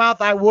bitch in the mouth,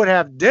 I would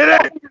have did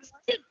it.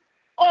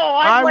 Oh,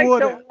 I'd like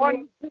the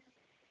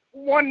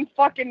one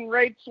fucking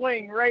right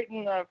swing right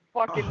in the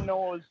fucking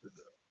nose.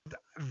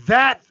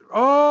 That,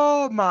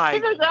 oh my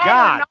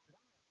God.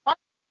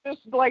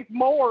 Just like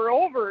mow her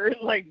over,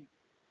 like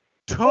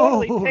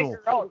totally take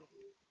her out.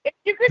 If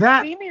you could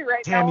see me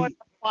right now in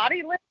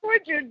body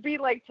language, it'd be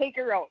like take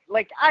her out.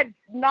 Like I'd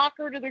knock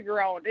her to the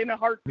ground in a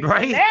heartbeat.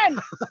 Right? And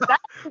then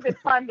that's the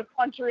time to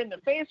punch her in the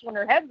face when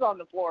her head's on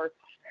the floor.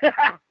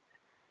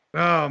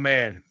 Oh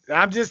man.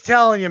 I'm just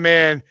telling you,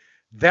 man,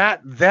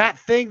 that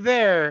thing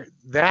there,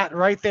 that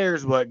right there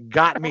is what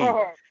got me.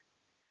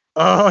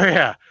 Oh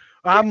yeah.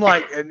 I'm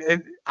like,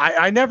 and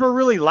I never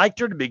really liked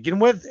her to begin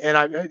with.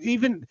 And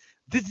even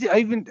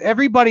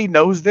everybody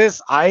knows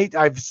this.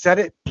 I've said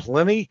it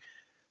plenty.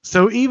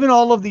 So even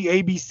all of the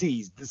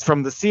ABCs,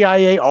 from the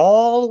CIA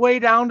all the way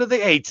down to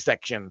the H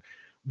section,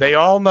 they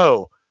all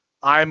know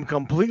I'm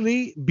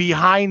completely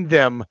behind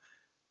them.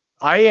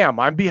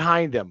 I'm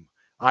behind them.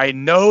 I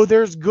know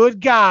there's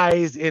good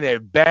guys in a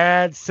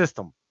bad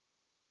system.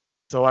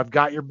 So I've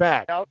got your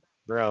back,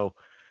 bro.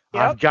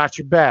 Yep. I've got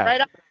your back.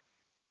 Right up.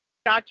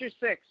 Got your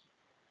 6.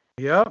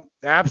 Yep,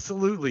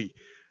 absolutely.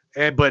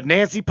 But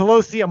Nancy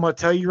Pelosi, I'm going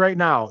to tell you right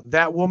now,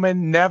 that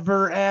woman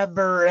never,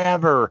 ever,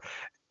 ever,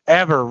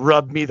 ever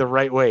rubbed me the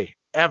right way,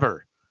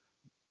 ever.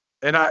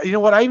 And you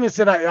know what? I even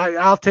said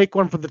I'll take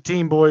one for the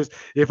team, boys.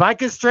 If I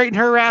could straighten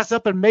her ass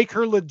up and make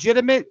her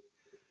legitimate,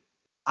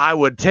 I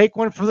would take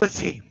one for the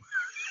team.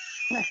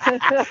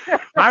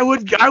 I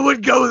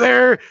would go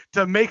there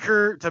to make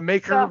her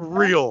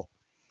real,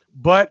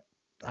 but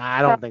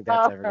I don't think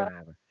that's ever gonna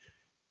happen.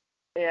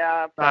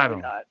 Yeah,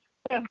 probably not.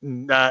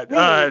 No.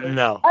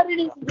 I didn't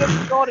even get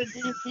to go to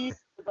DC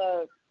for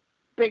the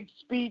big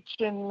speech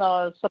and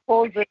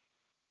supposed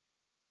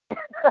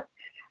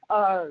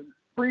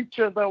breach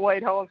of the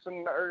White House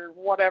or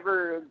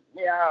whatever.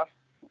 Yeah.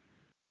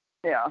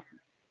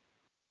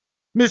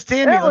 Miss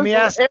Tammy, let me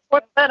ask.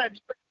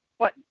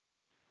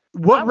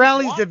 What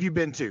rallies have you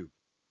been to?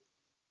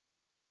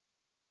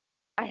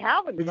 I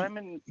haven't. I'm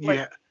in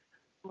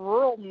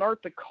rural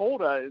North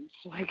Dakota.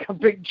 It's like a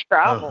big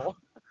travel.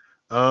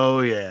 Oh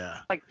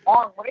yeah. Like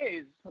long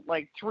ways.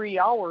 Like 3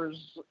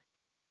 hours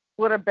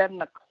would have been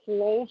the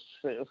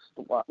closest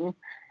one.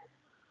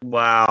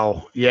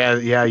 Wow. Yeah.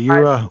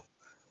 You're. I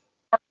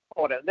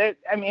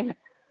mean.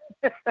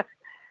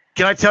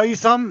 Can I tell you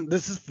something?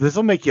 This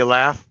will make you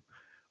laugh.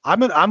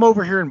 I'm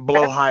over here in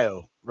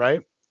Ohio,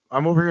 right?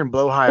 I'm over here in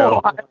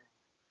Ohio.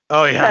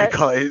 Oh yeah, I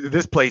call it.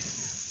 This place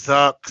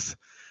sucks.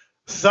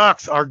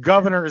 Our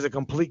governor is a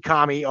complete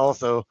commie.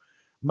 Also,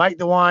 Mike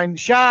DeWine.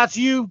 Shout out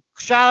to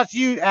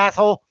you,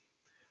 asshole.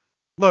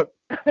 Look,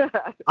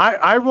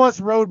 I once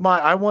rode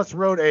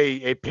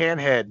a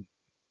panhead,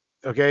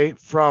 okay,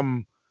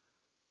 from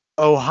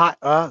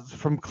Ohio,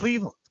 from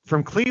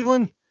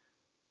Cleveland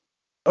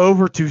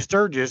over to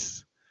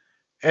Sturgis,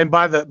 and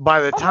by the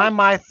time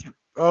my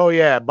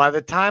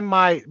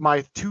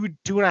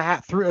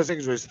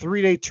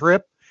 3-day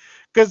trip,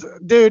 because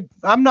dude,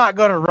 I'm not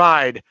gonna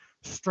ride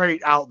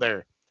straight out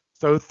there.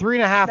 So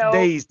 3.5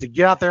 days to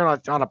get out there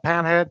on a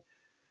panhead.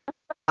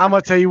 I'm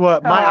gonna tell you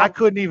what, I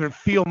couldn't even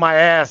feel my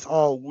ass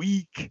all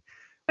week.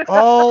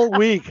 I'm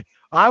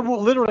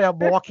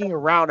walking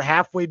around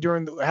halfway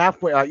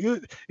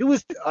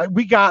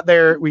we got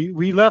there.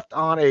 We left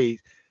on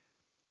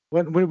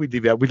when did we do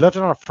that? We left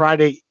it on a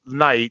Friday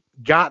night.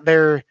 Got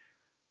there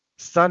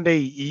Sunday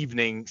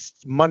evening,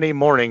 Monday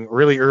morning,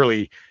 really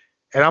early.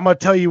 And I'm gonna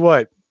tell you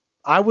what,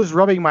 I was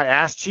rubbing my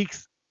ass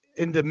cheeks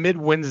into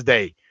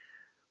mid-Wednesday.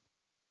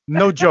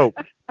 No joke.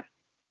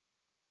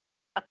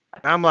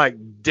 I'm like,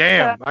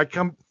 damn,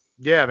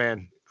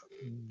 man.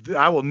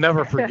 I will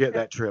never forget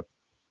that trip.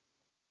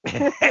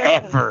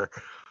 Ever.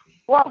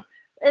 Well,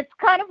 it's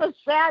kind of a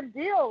sad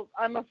deal.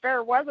 I'm a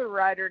fair weather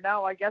rider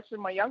now. I guess in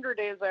my younger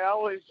days, I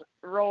always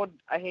rode,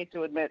 I hate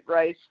to admit,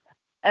 rice.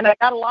 And I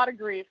got a lot of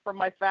grief from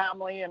my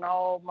family and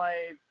all my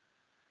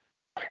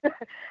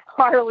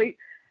Harley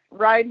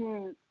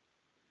riding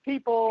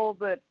people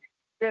that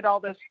did all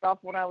this stuff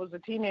when I was a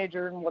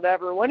teenager and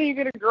whatever. When are you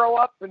going to grow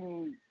up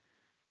and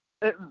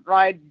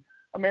ride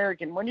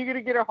American? When are you going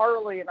to get a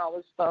Harley and all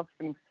this stuff?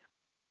 And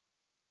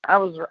I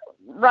was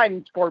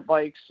riding sport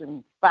bikes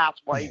and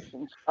fast bikes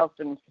and stuff.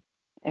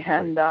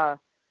 And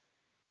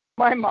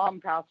my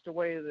mom passed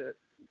away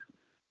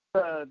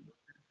the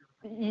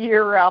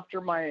year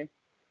after my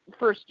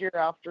first year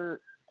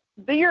after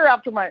the year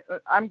after my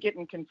I'm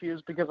getting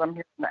confused because I'm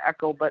hearing the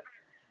echo, but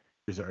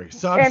sorry.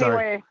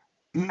 Anyway,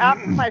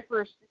 after my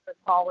first year at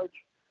college,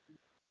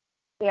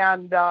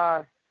 and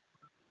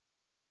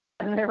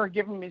they were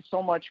giving me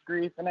so much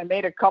grief, and I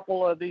made a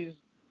couple of these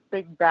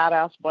big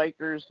badass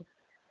bikers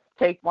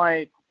take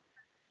my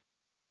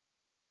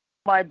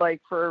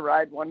bike for a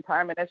ride one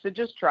time, and I said,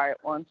 just try it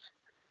once.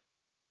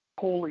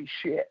 Holy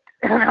shit.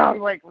 And I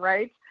was like,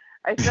 right?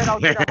 I said, I'll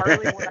get a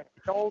Harley when I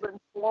get old and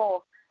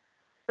slow.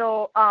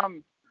 So,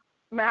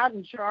 Matt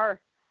and Char,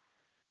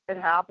 it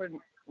happened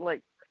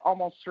like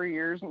almost 3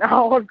 years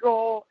now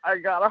ago. I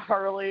got a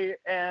Harley,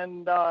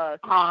 and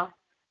I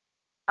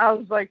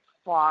was like,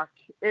 fuck,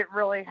 it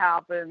really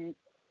happened.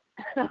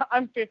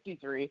 I'm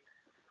 53.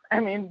 I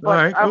mean,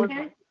 but right, I was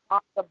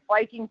on the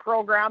biking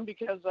program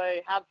because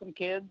I had some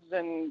kids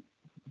and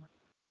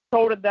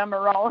toted them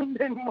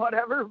around and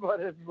whatever, but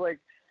it's like,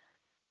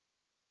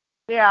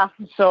 yeah,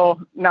 so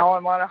now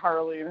I'm on a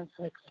Harley, and it's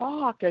like,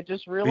 fuck, I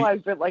just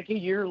realized that like a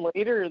year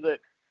later that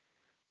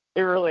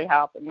it really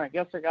happened. I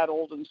guess I got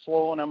old and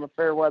slow, and I'm a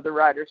fair weather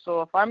rider,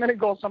 so if I'm going to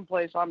go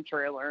someplace, I'm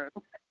trailering.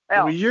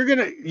 Well, you're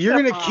gonna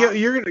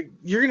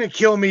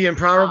kill me and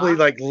probably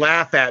like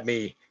laugh at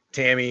me,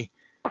 Tammy.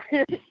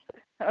 Okay.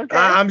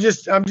 I'm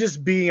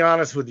just being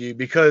honest with you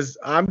because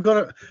I've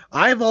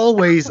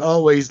always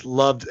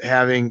loved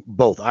having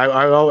both.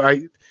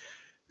 I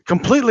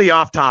completely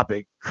off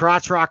topic.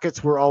 Crotch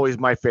rockets were always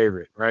my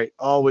favorite, right?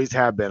 Always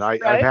have been.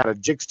 I've had a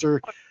Gixxer.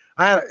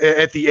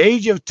 At the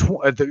age of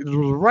at the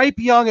ripe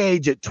young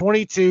age at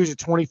 22 to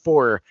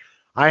 24,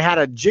 I had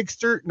a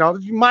Gixxer. Now,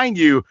 mind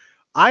you,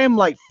 I am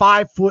like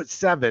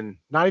 5'7",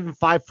 not even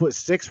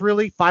 5'6",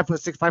 really,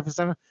 5'6",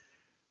 5'7".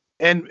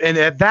 And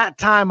at that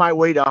time, I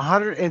weighed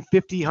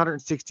 150,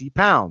 160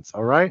 pounds.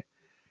 All right,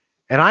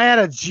 and I had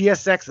a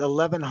GSX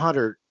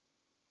 1100.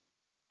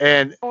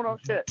 And oh no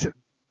shit.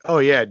 Oh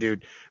yeah,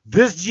 dude.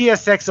 This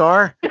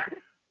GSXR,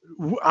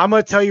 I'm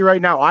gonna tell you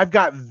right now, I've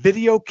got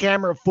video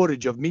camera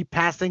footage of me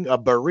passing a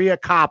Berea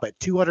cop at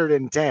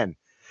 210,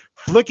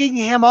 flicking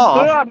him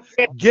off,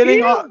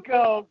 getting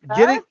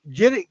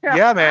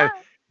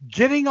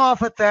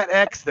off at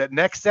that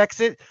next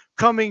exit,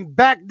 coming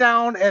back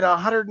down at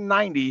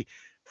 190,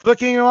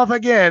 flicking him off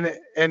again,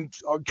 and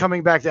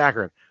coming back to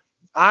Akron.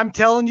 I'm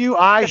telling you,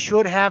 I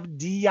should have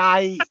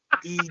died.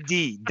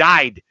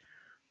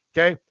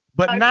 Okay,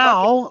 but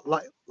now,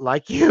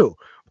 like you,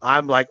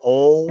 I'm like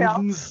old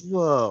and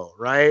slow,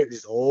 right?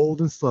 Just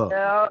old and slow.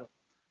 Yeah.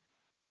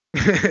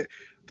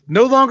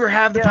 No longer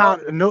have the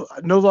pound. No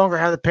longer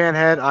have the pan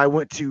head. I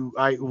went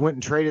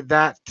and traded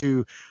that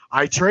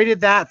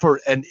for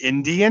an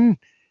Indian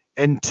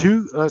and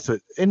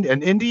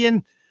an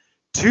Indian,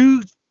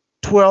 2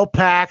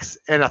 12-packs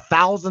and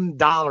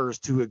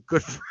 $1,000 to a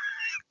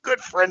good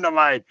friend of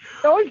mine.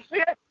 Oh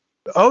shit.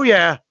 Oh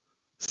yeah.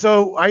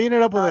 So I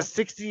ended up with a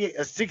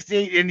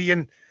 68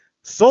 Indian,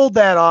 sold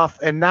that off,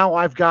 and now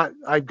I've got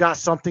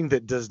something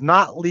that does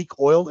not leak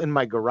oil in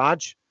my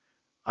garage.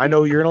 I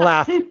know you're gonna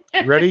laugh.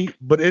 Ready?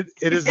 But it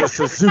is a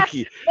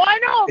Suzuki. Well, I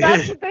know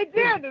that's what they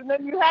did, and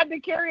then you had to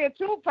carry a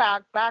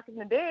 2-pack back in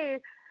the day.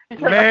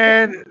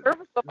 Man,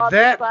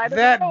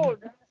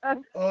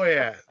 oh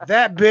yeah,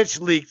 that bitch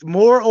leaked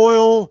more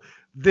oil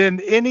than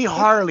any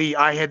Harley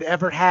I had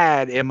ever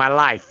had in my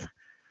life.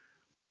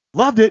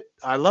 Loved it.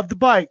 I loved the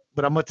bike,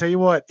 but I'm gonna tell you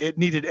what, it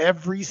needed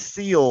every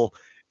seal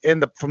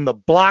from the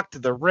block to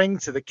the ring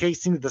to the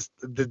casing,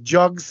 the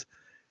jugs,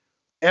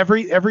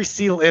 every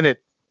seal in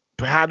it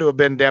had to have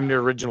been damn near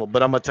original.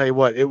 But I'm gonna tell you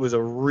what, it was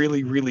a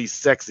really, really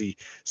sexy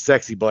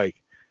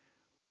bike.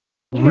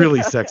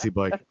 Really sexy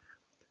bike.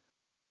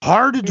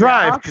 Hard to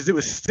drive because it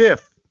was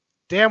stiff.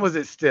 Damn, was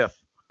it stiff.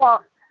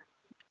 Well,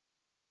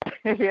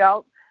 yeah.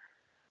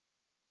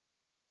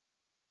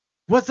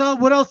 What's up?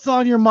 What else is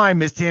on your mind,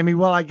 Miss Tammy?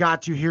 Well, I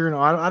got you here. No,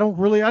 I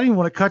didn't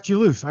want to cut you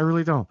loose. I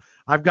really don't.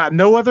 I've got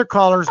no other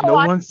callers. No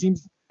one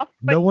seems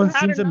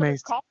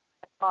amazed.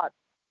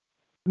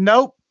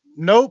 Nope.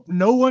 No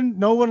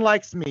one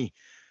likes me.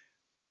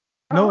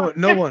 No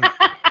one.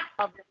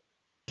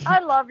 I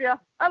love you.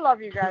 I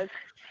love you guys.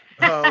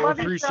 Oh, I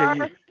appreciate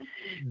you.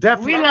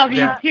 Definitely. We love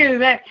you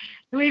too.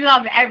 We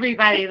love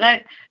everybody.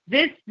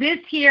 This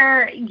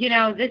here,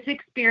 this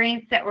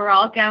experience that we're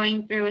all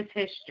going through is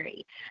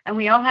history, and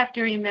we all have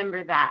to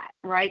remember that,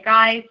 right,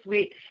 guys?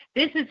 This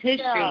is history.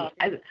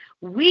 Yeah.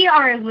 We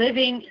are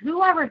living.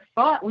 Whoever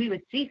thought we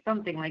would see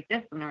something like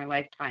this in our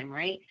lifetime,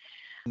 right?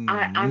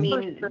 I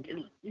mean,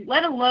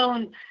 let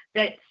alone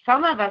that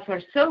some of us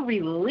are so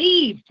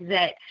relieved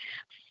that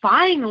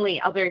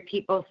finally other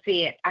people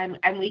see it and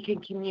we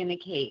can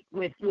communicate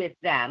with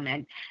them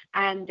and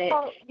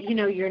that,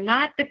 you're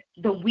not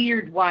the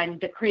weird one,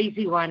 the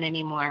crazy one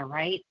anymore,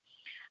 right?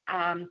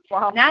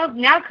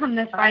 Now come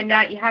to find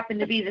out you happen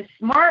to be the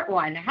smart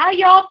one. How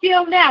y'all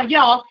feel now?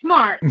 Y'all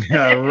smart.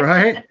 Yeah,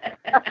 right?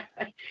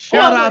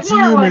 Shout out to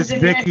you, Miss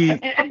Vicky.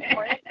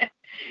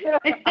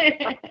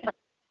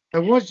 I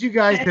want you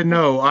guys to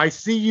know, I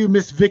see you,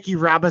 Miss Vicky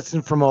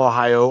Robinson from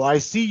Ohio. I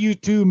see you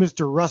too,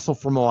 Mr. Russell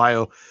from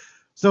Ohio.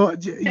 So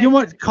you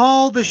want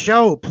call the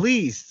show,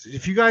 please.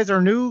 If you guys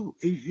are new,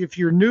 if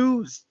you're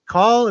new,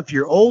 call. If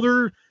you're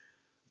older,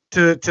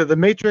 to the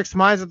Matrix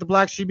Minds of the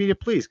Black Sheep Media,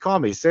 please call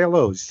me. Say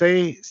hello.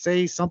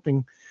 Say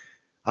something.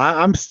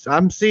 I'm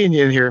seeing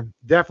you in here.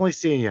 Definitely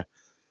seeing you.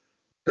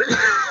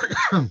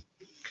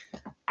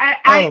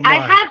 I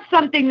have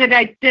something that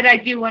I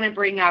do want to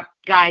bring up,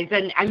 guys,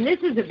 and this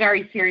is a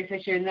very serious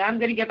issue, and then I'm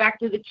going to get back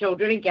to the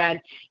children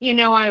again.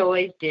 I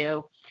always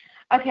do.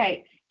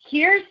 Okay,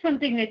 here's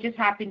something that just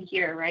happened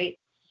here, right?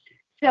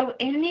 So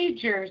in New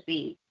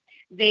Jersey,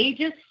 they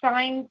just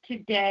signed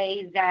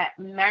today that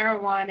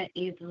marijuana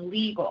is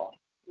legal,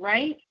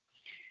 right?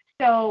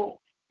 So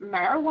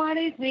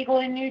marijuana is legal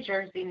in New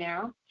Jersey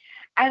now,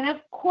 and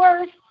of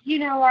course,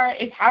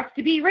 it has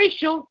to be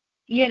racial.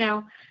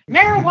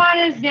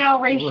 Marijuana is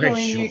now racial in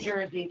New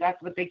Jersey.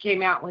 That's what they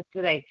came out with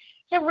today.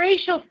 It's a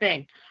racial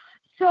thing.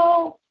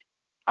 So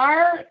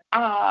our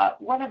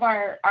one of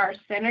our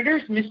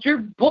senators,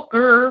 Mr.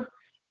 Booker,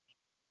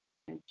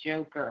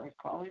 Joker, I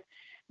call him.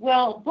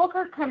 Well,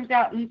 Booker comes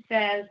out and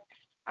says,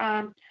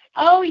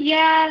 oh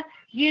yeah,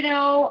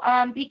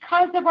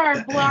 because of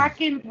our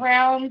black and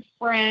brown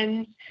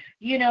friends,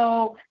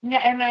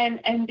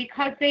 and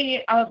because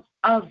they of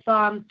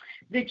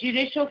the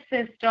judicial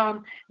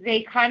system,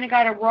 they kind of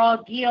got a raw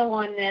deal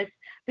on this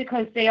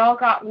because they all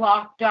got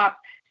locked up.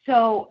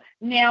 So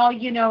now,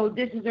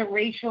 this is a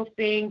racial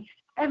thing.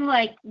 I'm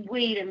like,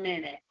 wait a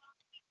minute.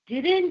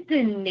 Didn't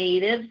the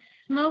natives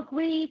smoke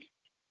weed?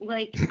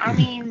 Like, I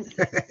mean,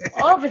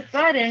 all of a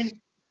sudden,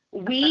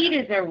 weed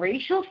is a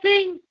racial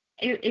thing?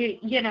 So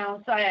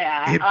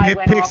I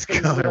went off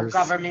these little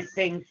government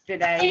things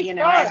today,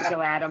 I had to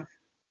go at them,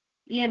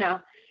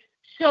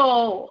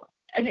 So,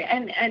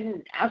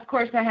 and of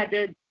course I had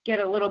to get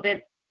a little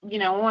bit,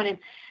 on it.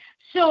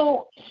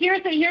 So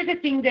here's the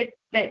thing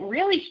that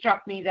really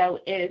struck me, though,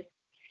 is,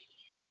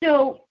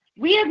 so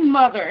we have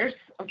mothers.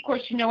 Of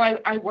course,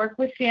 I work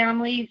with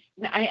families.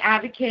 I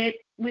advocate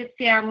with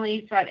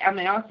families. I'm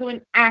also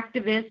an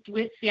activist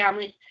with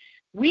families.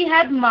 We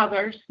have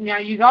mothers. Now,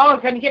 you all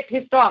are going to get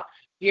pissed off.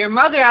 Your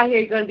mother out here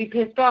is going to be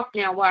pissed off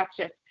now. Watch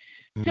this.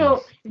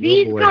 So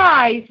these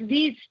guys,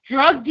 these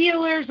drug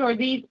dealers or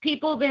these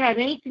people that have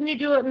anything to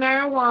do with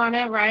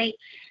marijuana, right,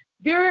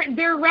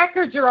 their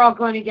records are all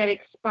going to get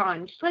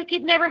expunged like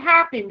it never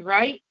happened,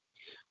 right?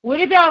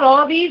 What about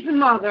all these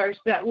mothers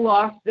that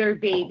lost their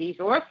babies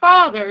or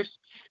fathers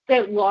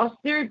that lost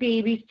their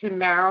babies to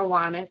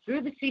marijuana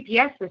through the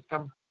CPS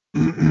system?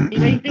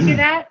 Anybody think of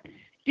that?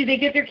 Do they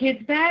get their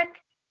kids back?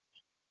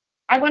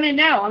 I want to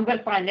know. I'm going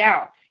to find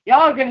out.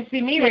 Y'all are going to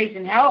see me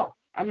raising hell.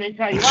 I'm going to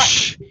tell you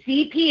what.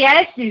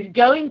 CPS is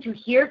going to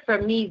hear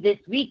from me this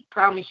week.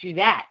 Promise you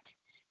that.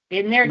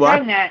 Been there,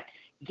 done that.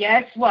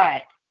 Guess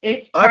what?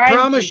 It's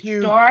time to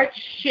start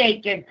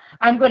shaking.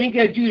 I'm going to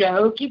go do the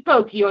hokey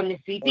pokey on the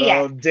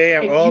CPS. Oh,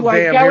 damn.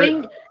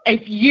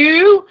 If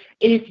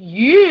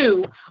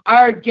you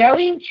are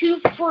going to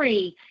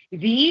free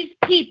these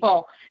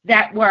people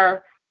that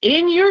were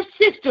in your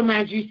system,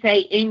 as you say,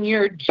 in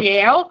your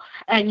jail,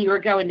 and you're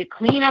going to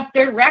clean up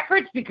their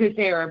records because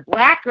they are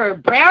black or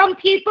brown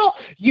people,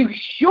 you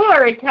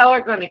sure as hell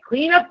are going to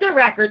clean up the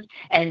records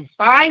and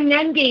find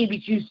them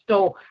babies you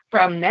stole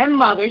from them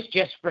mothers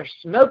just for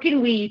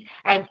smoking weed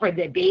and for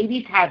the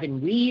babies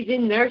having weed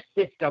in their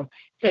system.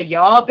 So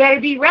y'all better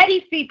be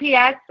ready,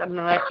 CPS. I'm going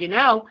to let you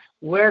know,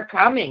 we're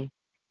coming.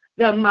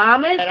 The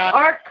mamas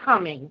are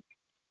coming.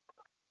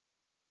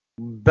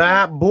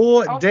 Bad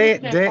boy,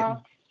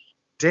 damn.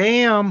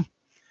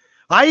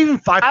 I had to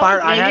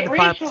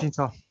fire the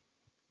chainsaw.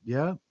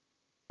 Yeah.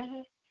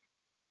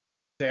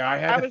 I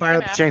had to fire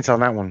the chainsaw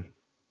on that one.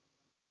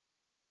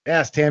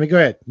 Yes, Tammy, go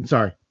ahead. I'm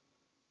sorry.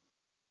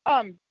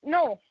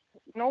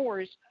 No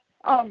worries.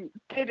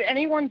 Did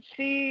anyone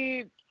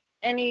see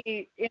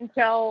any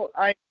intel?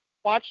 I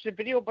watched a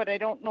video, but I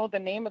don't know the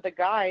name of the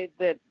guy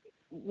that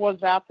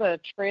was at the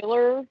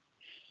trailer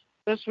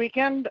this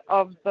weekend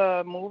of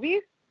the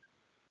movie.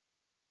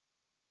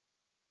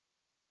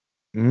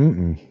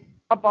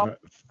 About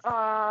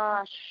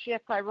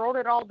shit, I wrote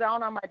it all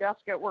down on my desk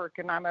at work,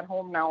 and I'm at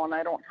home now, and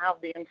I don't have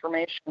the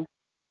information.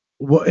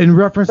 Well, in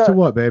reference to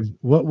what, babe?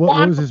 What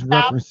was his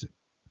reference?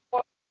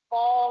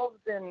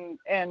 Involved and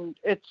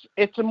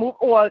it's a movie.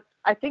 Well,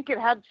 I think it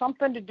had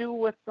something to do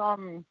with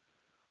Oh,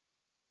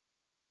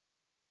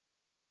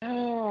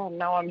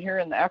 now I'm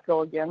hearing the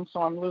echo again,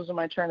 so I'm losing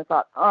my train of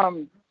thought.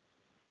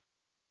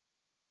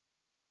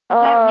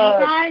 that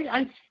me,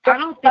 guys? I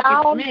don't think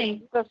it's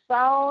me. The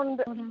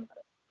sound.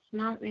 It's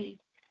not me.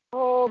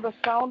 Oh, the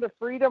Sound of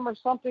Freedom or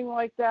something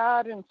like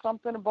that, and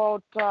something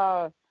about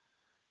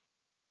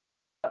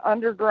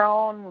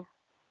Underground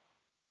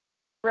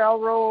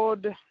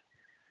Railroad.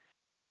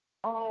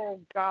 Oh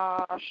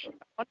gosh, I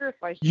wonder if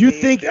I. You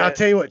think? I'll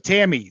tell you what,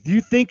 Tammy.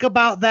 You think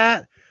about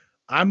that.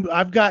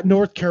 I've got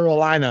North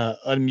Carolina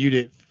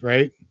unmuted,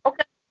 right?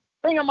 Okay,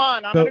 bring them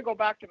on. I'm gonna go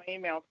back to my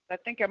email. I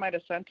think I might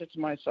have sent it to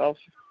myself.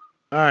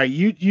 All right,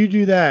 you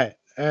do that,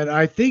 and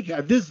I think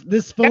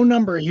this phone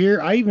number here,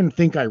 I even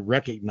think I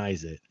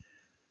recognize it.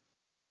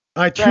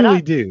 I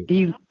truly do.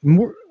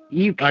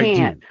 You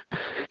can't.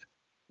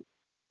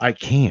 I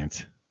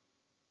can't.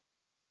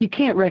 You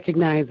can't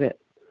recognize it.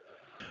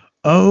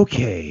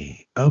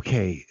 Okay.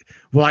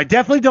 Well, I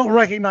definitely don't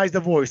recognize the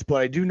voice, but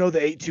I do know the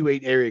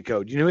 828 area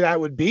code. You know who that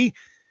would be?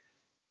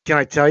 Can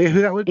I tell you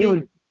who that would be? It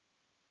would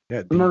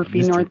be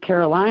Murphy, North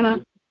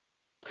Carolina.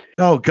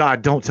 Oh,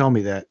 God, don't tell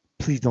me that.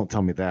 Please don't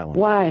tell me that one.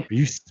 Why?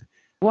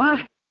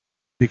 Why?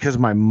 Because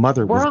my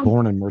mother was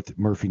born in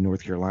Murphy,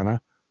 North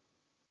Carolina.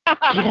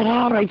 Get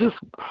out! I just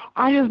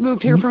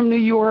moved here from New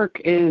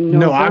York in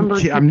November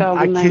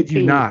 2019. I kid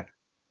you not.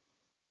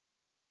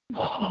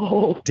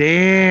 Whoa!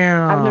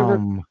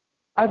 Damn!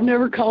 I've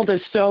never called a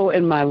show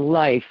in my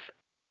life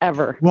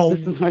ever. Well,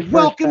 this is my first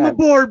welcome time.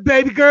 aboard,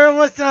 baby girl.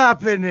 What's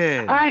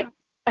happening?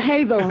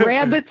 Hey, the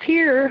rabbit's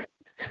here.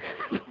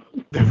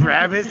 The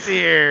rabbit's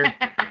here.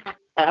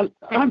 I'm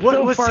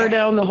so far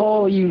down the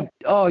hole. You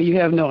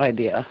have no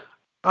idea.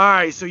 All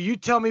right, so you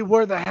tell me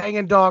where the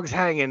hanging dog's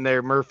hanging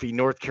there, Murphy,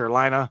 North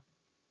Carolina.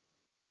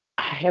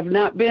 I have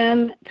not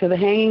been to the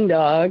Hanging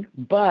Dog,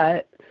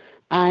 but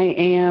I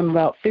am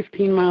about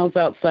 15 miles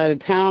outside of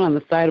town on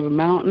the side of a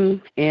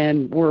mountain,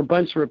 and we're a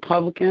bunch of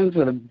Republicans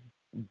with a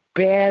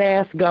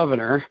badass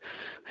governor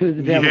who's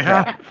a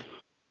Democrat. Yeah.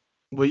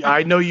 Well,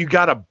 I know you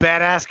got a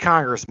badass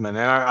congressman,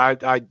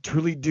 and I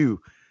truly do.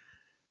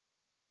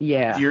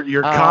 Yeah.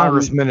 Your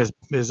congressman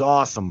is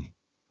awesome.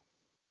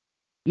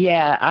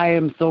 Yeah, I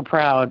am so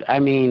proud. I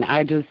mean,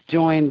 I just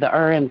joined the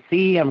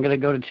RNC. I'm going to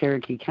go to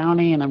Cherokee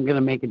County, and I'm going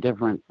to make a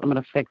difference. I'm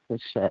going to fix this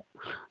shit.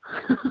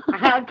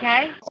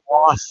 Okay.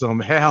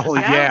 Awesome. Hell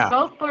yeah.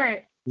 Go for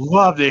it.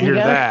 Love to hear that.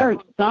 You got to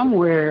start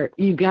somewhere.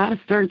 You got to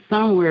start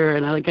somewhere.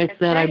 And like I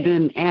said, I've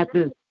been at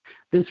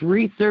this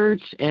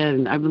research,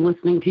 and I've been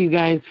listening to you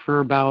guys for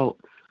about,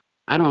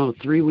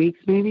 3 weeks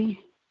maybe.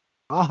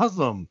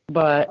 Awesome.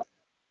 But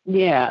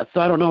yeah,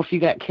 so I don't know if you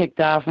got kicked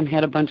off and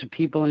had a bunch of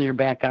people and you're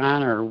back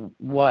on or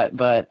what,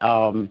 but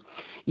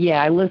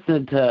yeah, I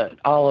listened to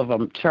all of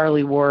them.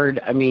 Charlie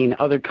Ward,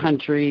 Other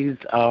Countries,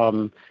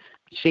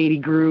 Shady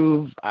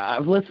Groove.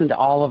 I've listened to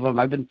all of them.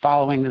 I've been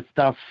following this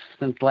stuff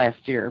since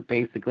last year,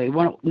 basically.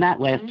 Well,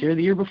 not last year,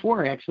 the year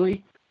before,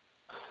 actually.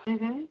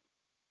 Mm-hmm.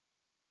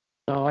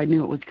 So I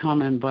knew it was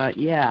coming, but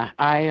yeah,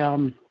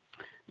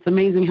 it's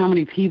amazing how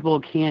many people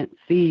can't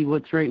see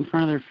what's right in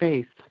front of their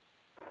face.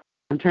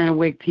 I'm trying to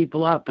wake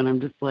people up, and I'm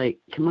just like,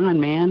 come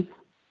on, man.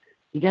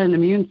 You got an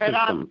immune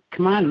system.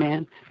 Come on,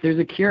 man. There's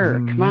a cure.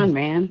 Come on,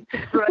 man.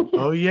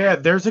 Oh, yeah,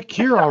 there's a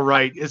cure, all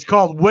right. It's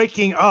called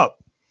waking up.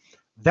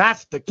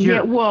 That's the cure.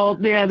 Yeah, well,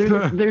 yeah,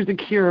 there's a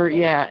cure,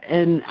 yeah.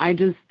 And I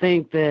just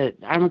think that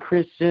I'm a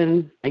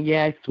Christian.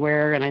 Yeah, I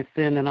swear and I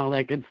sin and all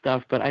that good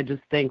stuff, but I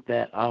just think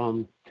that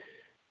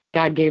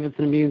God gave us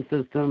an immune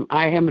system.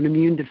 I am an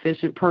immune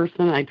deficient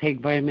person. I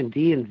take vitamin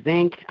D and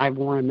zinc. I've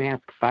worn a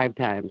mask 5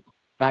 times.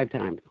 5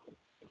 times.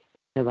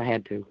 Because I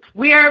had to.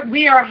 We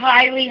are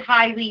highly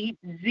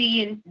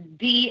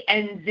D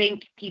and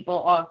zinc people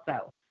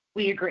also.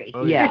 We agree.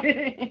 Oh, yeah.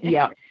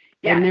 Yeah.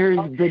 And there's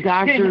the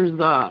doctors,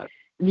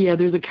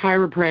 there's a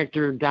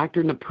chiropractor,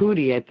 Dr.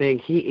 Naputi, I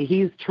think.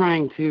 He's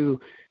trying to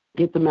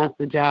get the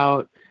message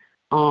out.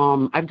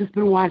 I've just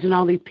been watching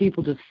all these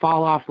people just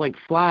fall off like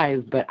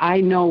flies, but I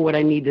know what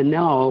I need to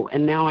know,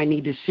 and now I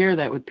need to share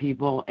that with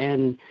people.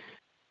 And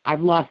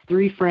I've lost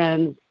 3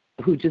 friends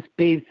who just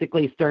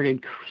basically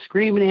started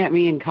screaming at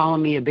me and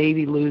calling me a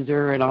baby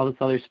loser and all this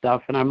other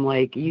stuff. And I'm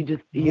like, you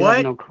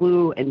have no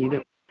clue. And you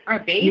don't. A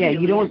baby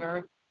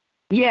loser.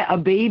 Yeah, a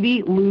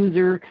baby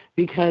loser,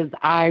 because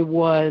I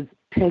was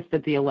pissed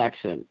at the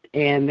election.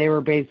 And they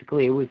were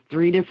basically, it was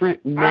 3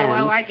 different men.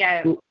 Oh, I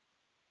get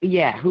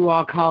it. Who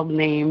all called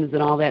names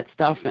and all that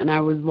stuff. And I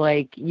was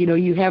like,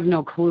 you have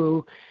no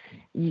clue.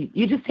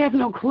 You just have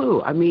no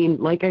clue.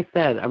 Like I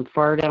said, I'm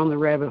far down the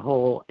rabbit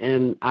hole,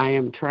 and I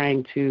am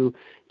trying to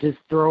just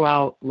throw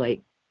out,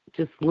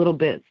 just little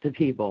bits to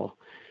people.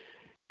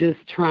 Just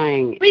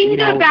trying. We can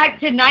go back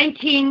to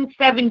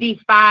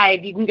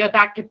 1975. You can go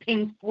back to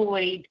Pink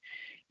Floyd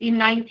in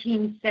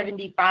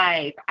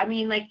 1975.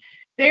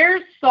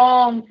 There's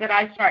songs that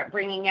I start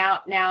bringing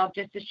out now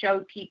just to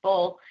show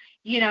people,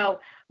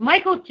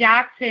 Michael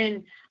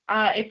Jackson,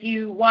 if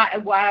you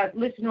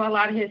listen to a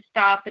lot of his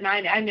stuff, and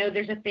I know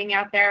there's a thing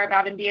out there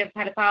about him being a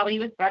pedophile. He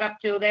was set up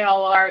too. They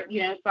all are,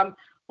 a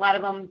lot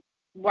of them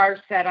were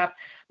set up.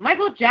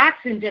 Michael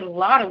Jackson did a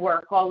lot of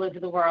work all over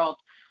the world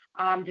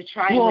to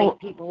try and wake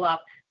people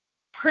up.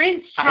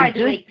 Prince tried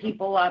to wake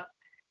people up.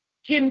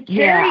 Jim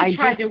Carrey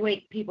tried to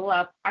wake people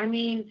up. I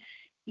mean,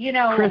 you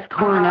know, Chris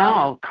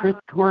Cornell.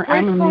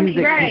 I'm a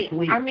music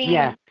complete. I mean,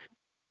 yeah.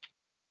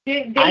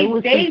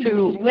 They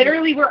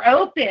literally were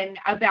open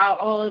about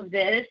all of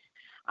this.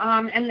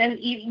 And then,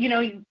 you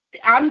know,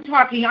 I'm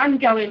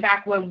going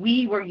back when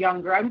we were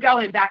younger. I'm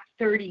going back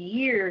 30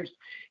 years,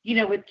 you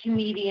know, with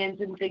comedians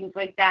and things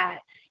like that.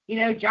 You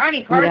know,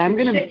 Johnny Carson,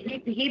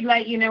 he'd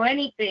let you know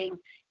anything.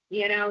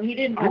 You know, he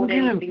didn't hold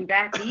anything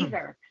back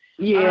either.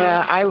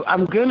 Yeah,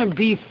 I'm going to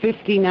be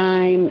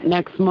 59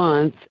 next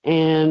month,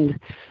 and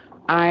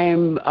I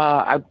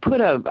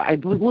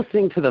was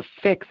listening to The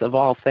Fix of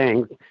all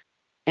things,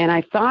 and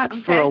I thought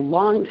for a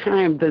long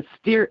time the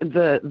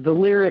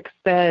lyrics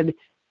said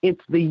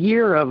it's the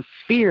year of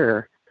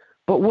fear,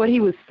 but what he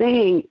was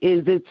saying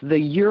is it's the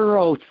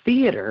Euro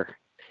Theater.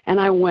 And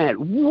I went,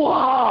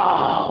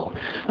 whoa!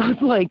 I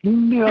was like,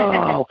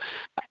 no.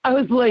 I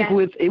was like,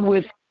 with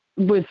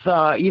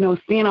you know,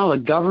 seeing all the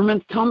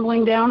governments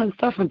tumbling down and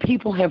stuff, and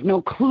people have no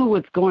clue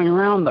what's going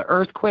around, the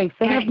earthquakes,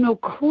 they have no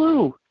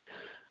clue.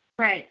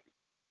 Right.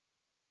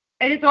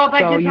 And it's all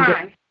by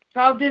design. It's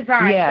all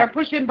design. Yeah. They're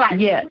pushing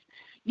buttons. Yeah.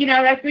 You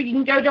know, that's where you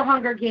can go to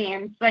Hunger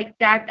Games. Like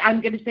that,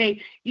 I'm going to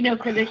say, you know,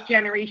 for this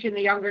generation,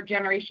 the younger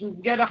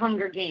generation, go to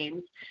Hunger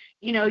Games.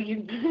 You know,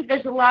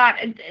 there's a lot,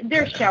 and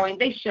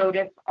they showed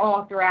us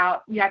all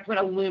throughout. That's what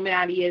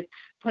Illuminati is.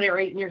 Put it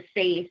right in your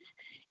face,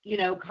 you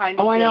know, kind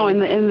of. Oh, thing. I know. In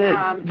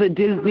the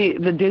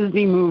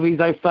Disney movies,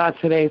 I saw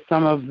today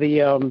some of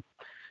the,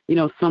 you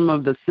know, some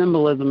of the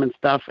symbolism and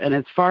stuff. And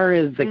as far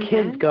as the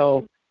kids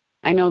go,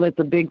 I know that's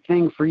a big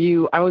thing for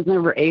you. I was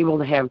never able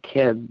to have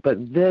kids,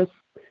 but this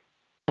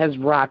has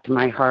rocked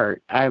my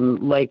heart. I'm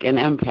like an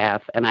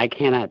empath, and I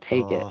cannot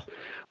take it.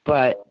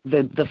 But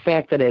the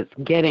fact that it's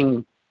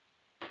getting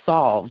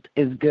solved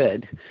is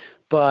good,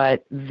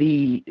 but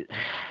it's,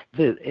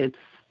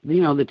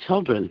 you know, the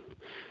children,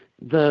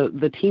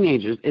 the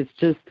teenagers, it's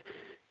just,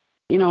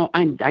 you know,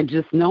 I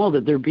just know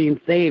that they're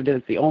being saved, and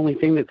it's the only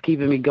thing that's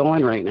keeping me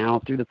going right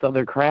now through this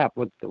other crap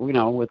with, you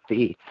know, with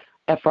the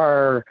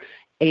FRAUD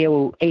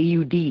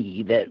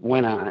that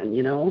went on,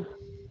 you know.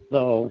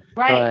 So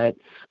right.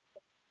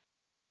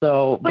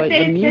 But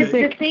the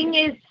music, the thing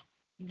is,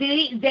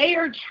 they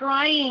are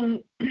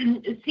trying.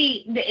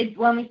 See,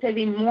 when we say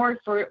they morph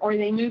or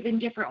they move in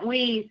different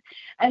ways,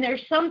 and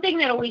there's something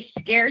that always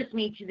scares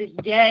me to this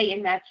day,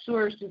 and that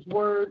source's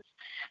words,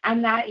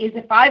 and that is,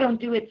 if I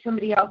don't do it,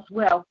 somebody else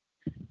will,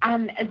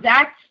 and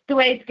that's the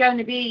way it's going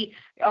to be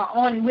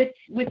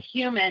with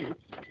humans.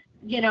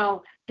 You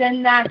know,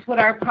 then that's what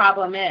our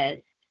problem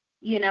is.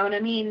 You know what I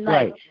mean?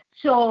 Like, right.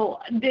 So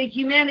the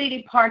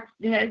humanity part,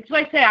 that's why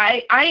I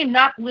say I am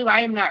not blue,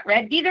 I am not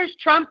red. Neither's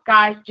Trump,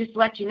 guys, just to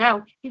let you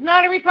know. He's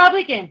not a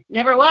Republican.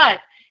 Never was.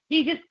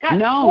 He just got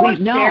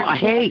forced there.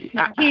 Hey,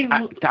 he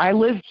looked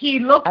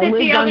at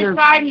the other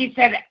side, he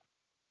said,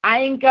 I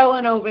ain't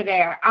going over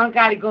there. I don't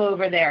got to go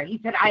over there. He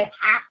said, I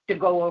have to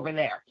go over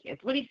there.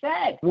 That's what he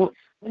said. Well,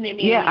 I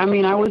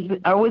mean, I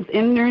was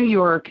in New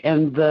York,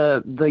 and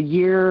it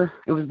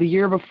was the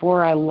year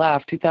before I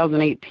left,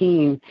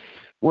 2018,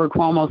 where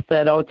Cuomo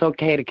said, oh, it's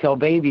okay to kill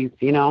babies,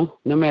 you know,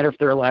 no matter if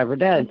they're alive or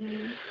dead,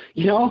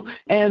 you know,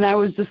 and I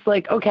was just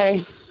like,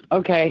 okay.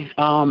 And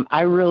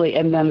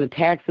then the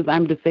taxes,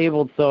 I'm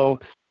disabled, so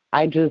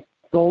I just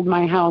sold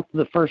my house to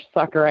the first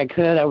sucker I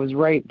could. I was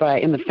right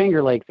in the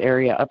Finger Lakes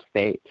area,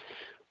 upstate.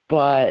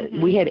 But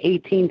we had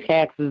 18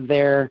 taxes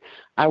there.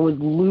 I was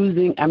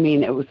losing. I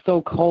mean, it was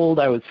so cold.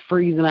 I was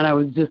freezing, and I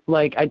was just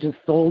like, I just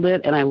sold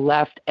it, and I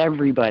left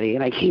everybody.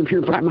 And I came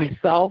here by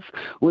myself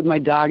with my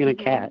dog and a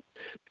cat.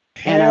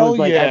 And I was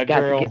like,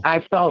 I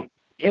felt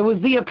it was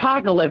the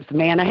apocalypse,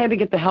 man. I had to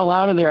get the hell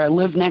out of there. I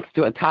lived next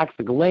to a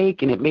toxic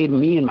lake, and it made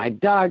me and my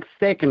dog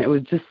sick. And it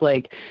was just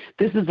like,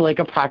 this is like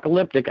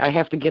apocalyptic. I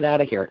have to get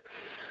out of here.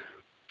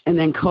 And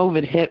then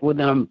COVID hit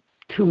within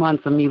 2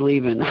 months of me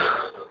leaving.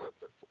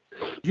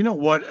 You know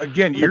what?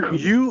 Again,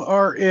 you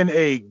are in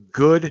a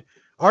good.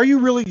 Are you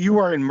really? You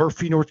are in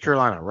Murphy, North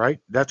Carolina, right?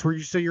 That's where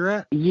you say you're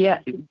at.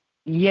 Yeah.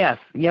 Yes.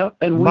 Yep.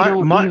 And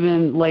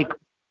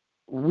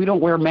we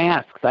don't wear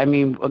masks. I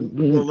mean,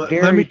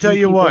 let me tell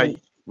you what.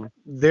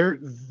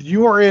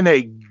 You are in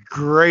a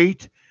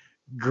great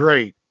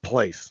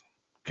place.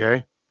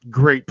 Okay,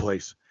 great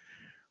place.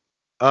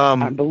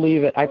 I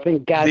believe it. I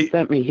think God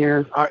sent me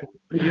here.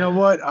 You know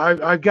what?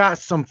 I've got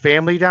some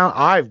family down.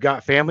 I've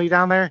got family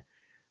down there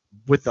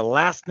with the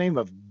last name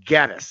of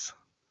Gaddis.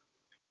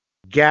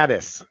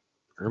 Gaddis.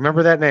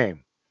 Remember that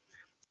name?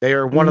 They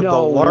are one of the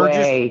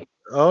largest. Way.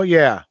 Oh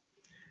yeah,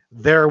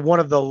 they're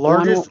one of the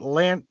largest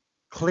land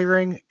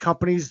clearing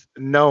companies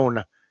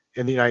known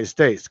in the United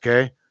States.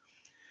 Okay.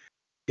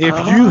 If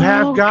you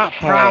have got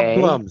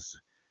problems,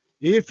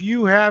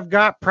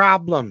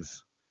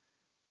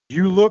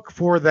 you look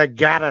for the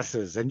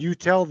Gaddises and you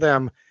tell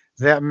them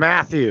that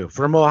Matthew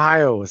from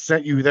Ohio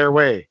sent you their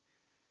way.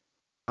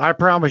 I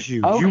promise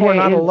you, you are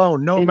not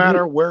alone, no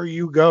matter where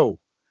you go.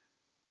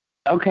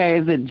 Okay,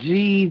 is it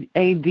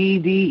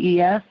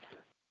Gaddes?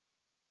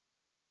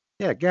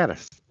 Yeah,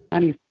 Gaddis. How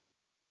do you?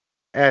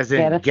 As in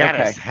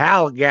Gaddis, okay.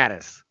 Hal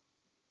Gaddis.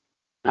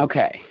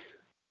 Okay.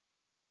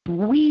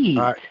 Sweet.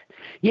 All right.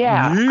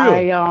 Yeah,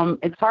 Yeah.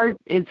 it's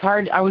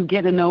hard. I was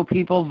getting to know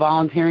people,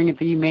 volunteering at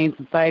the Humane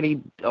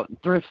Society,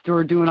 thrift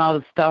store, doing all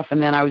this stuff,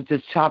 and then I was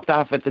just chopped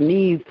off at the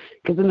knees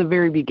because in the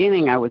very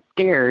beginning I was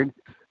scared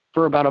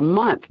for about a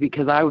month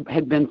because I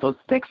had been so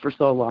sick for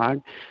so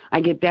long.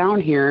 I get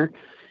down here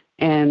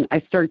and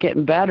I start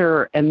getting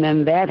better, and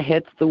then that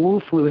hits, the Wu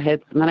flu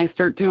hits, and then I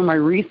start doing my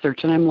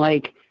research, and I'm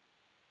like,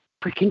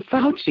 freaking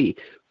Fauci,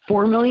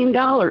 $4 million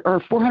or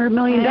 $400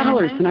 million.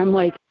 And I'm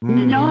like,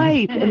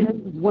 nice. And this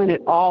is when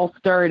it all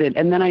started.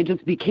 And then I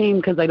just became,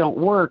 because I don't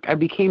work, I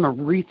became a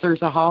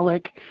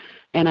researchaholic,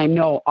 and I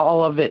know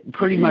all of it,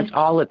 pretty much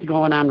all that's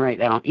going on right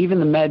now, even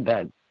the med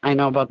beds. I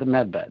know about the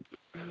med beds.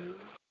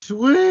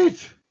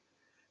 Sweet.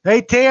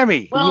 Hey,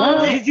 Tammy.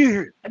 Well, did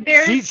you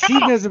hear? She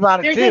knows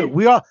about it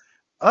too.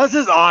 This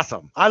is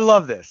awesome. I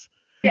love this.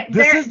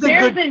 There's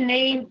a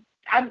name.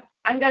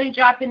 I'm going to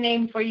drop a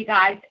name for you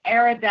guys.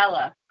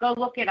 Arabella. Go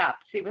look it up.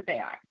 See what they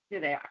are. Who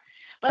they are.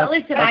 But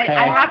listen, okay.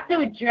 I have to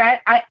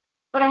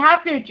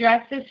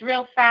address this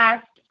real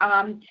fast.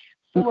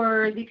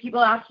 For the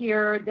people out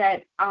here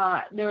that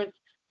there's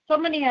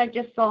somebody I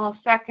just saw a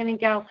second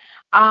ago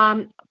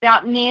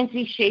about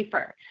Nancy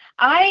Schaefer.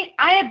 I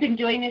have been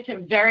doing this a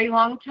very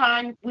long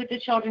time with the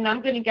children.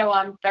 I'm going to go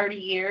on 30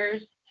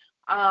 years.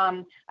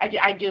 I'm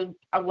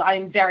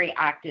very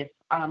active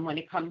when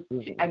it comes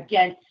to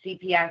against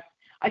CPS.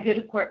 I go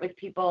to court with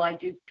people. I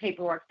do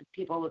paperwork with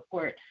people with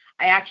court.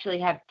 I actually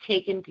have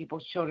taken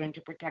people's children to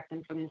protect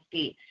them from the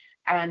state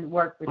and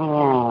work with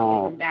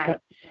them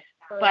back.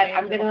 But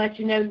I'm going to let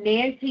you know,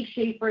 Nancy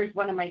Schaefer is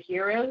one of my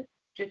heroes,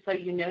 just so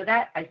you know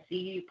that. I see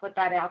you put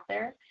that out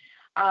there.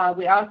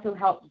 We also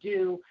helped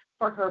do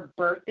for her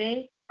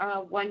birthday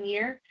 1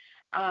 year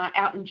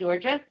out in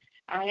Georgia.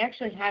 I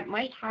actually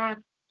might have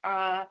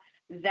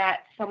that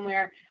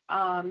somewhere.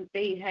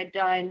 They had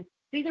done,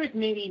 I think there was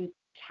maybe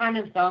 10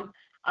 of them.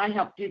 I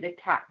helped do the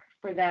tech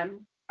for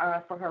them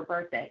for her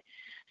birthday.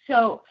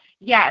 So,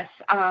 yes,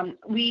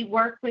 we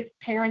work with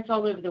parents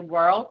all over the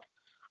world.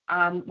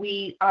 I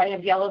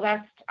have Yellow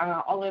Vest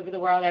all over the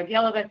world. I have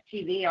Yellow Vest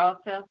TV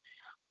also.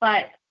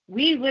 But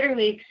we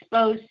literally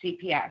expose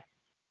CPS.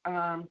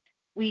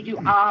 We do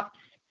ops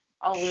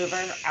all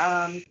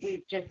over.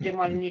 We just did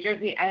one in New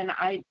Jersey. And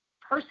I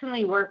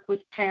personally work with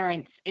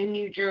parents in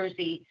New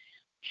Jersey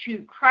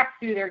to crack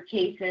through their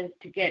cases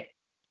to get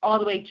all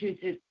the way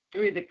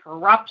through the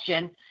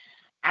corruption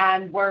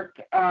and work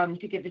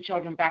to get the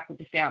children back with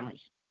the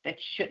families that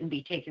shouldn't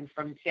be taken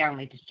from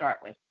family to start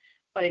with.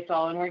 But it's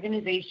all an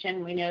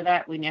organization. We know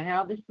that. We know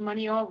how this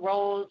money all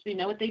rolls. We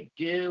know what they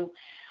do.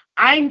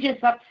 I'm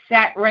just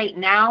upset right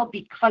now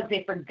because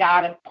they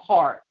forgot a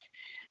part.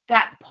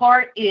 That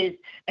part is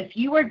if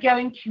you are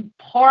going to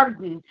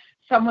pardon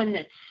someone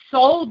that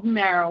sold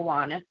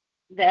marijuana,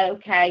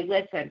 okay,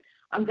 listen,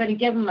 I'm going to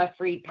give them a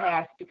free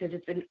pass because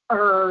it's an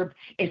herb.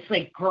 It's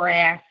like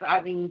grass.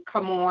 I mean,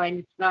 come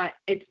on.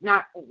 It's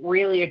not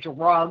really a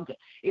drug.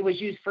 It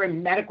was used for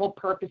medical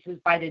purposes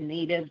by the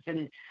natives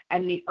and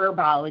the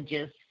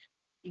herbologists.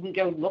 You can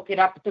go look it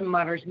up at the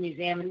Mutters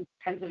Museum in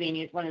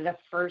Pennsylvania. It's one of the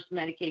first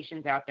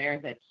medications out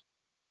there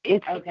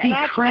it's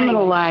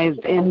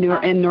decriminalized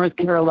in North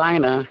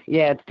Carolina.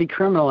 Yeah, it's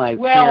decriminalized here.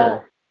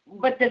 Well,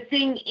 but the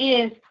thing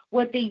is,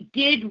 what they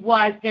did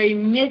was they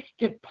missed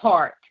a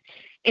part.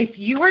 If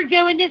you are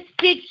going to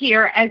sit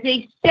here as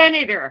a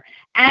senator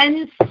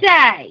and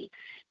say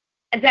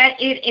that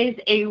it is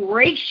a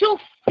racial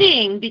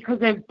thing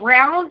because of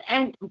brown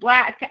and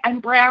black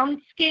and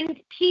brown-skinned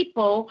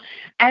people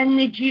and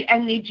the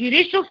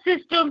judicial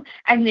system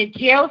and the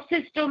jail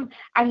system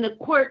and the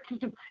court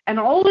system and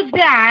all of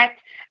that,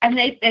 and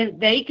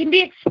they can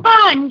be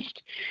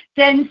expunged,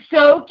 then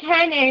so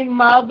can a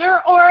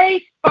mother or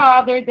a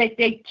father that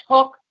they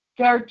took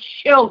their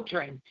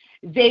children.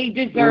 They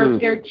deserve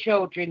their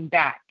children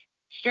back.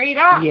 Straight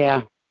up.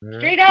 Yeah.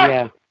 Straight up.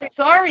 Yeah.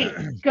 Sorry.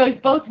 It goes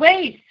both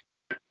ways.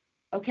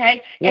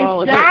 Okay?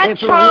 Well, if that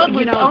child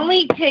was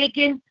only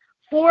taken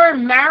for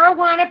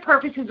marijuana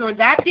purposes or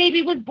that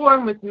baby was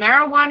born with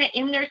marijuana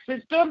in their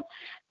system,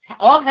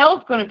 all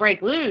hell's going to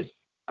break loose.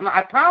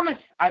 I promise.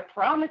 I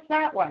promise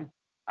that one.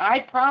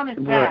 I promise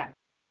that.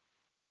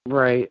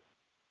 Right.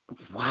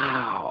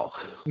 Wow.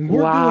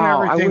 We're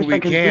doing everything we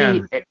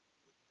can.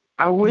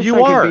 I wish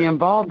I could be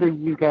involved with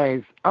you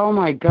guys. Oh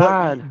my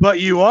God!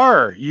 But you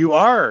are.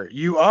 Yeah,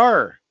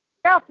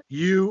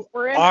 You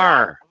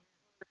are.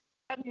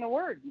 Spreading the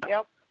word.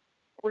 Yep,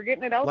 we're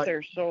getting it out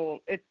there.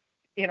 So it's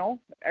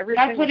everything.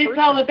 That's what it's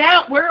all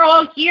about. We're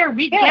all here.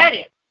 We get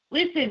it.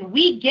 Listen,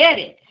 we get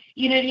it.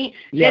 You know what I mean?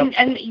 Yep.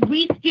 And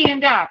we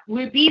stand up.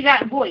 We be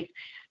that voice.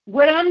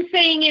 What I'm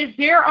saying is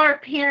there are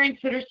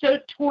parents that are so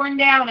torn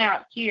down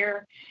out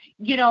here.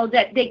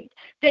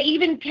 That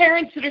even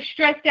parents that are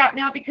stressed out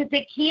now because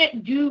they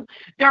can't do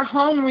their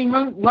home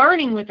remote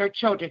learning with their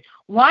children.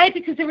 Why?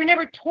 Because they were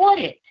never taught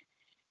it.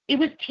 It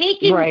was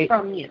taken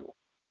from you,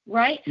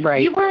 right?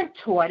 Right. You weren't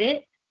taught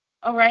it,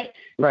 all right?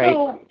 Right.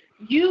 So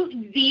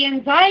the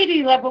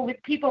anxiety level with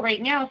people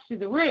right now is through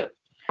the roof.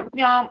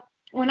 Now,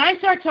 when I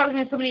start talking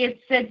to somebody that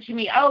said to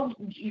me, oh,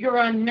 you're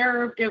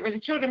unnerved over the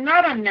children, I'm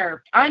not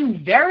unnerved.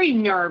 I'm very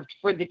nerved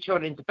for the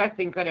children. It's the best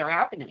thing could ever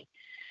happen to me.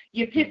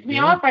 You piss me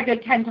off, I go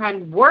 10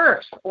 times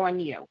worse on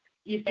you.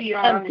 You see, you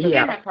don't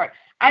understand that part.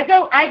 I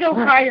go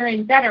higher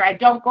and better. I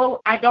don't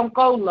go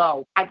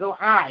low. I go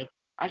high.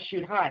 I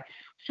shoot high.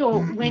 So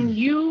when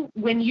you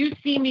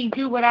see me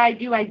do what I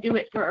do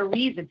it for a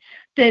reason.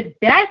 The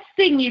best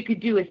thing you could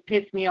do is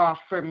piss me off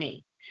for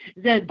me.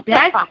 The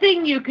best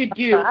thing you could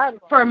do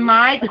for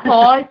my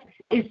cause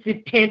is to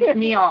piss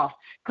me off.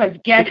 Because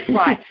guess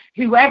what?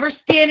 Whoever's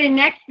standing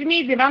next to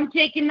me that I'm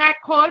taking that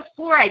cause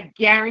for, I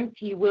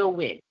guarantee will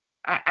win.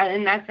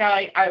 And that's how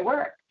I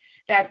work.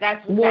 That's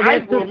I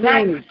will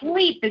not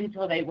sleep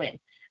until they win.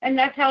 And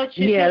that's how it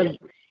should be.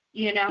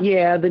 You know?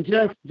 Yeah, the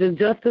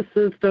justice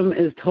system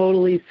is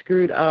totally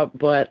screwed up,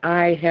 but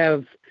I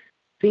have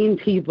seen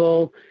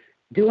people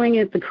doing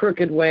it the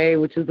crooked way,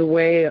 which is the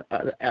way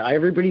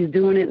everybody's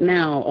doing it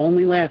now,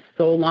 only lasts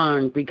so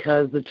long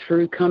because the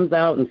truth comes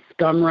out and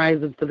scum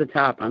rises to the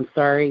top. I'm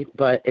sorry,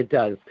 but it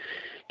does.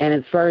 And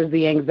as far as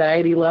the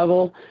anxiety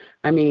level,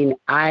 I mean,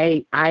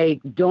 I'm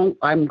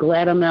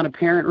glad I'm not a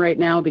parent right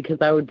now because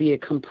I would be a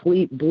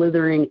complete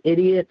blithering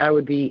idiot. I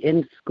would be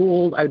in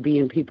schools. I would be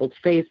in people's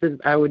faces.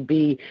 I would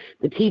be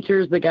the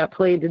teachers that got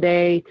played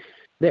today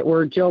that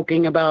were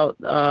joking about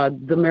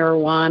the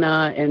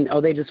marijuana and,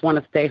 they just want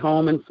to stay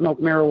home and smoke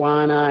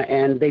marijuana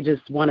and they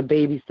just want a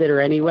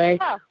babysitter anyway.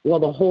 Yeah. Well,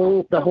 the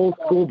whole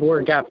school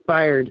board got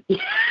fired.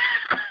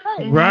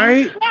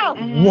 Right? Yeah.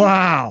 Mm-hmm.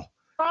 Wow.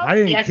 I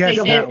didn't catch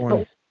that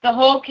one. The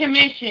whole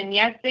commission.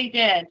 Yes, they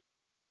did.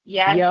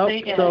 Yes,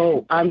 they did.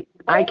 So I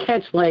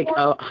catch like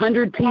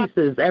 100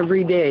 pieces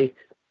every day.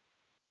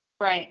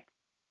 Right.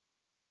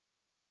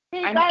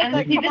 Hey,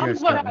 guys, this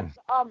is what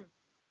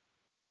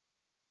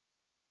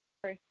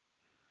sorry.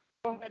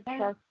 Go ahead,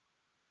 Char.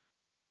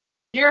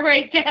 You're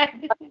right,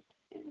 Dad.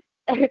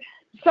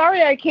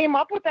 Sorry, I came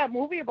up with that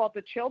movie about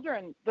the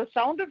children, The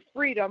Sound of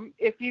Freedom.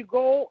 If you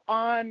go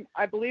on,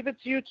 I believe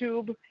it's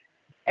YouTube,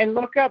 and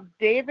look up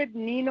David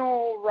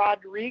Nino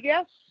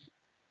Rodriguez.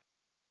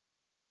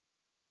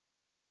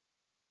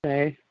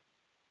 Okay.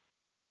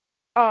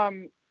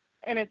 And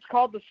it's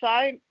called The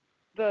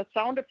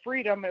Sound of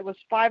Freedom. It was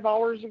 5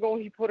 hours ago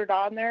he put it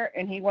on there,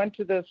 and he went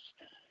to this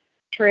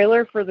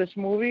trailer for this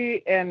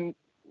movie, and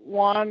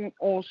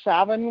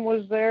 107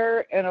 was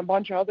there and a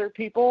bunch of other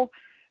people.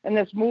 And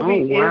this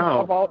movie is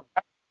about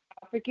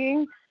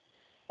trafficking.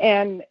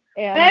 And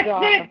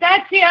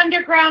that's the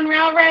Underground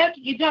Railroad?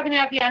 You're talking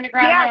about the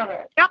Underground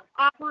Railroad? Yep,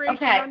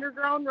 Operation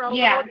Underground Railroad.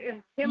 Yeah.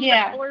 And Tim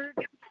Miller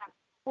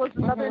was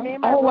another name.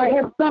 Oh, I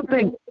have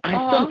something. I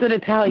have something to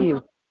tell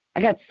you.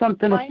 I got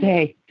something to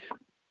say.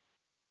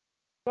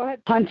 Go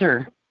ahead.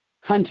 Hunter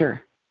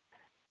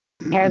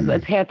has a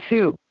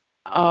tattoo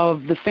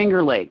of the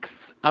Finger Lakes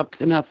up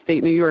in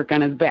upstate New York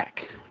on his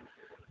back.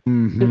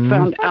 Just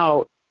found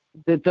out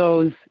that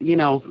those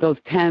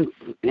tents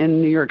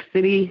in New York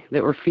City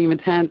that were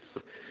FEMA tents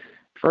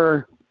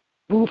for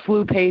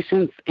flu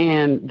patients,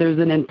 and there's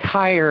an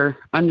entire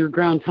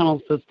underground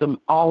tunnel system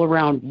all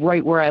around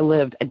right where I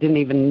lived. I didn't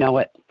even know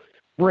it.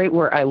 Right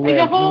where I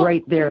lived,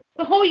 right there.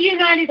 The whole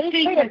United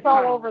States. It's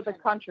all over the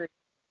country.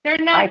 They're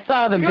not. I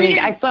saw the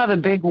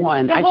big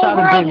one. The whole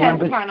world has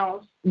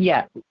tunnels.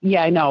 Yeah,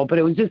 I know, but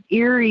it was just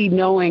eerie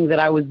knowing that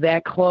I was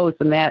that close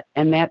and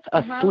that's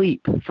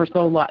asleep for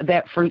so long.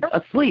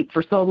 Asleep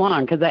for so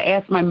long, because I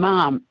asked my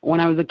mom when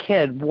I was a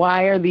kid,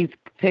 why are these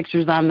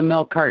pictures on the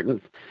milk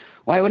cartons?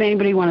 Why would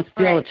anybody want to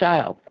steal a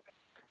child?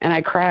 And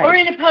I cried. Or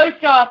in a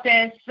post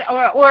office,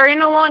 or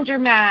in a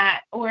laundromat,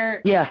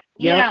 or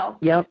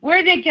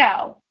where'd they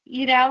go?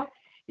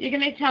 You're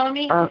going to tell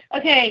me?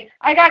 Okay,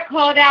 I got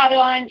called out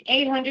on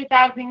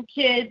 800,000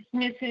 kids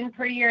missing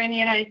per year in the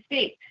United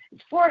States.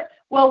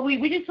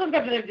 We just looked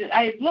up,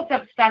 I looked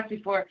up stats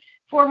before,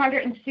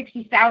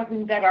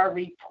 460,000 that are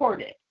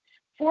reported.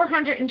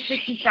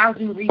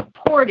 460,000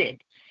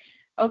 reported,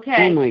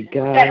 okay? Oh, my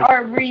God. That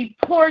are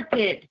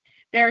reported.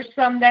 There's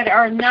some that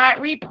are not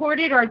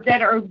reported or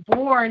that are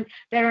born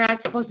that are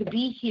not supposed to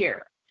be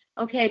here,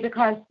 okay,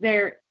 because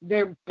they're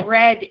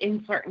bred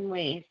in certain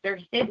ways. They're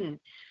hidden.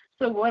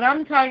 So what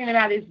I'm talking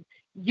about is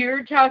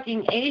you're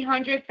talking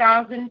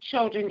 800,000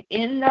 children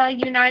in the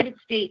United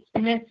States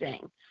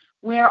missing.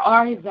 Where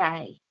are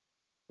they?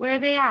 Where are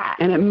they at?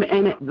 And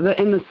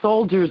the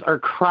soldiers are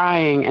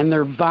crying and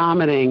they're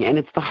vomiting, and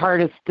it's the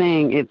hardest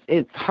thing.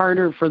 It's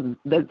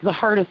the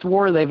hardest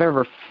war they've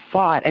ever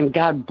fought, and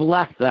God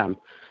bless them,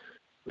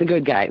 the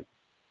good guys.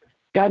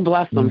 God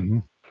bless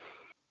them.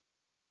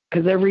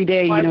 Because every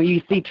day,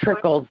 you see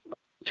trickles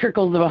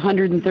of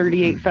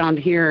 138 found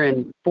here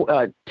and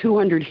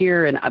 200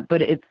 here,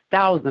 but it's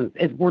thousands.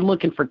 We're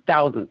looking for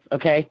thousands,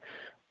 okay?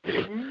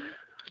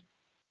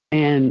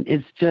 And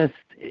it's just,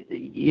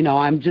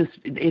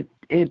 it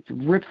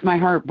rips my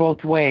heart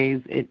both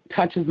ways. It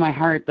touches my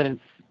heart that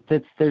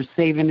there's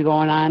saving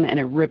going on, and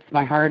it rips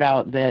my heart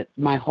out that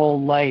my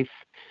whole life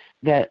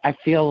that I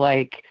feel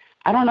like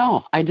I don't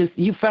know.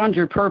 You found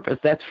your purpose.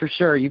 That's for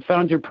sure. You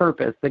found your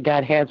purpose that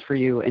God has for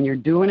you, and you're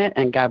doing it,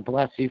 and God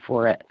bless you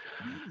for it.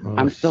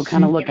 I'm still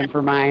kind of looking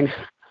for mine.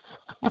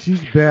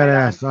 She's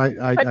badass.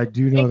 I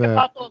do know that.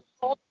 About those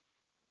soldiers,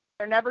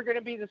 they're never going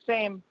to be the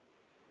same.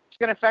 It's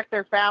going to affect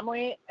their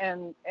family,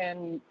 and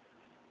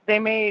they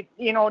may,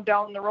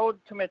 down the road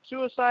commit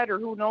suicide or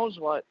who knows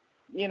what,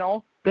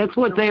 That's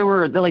what they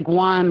were, like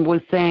Juan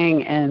was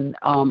saying, and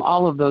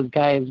all of those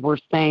guys were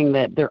saying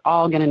that they're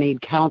all going to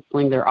need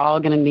counseling. They're all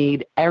going to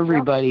need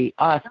everybody,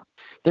 us.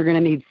 They're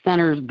going to need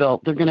centers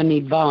built. They're going to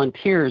need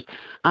volunteers.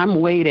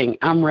 I'm waiting.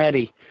 I'm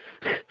ready.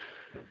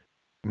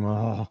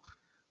 Oh.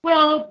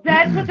 Well,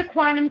 that's what the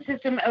quantum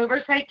system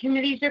oversight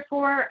committees are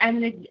for,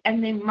 and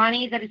the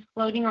money that is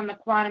floating on the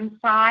quantum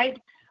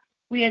side.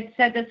 We had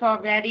said this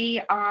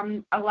already.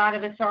 A lot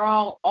of us are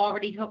all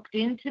already hooked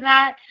into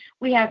that.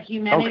 We have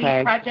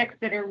humanity projects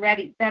that are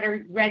ready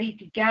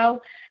to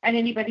go. And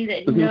anybody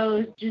that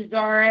knows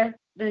Jazara,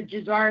 the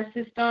Jazara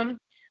system,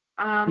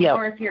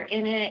 or if you're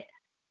in it,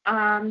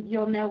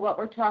 you'll know what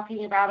we're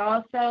talking about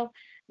also.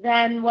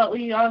 Then what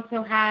we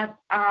also have,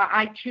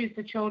 I Choose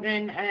the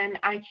Children, and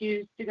I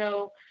choose to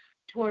go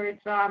towards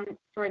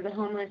for the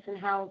homeless and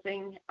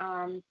housing.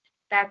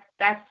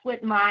 That's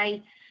what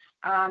my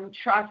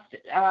trust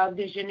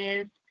vision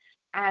is,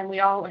 and we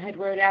all had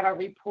wrote out our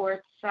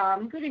reports.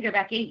 I'm going to go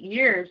back 8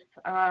 years.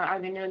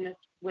 I've been doing this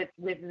with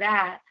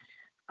that.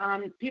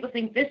 People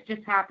think this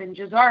just happened.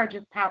 Jazara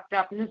just popped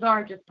up.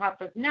 Nazar just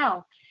popped up.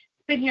 No,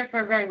 it's been here for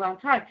a very long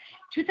time.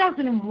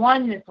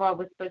 2001, this law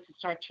was supposed to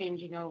start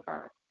changing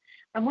over.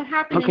 And what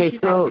happened in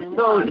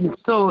 2001?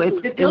 So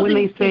it's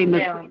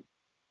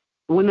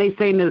when they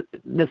say Nasara,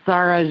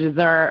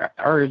 Jazara,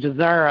 or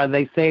Jazara,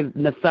 they say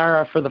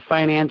Nasara for the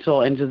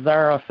financial and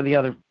Jazara for the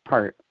other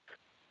part.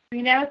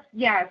 Now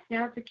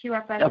it's a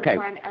QFS. Okay.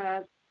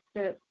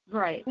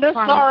 Right.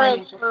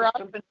 Nasara is for us,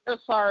 and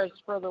Jazara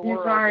is for the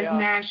world. Jazara is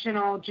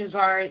national,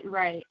 Jazara,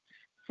 right.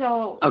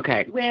 So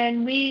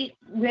when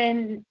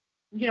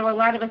a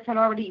lot of us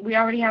we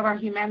already have our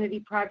humanity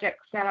project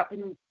set up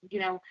and,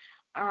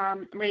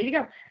 ready to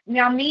go.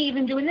 Now, me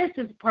even doing this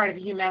is part of a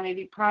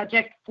humanity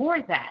project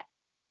for that,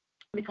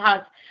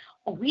 because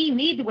we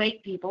need to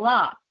wake people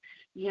up,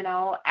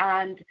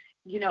 and,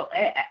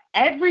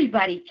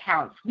 everybody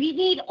counts. We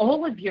need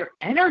all of your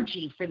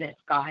energy for this,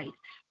 guys,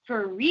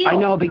 for real. I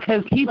know,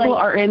 because people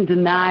are in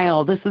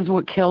denial. This is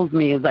what kills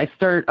me, is I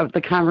start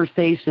the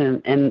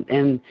conversation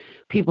and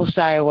people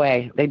shy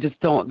away. They just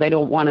don't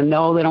want to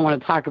know. They don't want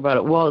to talk about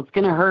it. Well, it's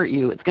going to hurt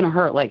you. It's going to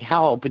hurt like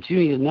hell, but you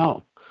need to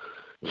know.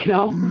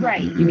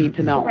 Right. You need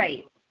to know.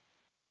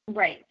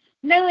 Right.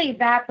 Not only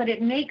that, but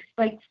it makes,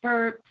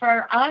 for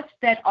us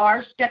that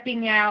are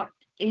stepping out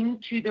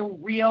into the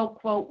real,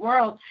 quote,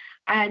 world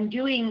and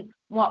doing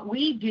what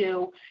we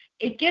do,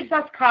 it gives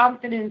us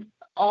confidence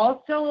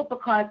also,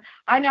 because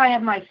I know I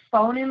have my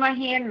phone in my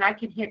hand and I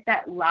can hit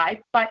that live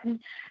button,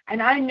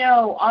 and I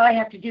know all I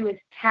have to do is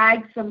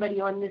tag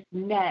somebody on this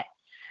net,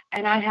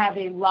 and I have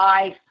a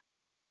live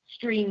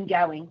stream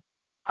going.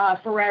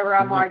 Forever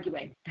I'm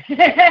arguing.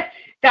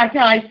 That's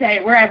how I say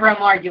it, wherever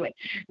I'm arguing,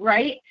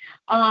 right?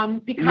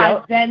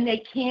 Because then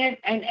they can't,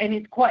 and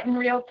it's caught in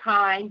real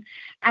time,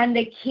 and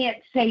they can't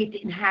say it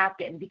didn't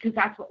happen, because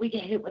that's what we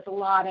get hit with a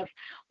lot of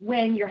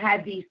when you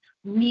have these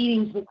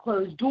meetings with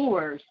closed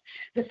doors.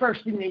 The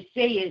first thing they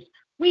say is,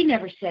 we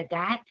never said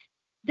that.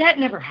 That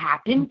never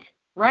happened,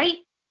 right?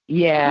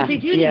 Yeah.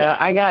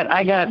 I got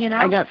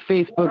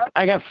Facebook.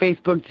 I got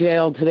Facebook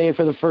jailed today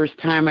for the first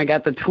time. I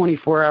got the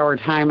 24-hour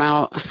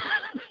timeout.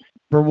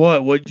 For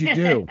what? What'd you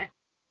do?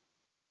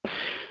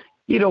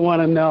 You don't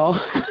want to know.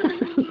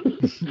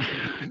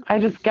 I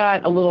just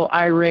got a little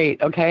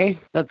irate. Okay,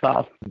 that's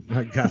all.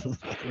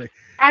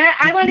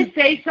 I want to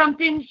say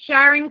something,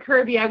 Sharon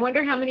Kirby. I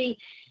wonder how many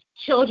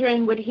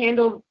children would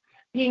handle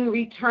being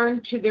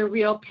returned to their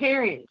real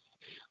parents.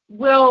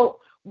 Well,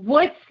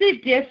 what's the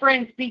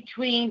difference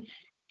between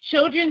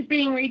children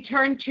being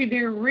returned to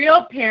their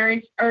real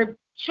parents or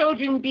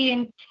children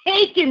being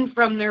taken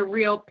from their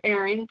real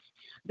parents,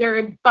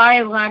 their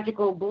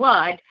biological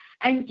blood,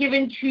 and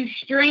given to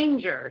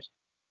strangers?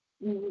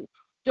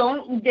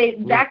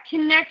 That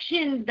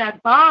connection,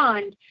 that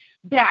bond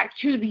back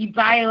to the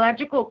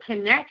biological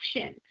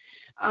connection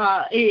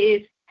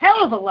is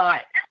hell of a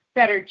lot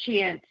better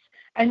chance.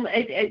 And,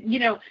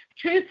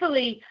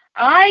 truthfully,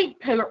 I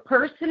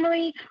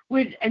personally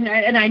would, and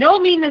I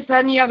don't mean this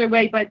any other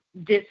way, but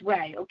this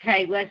way,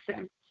 okay,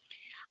 listen.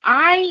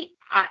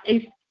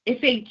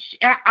 If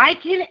I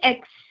can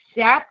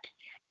accept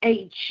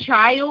a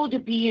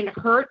child being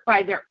hurt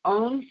by their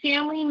own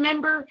family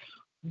member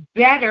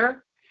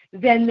better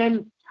than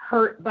them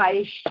hurt by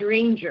a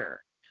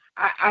stranger.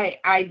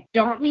 I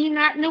don't mean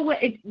that in a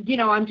way,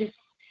 I'm just,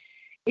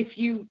 if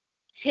you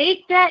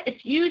take that,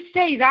 if you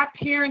say that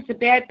parent's a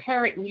bad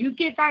parent and you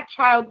give that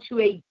child to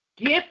a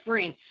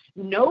different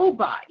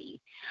nobody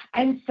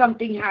and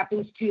something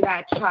happens to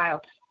that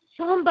child,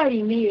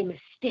 somebody made a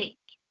mistake,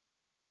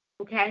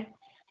 okay,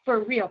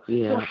 for real.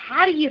 Yeah. So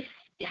how do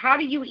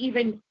you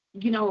even,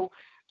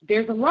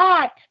 there's a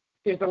lot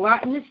There's a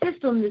lot in the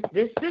system.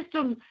 This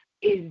system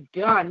is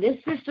done.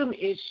 This system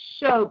is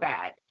so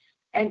bad,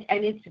 and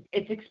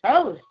it's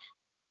exposed.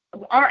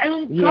 Our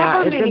own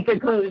government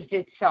exposed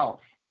itself.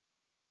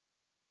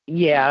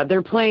 Yeah,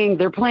 they're playing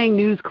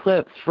news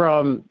clips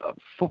from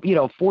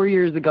 4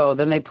 years ago.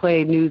 Then they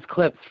play news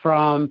clips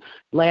from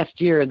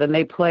last year. Then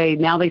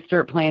now they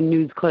start playing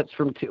news clips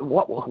from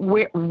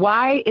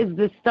why is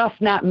this stuff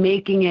not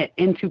making it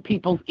into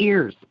people's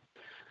ears?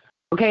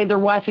 Okay, they're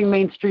watching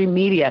mainstream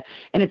media,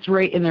 and it's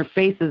right in their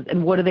faces.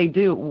 And what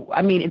do?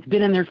 I mean, it's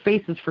been in their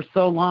faces for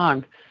so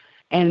long.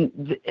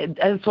 And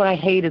that's what I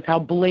hate is how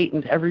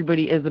blatant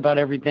everybody is about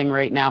everything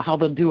right now, how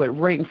they'll do it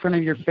right in front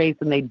of your face,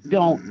 and they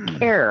don't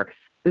care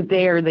that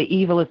they are the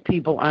evilest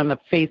people on the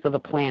face of the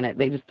planet.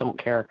 They just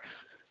don't care.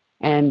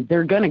 And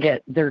they're going to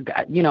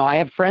I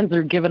have friends that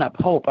are giving up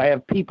hope. I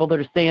have people that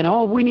are saying,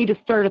 oh, we need to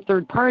start a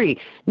third party.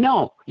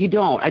 No, you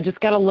don't. I just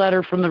got a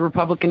letter from the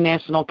Republican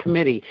National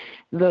Committee.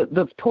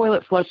 The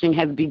toilet flushing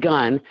has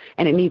begun,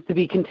 and it needs to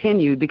be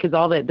continued because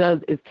all that does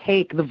is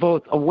take the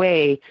votes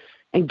away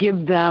and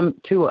give them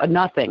to a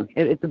nothing.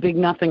 It's a big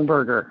nothing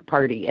burger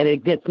party, and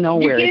it gets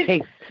nowhere.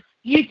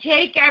 You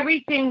take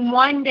everything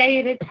one day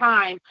at a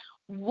time,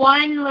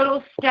 one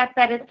little step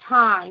at a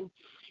time.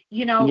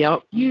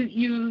 Yep.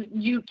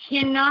 You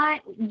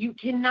cannot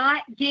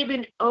give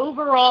an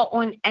overall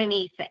on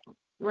anything,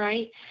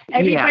 right?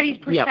 Everybody's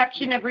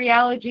perception of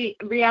reality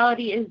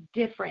is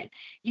different.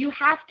 You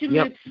have to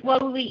move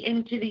slowly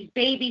into these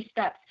baby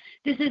steps.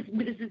 This is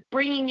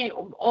bringing it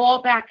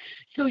all back.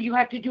 So you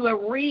have to do a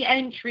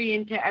re-entry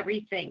into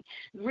everything.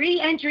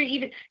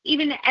 Re-entry,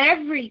 even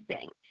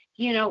everything.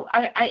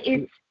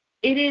 It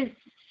is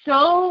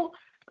so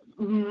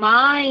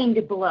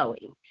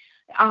mind-blowing.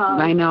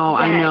 I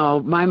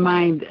know. My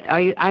mind,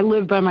 I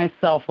live by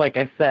myself, like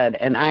I said,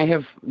 and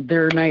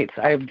there are nights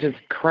I've just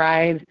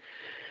cried.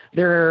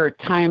 There are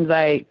times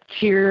I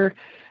cheer.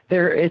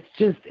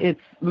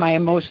 My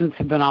emotions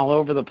have been all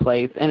over the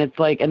place. And it's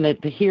like, and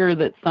to hear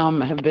that some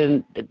have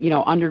been,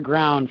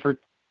 underground for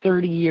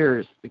 30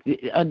 years,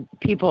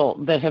 people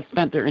that have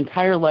spent their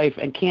entire life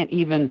and can't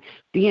even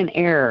be in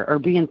air or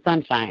be in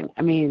sunshine.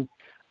 I mean,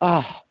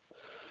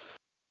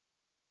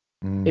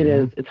 It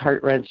is. It's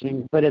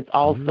heart-wrenching, but it's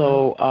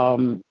also,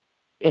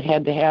 it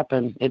had to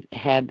happen. It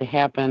had to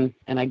happen,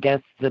 and I guess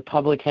the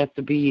public has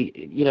to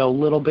be, a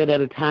little bit at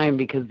a time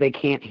because they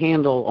can't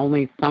handle,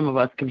 only some of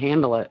us can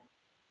handle it.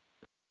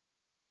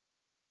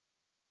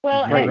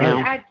 Well, right.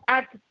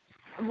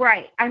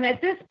 And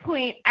at this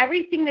point,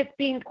 everything that's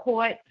being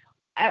caught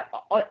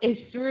is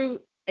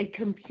through a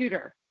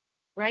computer,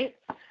 right?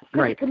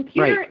 Right. The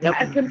computer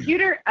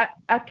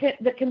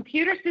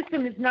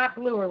system is not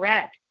blue or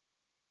red.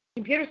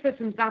 Computer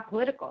system is not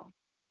political.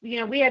 We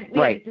had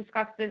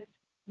discussed this.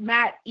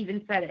 Matt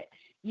even said it.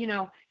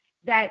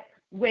 That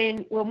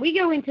when we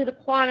go into the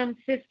quantum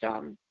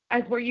system,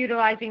 as we're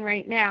utilizing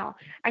right now,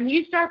 and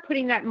you start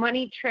putting that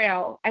money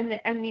trail and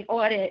the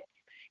audit,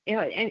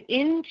 and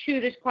into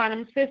this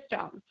quantum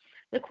system,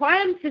 the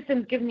quantum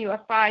system's giving you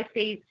a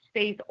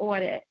 5-phase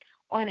audit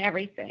on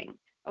everything.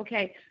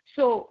 Okay,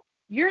 so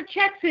your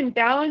checks and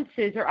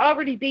balances are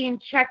already being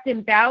checked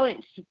and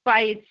balanced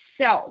by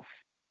itself.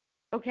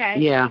 Okay.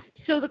 Yeah.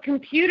 So the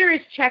computer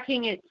is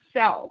checking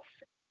itself.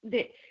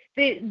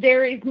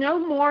 There is no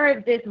more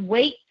of this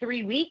wait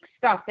 3 weeks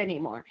stuff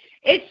anymore.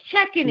 It's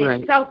checking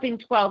itself in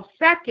 12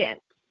 seconds.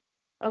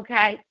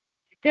 Okay.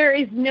 There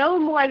is no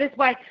more. That's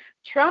why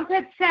Trump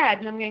had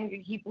said, and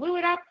he blew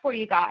it up for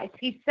you guys.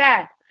 He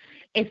said,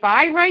 if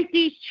I write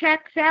these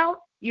checks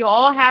out, you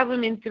all have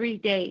them in 3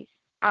 days,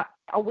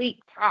 a week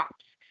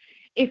tops.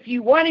 If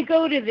you want to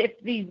go to if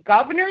these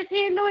governors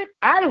handle it,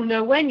 I don't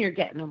know when you're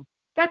getting them.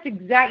 That's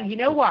exactly, you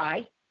know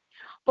why?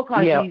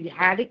 Because we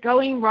had it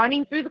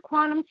running through the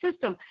quantum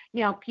system.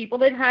 People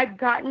that had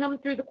gotten them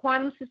through the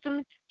quantum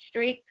system,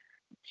 straight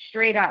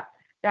up.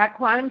 That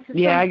quantum system.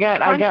 Yeah, I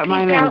got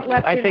mine in,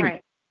 I think,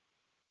 right.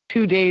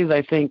 2 days,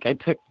 I think. I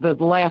took, the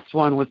last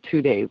one was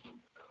 2 days.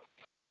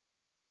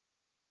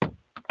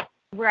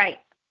 Right.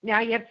 Now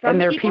you have some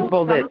and there are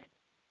people that,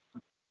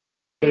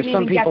 there's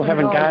some people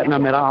haven't gotten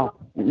them at all.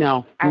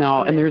 No.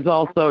 And there's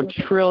also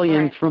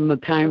trillions from the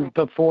times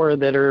before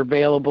that are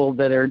available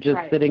that are just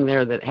sitting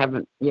there that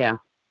haven't,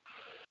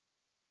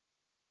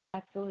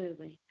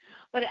 Absolutely.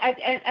 But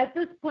at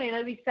this point,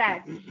 like we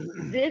said,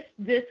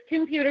 this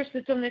computer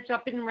system that's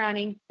up and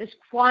running, this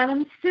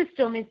quantum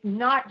system is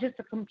not just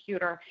a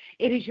computer.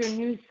 It is your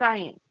new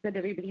science that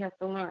everybody has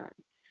to learn.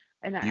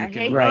 And you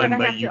can run,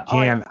 but you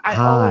can't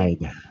hide.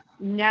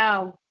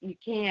 No, you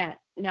can't.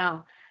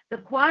 No. The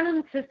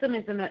quantum system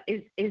is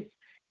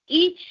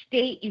each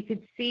state. You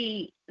could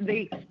see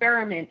the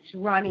experiments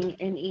running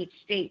in each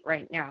state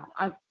right now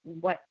of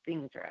what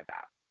things are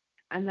about,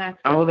 and that's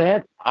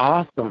that's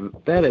awesome.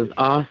 That is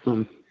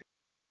awesome.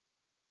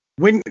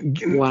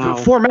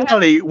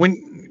 Formality,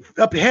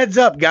 heads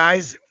up,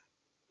 guys.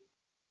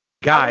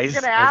 I was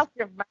going to ask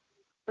if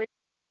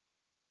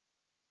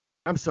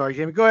I'm sorry,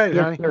 Jamie. Go ahead,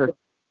 honey. Sir.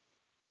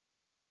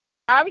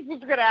 I was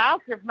just going to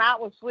ask if Matt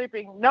was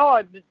sleeping.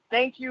 No,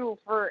 thank you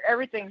for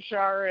everything,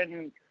 Shar,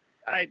 and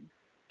I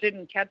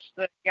didn't catch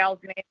the gal's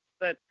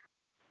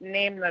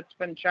name that's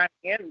been chiming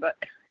in, but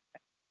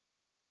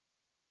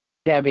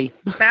Debbie.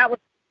 Matt was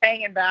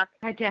hanging back.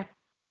 Hi, Jeff.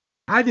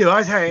 I do. I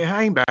was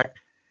hanging back.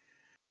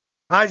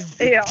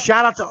 Yeah.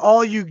 Shout out to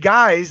all you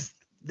guys.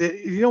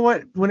 You know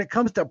what? When it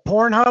comes to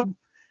Pornhub,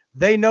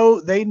 they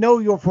know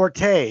your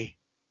forte.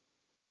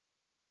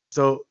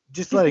 So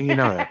just letting you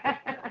know that.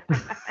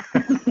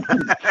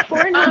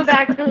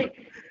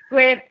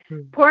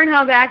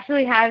 Pornhub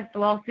actually has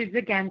lawsuits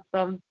against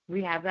them.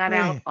 We have that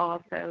out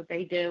also.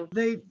 They do.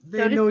 They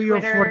so know does your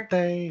Twitter,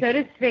 forte. So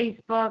does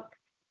Facebook.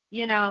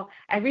 You know,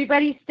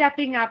 everybody's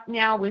stepping up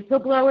now.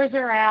 Whistleblowers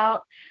are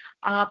out.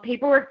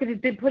 Paperwork that has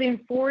been put in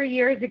 4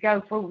 years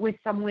ago with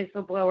some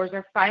whistleblowers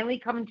are finally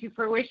coming to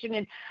fruition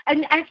and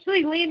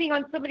actually landing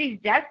on somebody's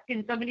desk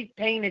and somebody's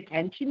paying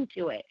attention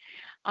to it.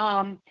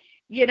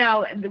 You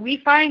know, we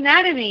find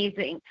that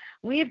amazing.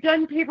 We have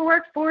done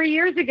paperwork 4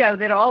 years ago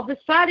that all of a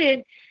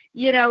sudden,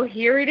 you know,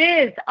 here it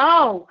is.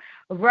 Oh,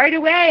 right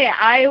away,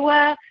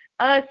 Iowa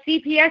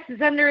CPS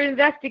is under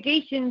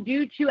investigation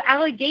due to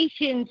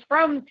allegations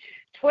from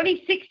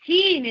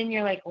 2016. And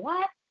you're like,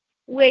 what?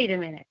 Wait a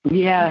minute.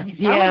 Yeah,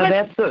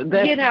 that's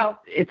you know,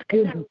 it's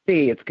good to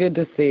see. It's good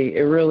to see.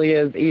 It really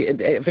is.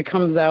 If it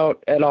comes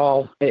out at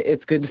all,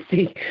 it's good to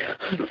see.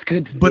 It's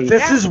good to see. But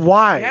this is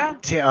why,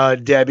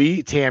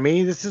 Debbie,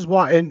 Tammy, this is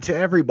why, and to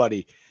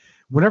everybody,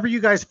 whenever you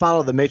guys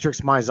follow the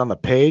Matrix Minds on the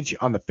page,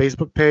 on the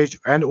Facebook page,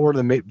 and or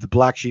the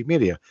Black Sheep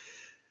Media,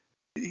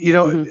 you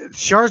know,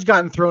 Char's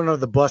gotten thrown under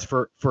the bus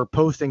for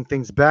posting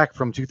things back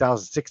from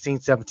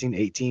 2016, 17,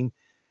 18,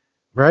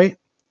 right?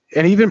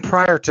 And even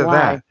prior to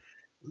that.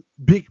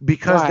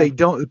 Because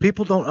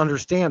people don't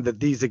understand that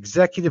these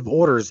executive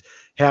orders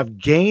have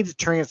gained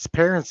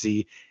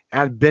transparency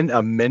and been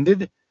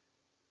amended,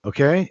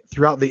 okay,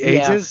 throughout the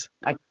ages.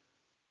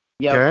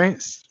 Okay,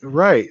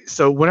 right.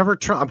 So whenever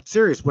Trump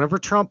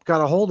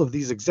got a hold of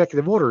these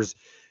executive orders,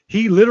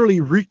 he literally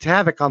wreaked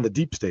havoc on the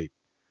deep state.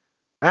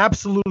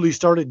 Absolutely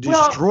started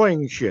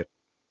destroying shit.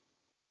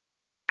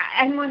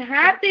 And what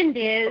happened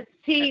is,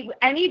 see,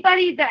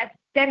 anybody that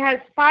has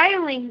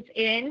filings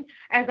in,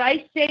 as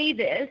I say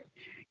this,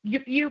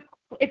 if you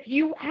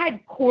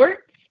had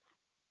courts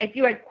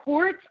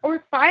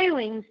or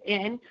filings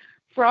in,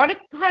 fraud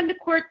upon the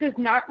court does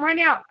not run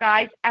out,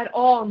 guys, at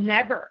all.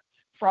 Never.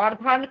 Fraud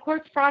upon the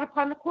court, fraud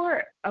upon the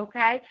court.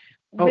 Okay.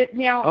 But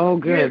now,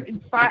 good.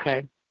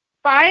 Okay.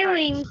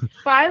 Filings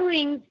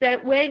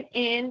that went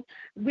in.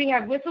 We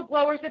have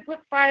whistleblowers that put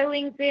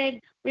filings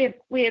in. We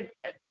have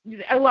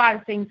a lot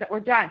of things that were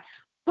done,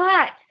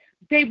 but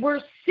they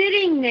were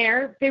sitting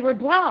there. They were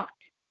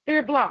blocked. They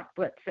were blocked.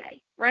 Let's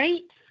say,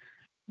 right?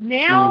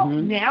 Now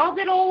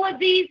that all of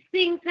these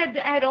things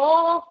had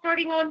all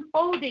starting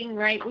unfolding,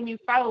 right, when you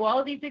follow all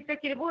of these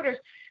executive orders,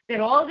 that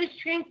all this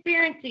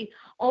transparency,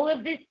 all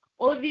of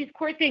these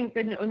court things,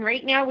 and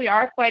right now we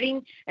are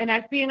fighting an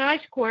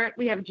espionage court.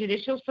 We have a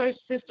judicial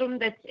system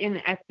that's in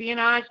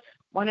espionage,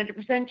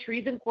 100%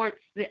 treason courts.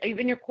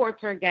 Even your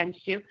courts are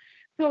against you.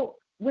 So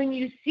when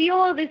you see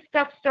all of this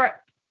stuff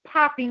start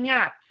popping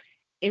up,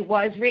 it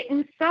was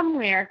written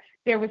somewhere.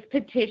 There was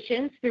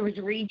petitions, there was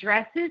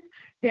redresses,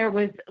 there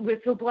was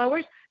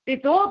whistleblowers.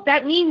 It's all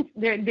that means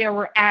there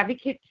were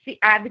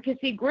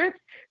advocacy groups,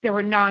 there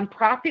were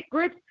nonprofit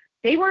groups.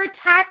 They were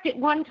attacked at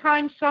one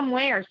time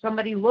somewhere.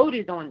 Somebody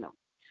loaded on them,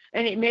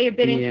 and it may have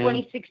been in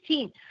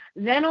 2016.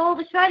 Then all of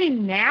a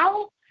sudden,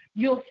 now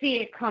you'll see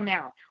it come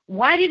out.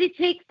 Why did it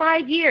take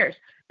 5 years?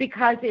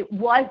 Because there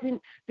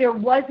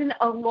wasn't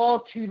a law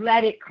to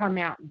let it come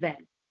out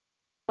then.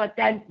 But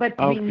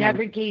we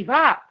never gave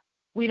up.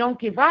 We don't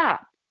give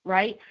up,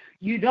 right?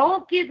 You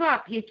don't give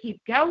up. You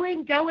keep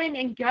going,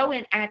 and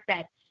going at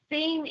that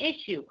same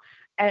issue.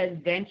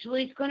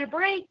 Eventually it's going to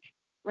break,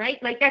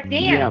 right? Like that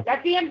dam. Yeah.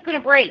 That dam's going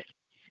to break.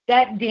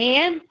 That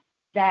dam,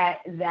 that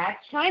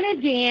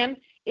China dam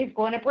is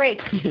going to break.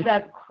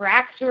 The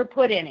cracks were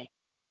put in it.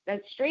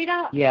 That's straight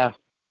up. Yeah.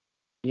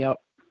 Yep.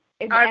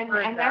 And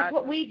that's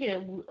what we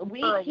do.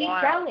 We keep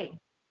going,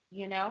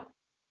 you know.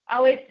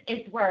 Oh,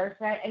 it's worse.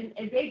 And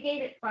they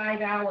gave it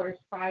 5 hours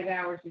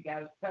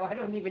ago, so I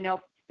don't even know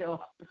if it's still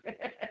up.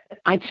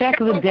 I checked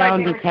the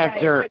down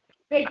detector.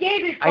 They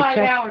gave it 5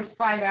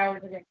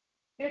 hours ago.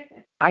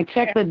 I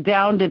checked the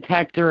down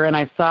detector, and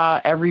I saw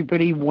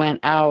everybody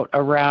went out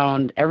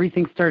around,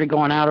 everything started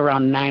going out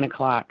around 9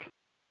 o'clock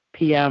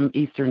p.m.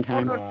 Eastern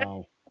time.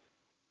 Wow.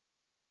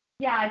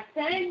 Yeah,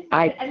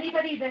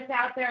 anybody that's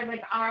out there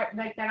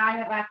like that I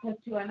have access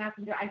to on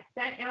Messenger, I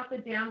sent out the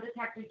down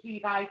detector to you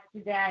guys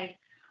today.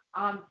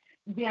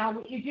 Now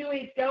what you do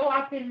is go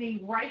up in the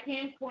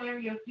right-hand corner.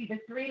 You'll see the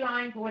 3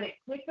 lines. When it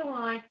clicks the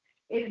line,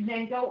 it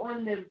then go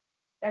on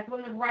that's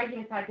on the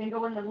right-hand side. Then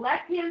go on the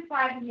left-hand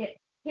side and hit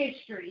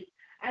history,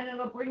 and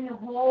it'll bring the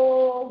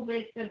whole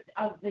list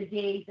of the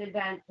day's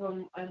events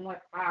and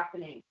what's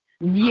happening.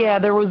 Yeah,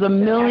 there was a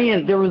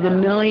million. There was a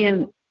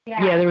million.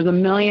 Yeah, there was a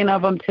million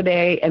of them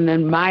today, and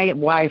then my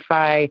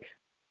Wi-Fi,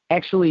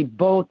 actually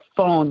both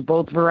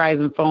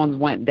Verizon phones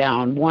went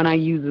down. One I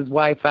use as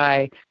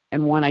Wi-Fi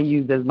and one I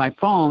use as my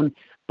phone,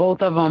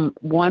 both of them,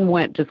 one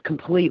went just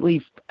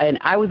completely, and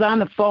I was on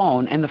the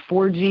phone, and the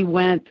 4G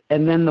went,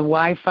 and then the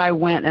Wi-Fi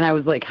went, and I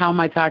was like, how am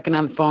I talking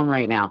on the phone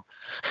right now?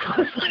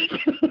 Right.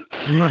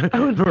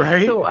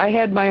 So I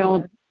had my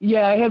own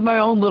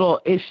little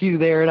issue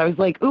there, and I was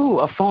like, ooh,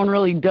 a phone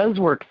really does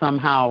work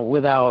somehow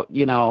without,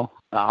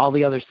 all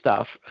the other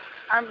stuff.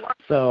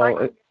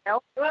 Well,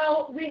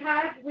 we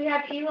have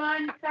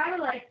Elon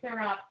satellites are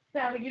up,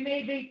 so you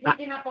may be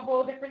picking up a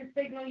whole different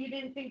signal you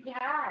didn't think you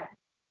had.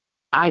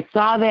 I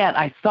saw that.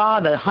 I saw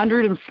the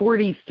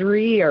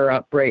 143 are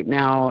up right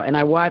now, and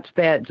I watched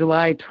that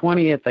July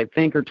 20th, I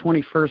think, or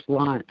 21st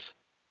launch.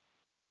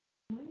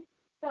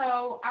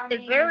 So,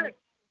 is there?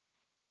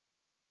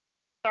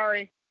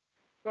 Sorry,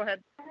 go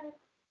ahead.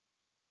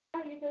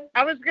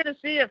 I was going to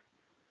see if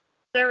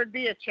there would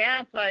be a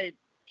chance I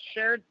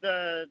shared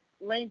the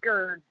link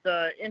or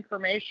the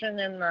information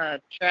in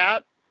the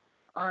chat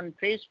on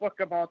Facebook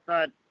about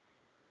the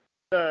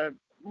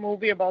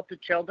movie about the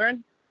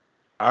children.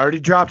 I already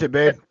dropped it,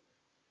 babe.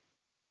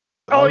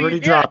 Oh, already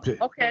you did? dropped it.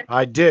 Okay.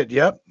 I did.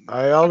 Yep.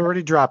 I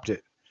already dropped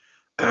it.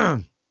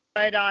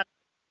 Right on.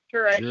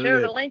 Sure, I shared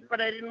did. a link, but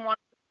I didn't want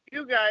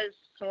you guys,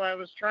 so I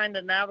was trying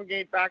to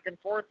navigate back and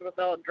forth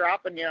without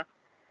dropping you.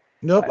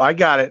 Nope, I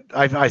got it.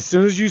 As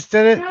soon as you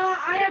said it, No,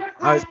 I have a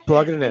question. I was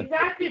plugging it in.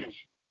 Exactly.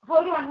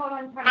 Hold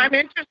on. I'm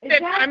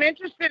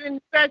interested in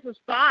you guys'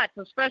 thoughts,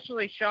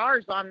 especially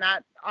Shar's on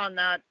that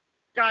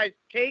guy's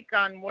take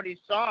on what he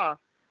saw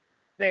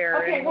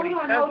there. Okay, and hold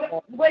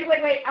on. Wait.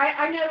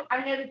 I know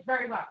this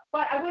very well,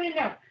 but I want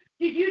to know: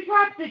 did you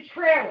drop the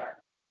trailer?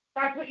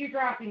 That's what you're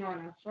dropping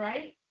on us,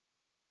 right?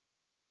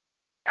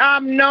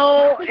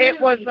 No, it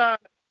was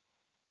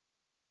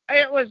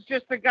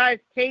just the guy's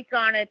take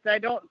on it.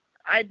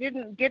 I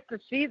didn't get to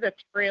see the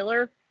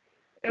trailer.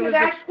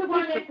 That's the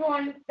one that's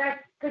on.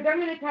 That's because I'm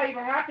going to tell you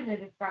what happened to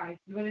this guy.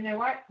 You want to know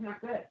what? It's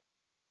not good.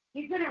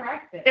 He's been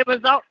arrested. It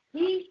was out.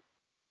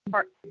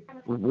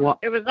 What?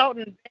 It was out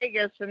in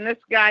Vegas, and this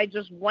guy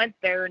just went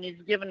there, and he's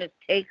given his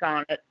take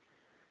on it.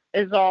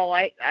 Is all.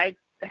 I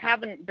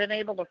haven't been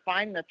able to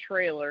find the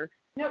trailer.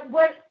 No,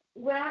 what?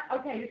 Well,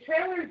 okay, the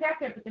trailer is out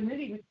there, but the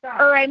movie was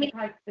stopped. Or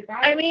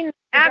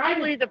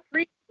actually, the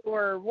preview,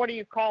 or what do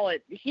you call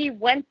it? He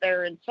went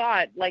there and saw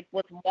it, like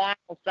with Juan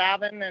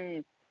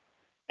Savin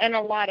and a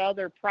lot of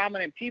other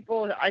prominent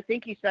people. I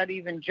think he said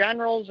even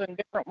generals and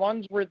different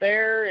ones were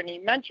there, and he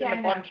mentioned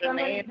a bunch of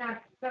names.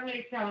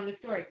 Somebody's telling the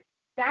story.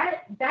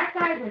 That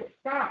guy was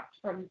stopped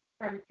from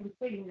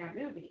completing that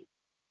movie.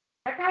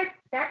 That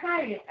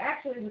guy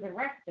actually was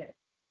arrested.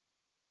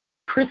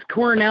 Chris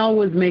Cornell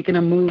was making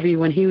a movie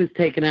when he was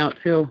taken out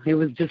too. He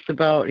was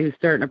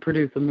starting to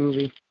produce a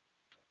movie.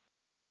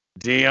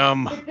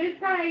 Damn. But this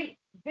guy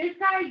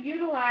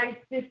utilized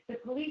the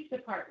police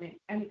department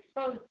and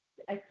exposed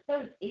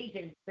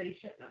agents that he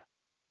shouldn't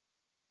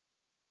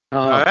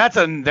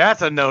have.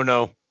 That's a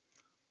no-no.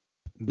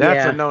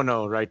 That's a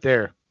no-no right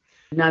there.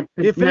 Not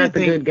the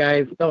good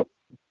guys. So,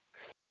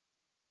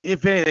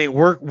 if anything,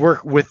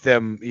 work with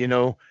them,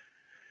 and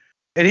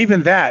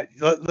even that.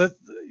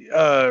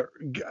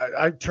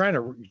 I'm trying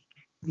to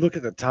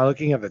looking at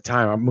the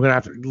time. I'm gonna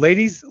have to,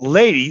 ladies.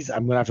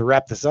 I'm gonna have to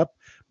wrap this up.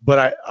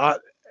 But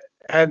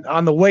and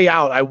on the way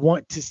out, I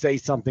want to say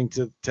something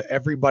to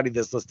everybody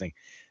that's listening.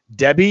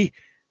 Debbie,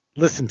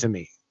 listen to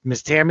me.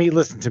 Miss Tammy,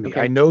 listen to me.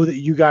 Okay. I know that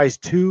you guys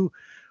too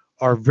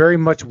are very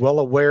much well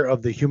aware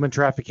of the human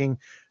trafficking,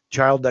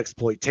 child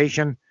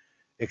exploitation,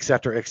 et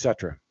cetera,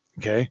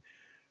 okay?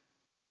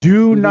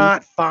 Do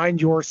not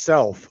find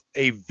yourself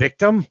a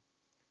victim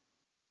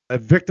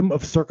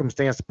of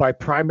circumstance by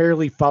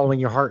primarily following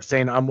your heart,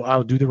 saying,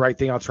 I'll do the right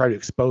thing, I'll try to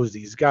expose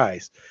these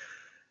guys.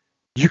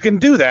 You can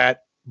do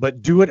that,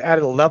 but do it at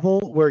a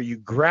level where you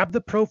grab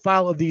the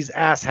profile of these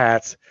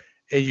asshats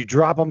and you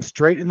drop them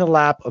straight in the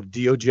lap of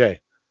DOJ.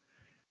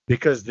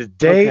 Because the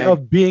day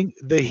of being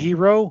the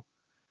hero,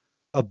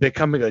 of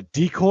becoming a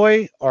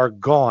decoy, are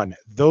gone.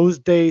 Those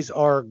days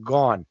are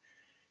gone.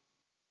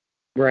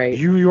 Right.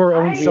 You, your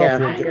own self,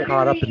 will get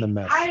caught up in the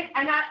mess.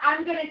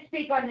 I'm going to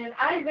speak on this.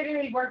 I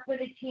literally worked with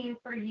a team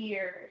for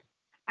years.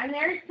 And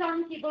there's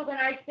some people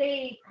that I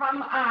say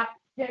come up,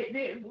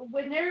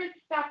 when there's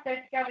stuff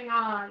that's going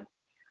on,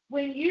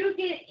 when you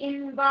get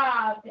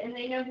involved and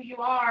they know who you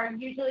are,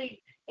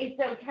 usually it's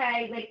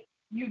okay. Like,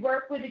 you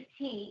work with a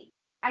team.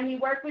 And you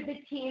work with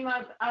a team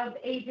of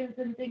agents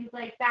and things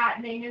like that,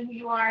 and they know who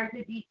you are as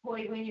a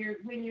decoy when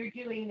you're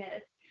doing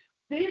this.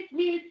 This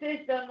new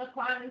system, the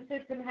quantum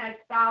system, has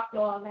stopped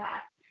all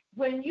that.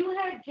 When you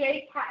have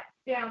JCATs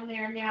down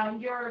there now in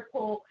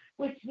Europol,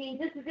 which means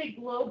this is a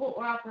global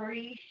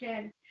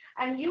operation,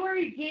 and you are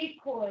a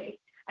decoy,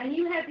 and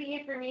you have the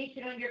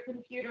information on your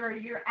computer, or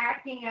you're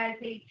acting as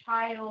a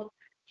child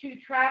to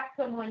trap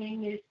someone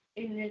in this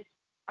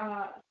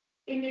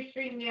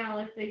industry now,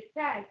 as they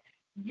said,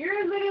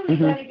 you're literally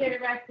going to get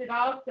arrested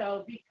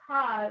also,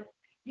 because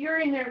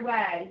you're in their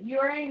way.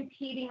 You're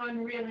impeding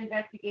on real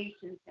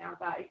investigations now,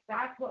 guys.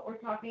 That's what we're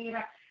talking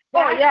about.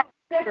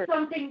 That's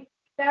something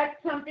that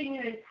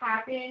has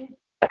happened.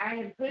 I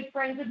have good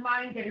friends of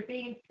mine that are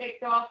being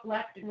picked off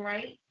left and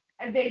right,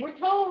 and they were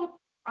told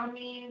I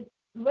mean,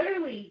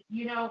 literally,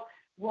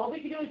 what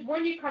we can do is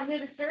when you come to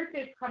the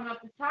surface, come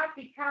up the top,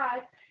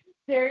 because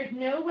there's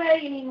no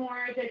way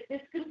anymore that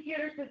this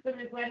computer system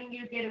is letting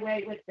you get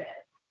away with this.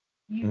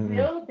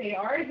 They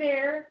are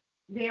there.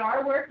 They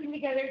are working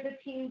together as a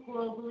team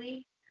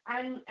globally,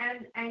 and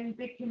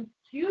the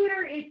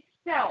computer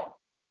itself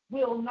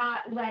will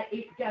not let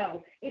it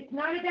go. It's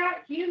not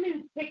about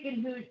humans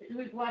picking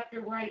who's left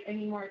or right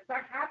anymore. It's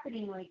not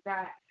happening like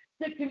that.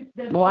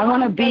 Well, I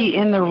want to be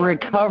in the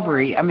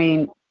recovery. I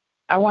mean,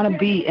 I want to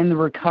be in the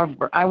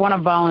recovery. I want to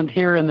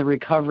volunteer in the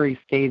recovery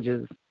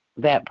stages.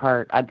 That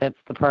part. That's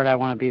the part I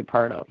want to be a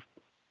part of.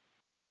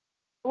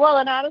 Well,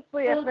 and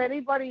honestly, if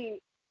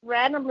anybody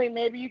randomly,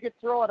 maybe you could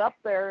throw it up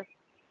there,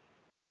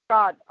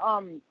 Scott.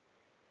 I'm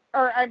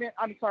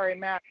sorry,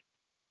 Matt.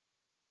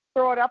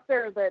 Throw it up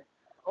there that,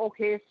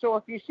 okay, so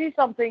if you see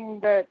something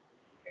that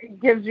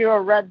gives you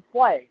a red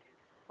flag,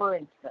 for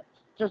instance,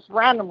 just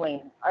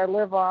randomly, I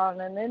live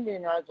on an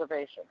Indian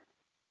reservation.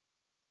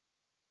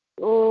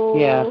 Oh,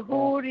 yeah.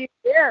 Who do you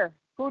dare?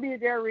 Who do you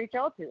dare reach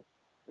out to?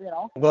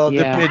 Well,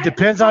 it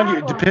depends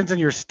on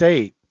your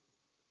state.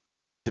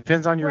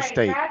 Depends on your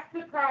state. That's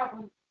the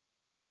problem,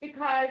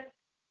 because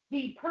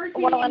the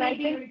person you may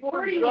be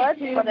reporting it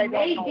to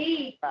may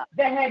be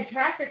the head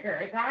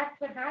trafficker. That's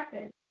what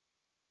happens.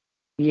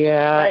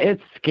 Yeah,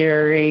 it's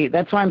scary.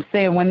 That's why I'm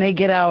saying when they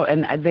get out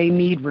and they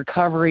need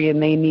recovery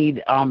and they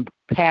need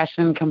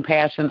passion,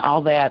 compassion,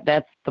 all that,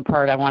 that's the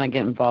part I want to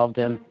get involved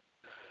in.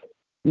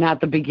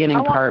 Not the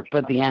beginning part,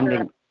 but the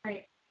ending.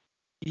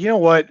 You know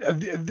what?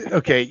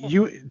 Okay,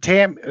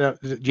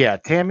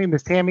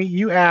 Miss Tammy,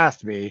 you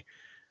asked me.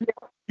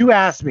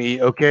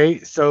 Okay,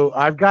 so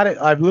I've got it.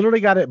 I've literally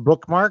got it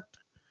bookmarked.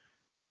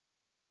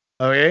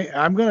 Okay,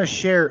 I'm gonna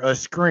share a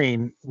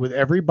screen with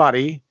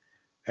everybody,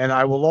 and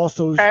I will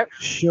also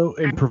show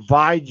and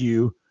provide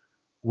you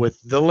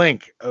with the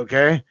link.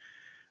 Okay,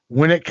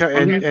 when it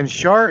and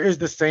Shar is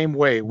the same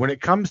way. When it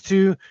comes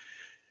to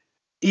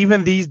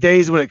even these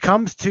days, when it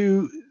comes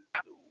to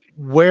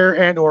where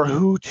and or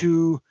who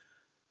to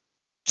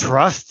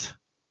trust,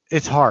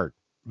 it's hard,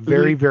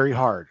 very very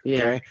hard.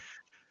 Okay,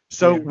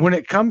 so when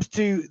it comes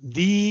to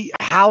the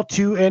how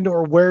to and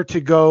or where to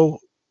go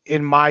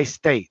in my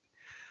state,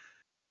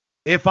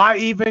 if I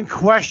even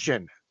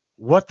question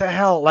what the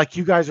hell, like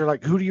you guys are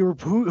like, who do you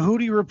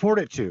report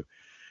it to?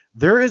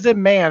 There is a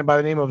man by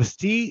the name of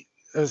Steve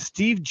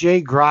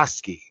J.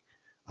 Grotsky.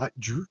 I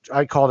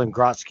called him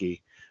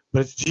Grotsky,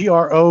 but it's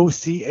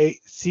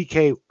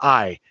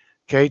Grocki.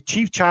 Okay,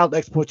 Chief Child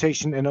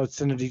Exploitation and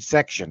Obscenity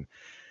Section.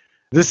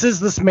 This is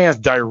this man's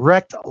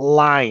direct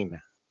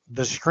line.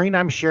 The screen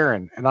I'm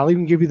sharing, and I'll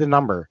even give you the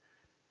number.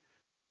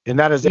 And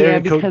that is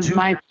area code 2. Because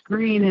my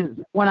screen is,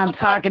 when I'm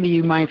talking to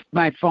you, my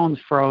phone's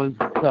froze,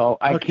 so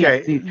I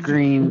can't see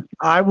screens.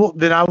 I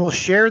will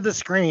share the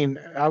screen.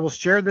 I will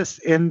share this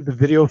in the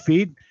video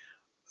feed.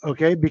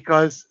 Okay,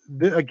 because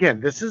again,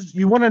 this is,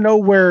 you want to know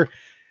where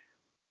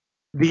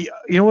the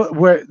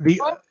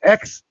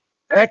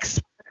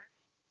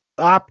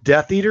ex-op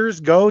Death Eaters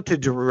go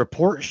to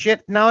report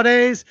shit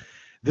nowadays.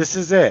 This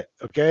is it.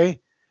 Okay,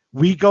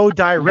 we go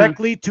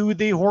directly to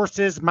the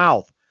horse's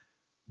mouth.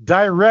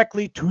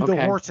 Directly to the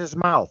horse's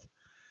mouth.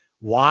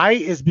 Why?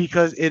 Is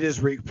because it is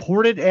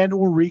reported and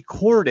or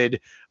recorded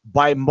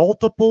by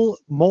multiple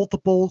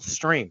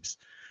streams.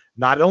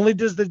 Not only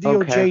does the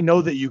DOJ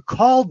know that you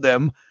called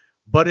them,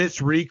 but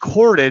it's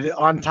recorded.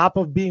 On top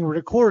of being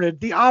recorded,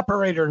 the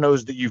operator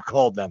knows that you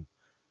called them.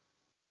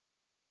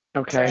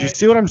 Okay. Do you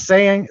see what I'm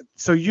saying?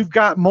 So you've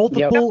got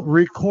multiple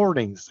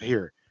recordings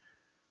here.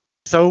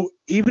 So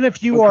even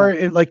if you are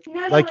in, like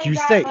you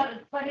say,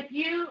 but if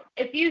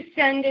you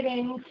send it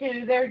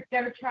into,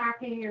 they're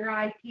tracking your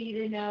IP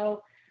to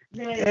know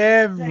that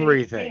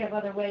everything. They have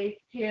other ways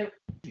to.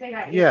 They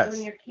got you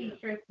in your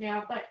keystrokes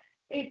now, but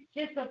it's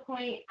just a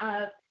point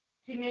of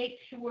to make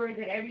sure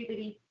that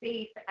everybody's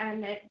safe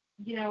and that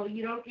you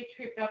don't get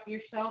tripped up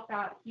yourself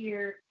out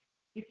here.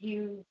 If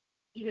you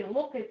even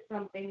look at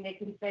something, they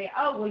can say,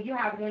 "Oh, well, you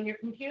have it on your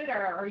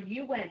computer, or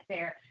you went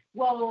there."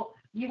 Well,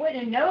 you wouldn't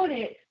have known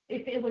it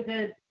if it was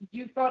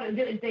you thought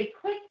they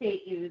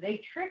clickbait you,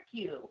 they trick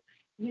you.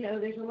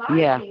 There's a lot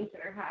of things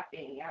that are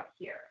happening out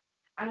here.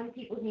 And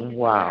people need to be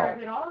aware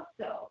of it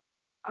also.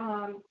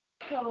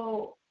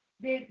 So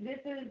this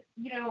is,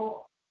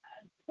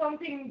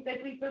 something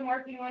that we've been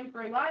working on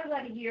for a lot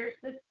of years.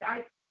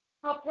 I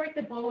helped write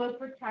the BOLO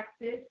for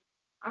Texas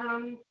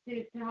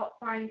to help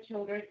find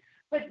children.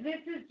 But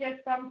this is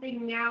just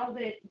something now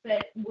that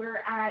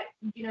we're at,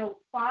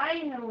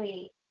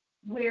 finally,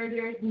 where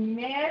there's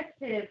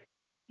massive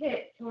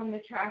hits on the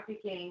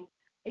trafficking.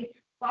 It's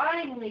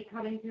finally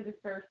coming to the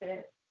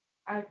surface,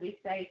 as we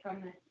say,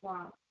 from the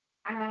swamp.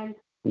 And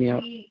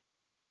we,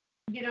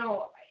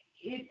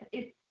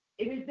 it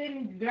has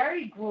been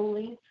very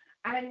grueling.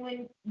 And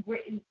when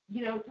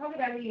talk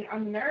about being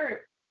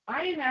unnerved,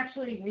 I am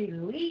actually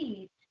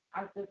relieved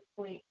at this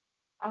point,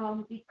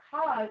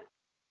 because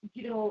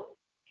to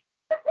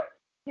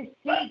see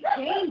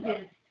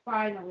changes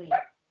finally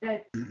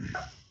that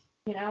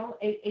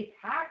it's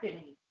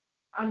happening.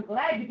 I'm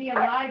glad to be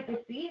alive to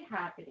see it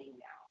happening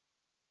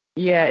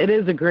now. Yeah, it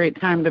is a great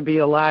time to be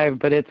alive,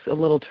 but it's a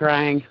little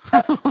trying.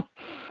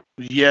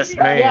 Yes,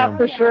 ma'am. Yeah,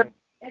 for sure.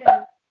 It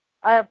is.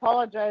 I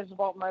apologize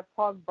about my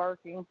pug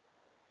barking.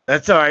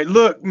 That's all right.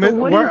 Look, So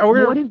what's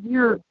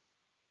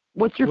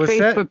your What's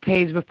Facebook that?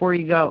 page before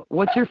you go?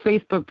 What's your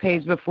Facebook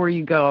page before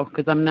you go?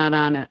 Because I'm not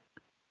on it.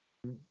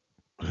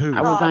 Who?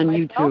 I was on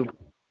myself? YouTube.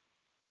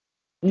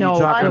 No,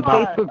 talking the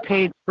about- Facebook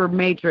page for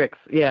Matrix.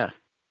 Yeah.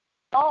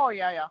 Oh,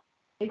 yeah.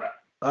 It's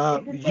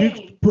the You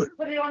same. put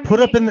it on put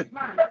up in the-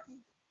 Matrix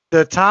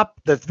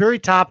the very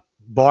top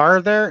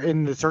bar there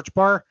in the search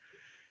bar.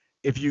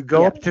 If you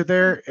go Yep. up to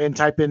there and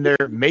type in there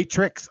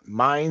Matrix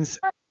Minds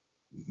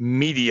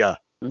Media,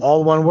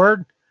 all one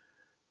word,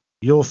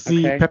 you'll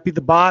see Okay. Peppy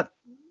the Bot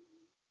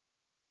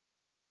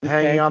Okay.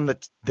 hanging on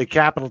the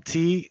capital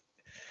T.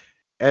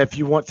 And if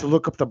you want to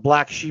look up the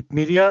Black Sheep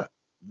Media,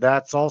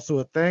 that's also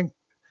a thing.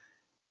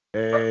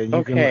 And you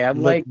Okay, I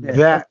can like look it.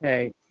 that,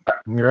 Okay.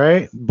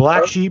 right?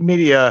 Black Sheep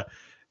Media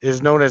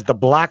is known as the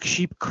Black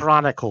Sheep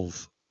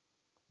Chronicles.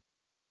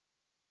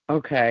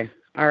 Okay.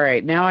 All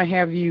right. Now I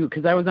have you,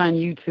 because I was on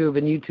YouTube,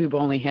 and YouTube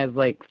only has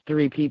like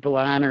 3 people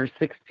on or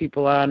 6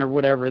 people on or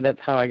whatever. That's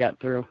how I got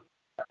through.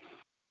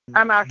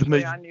 I'm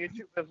actually ma- on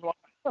YouTube as well.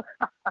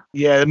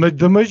 Yeah,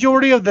 the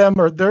majority of them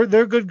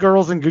they're good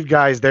girls and good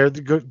guys. They're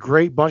the good,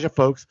 great bunch of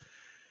folks.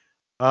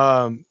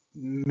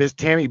 Miss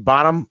Tammy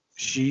Bottom,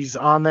 she's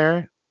on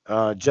there.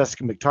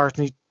 Jessica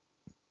McTartney,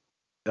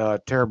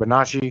 Tara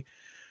Bonacci.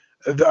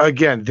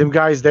 Again, them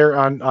guys there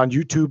on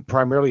YouTube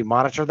primarily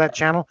monitor that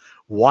channel,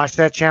 watch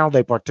that channel.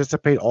 They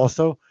participate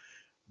also.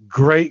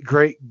 Great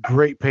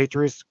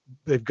patriots.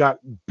 They've got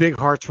big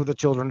hearts for the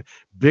children,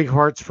 big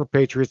hearts for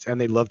patriots,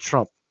 and they love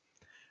Trump.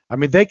 I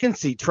mean, they can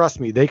see.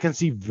 Trust me, they can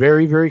see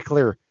very, very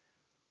clear.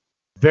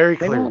 Very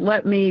They clear. won't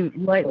let me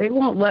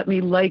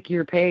like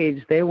your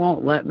page. They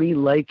won't let me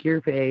like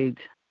your page.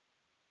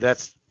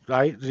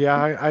 I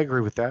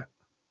agree with that.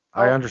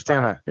 I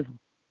understand that.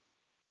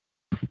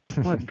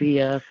 What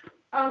BS?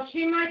 Oh,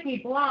 she might be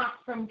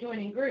blocked from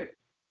joining groups.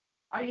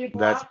 Are you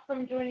That's- blocked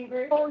from joining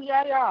groups? Oh,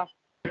 yeah.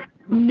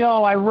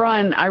 No, I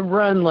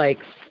run like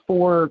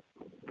 4,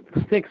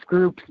 6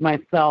 groups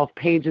myself,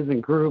 pages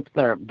and groups.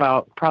 There are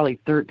about probably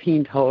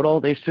 13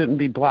 total. They shouldn't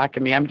be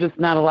blocking me. I'm just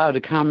not allowed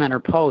to comment or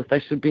post. I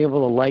should be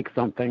able to like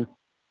something.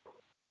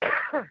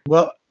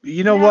 Well,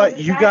 you know No, what?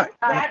 You got.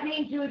 That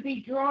means you would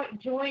be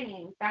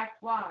joining. That's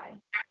why.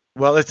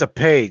 Well, it's a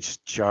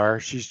page, Char.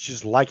 She's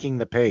just liking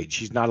the page.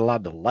 She's not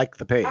allowed to like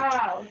the page.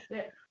 Oh,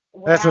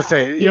 That's what I'm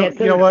saying. You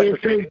know what?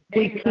 It says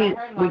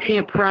we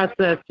can't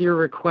process your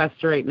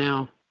request right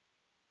now.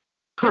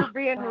 You're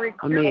being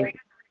recorded.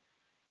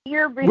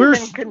 You're being We're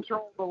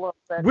controlled a little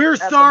bit. We're at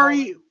the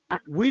sorry.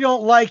 We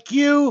don't like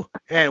you,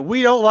 and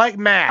we don't like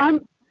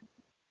Matt.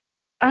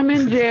 I'm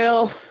in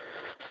jail.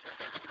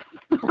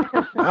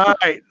 All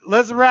right,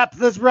 let's wrap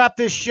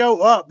this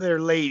show up, there,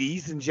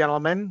 ladies and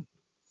gentlemen,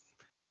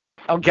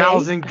 Okay.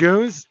 gals and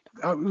goons.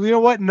 You know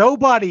what?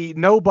 Nobody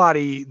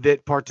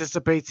that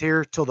participates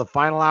here till the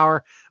final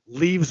hour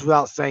leaves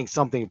without saying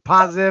something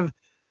positive.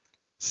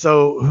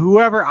 So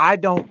whoever, I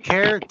don't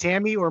care,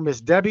 Tammy or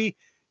Miss Debbie,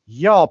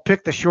 y'all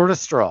pick the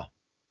shortest straw.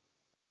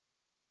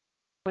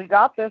 We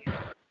got this.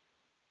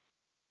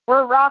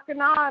 We're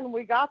rocking on.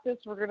 We got this.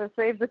 We're going to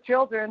save the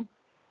children.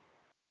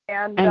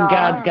 And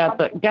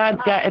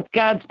it's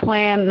God's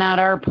plan, not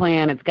our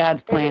plan. It's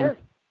God's plan.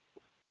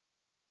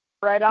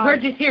 Right on. We're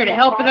just here to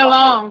help it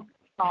along.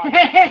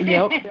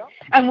 Yep.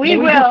 And we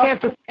will. Just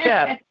have to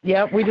step.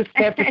 Yep, we just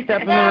have to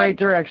step in the right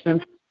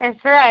direction. That's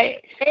right.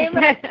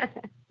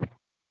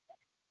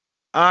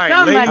 All right,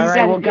 Somebody ladies. All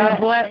right.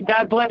 Well, That's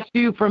God bless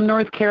you from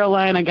North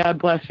Carolina. God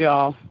bless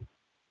y'all.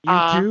 You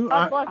too.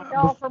 God bless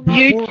y'all from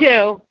You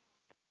too.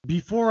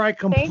 Before I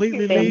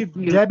completely Thank leave,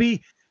 you.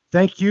 Debbie,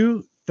 thank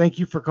you. Thank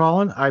you for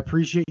calling. I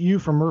appreciate you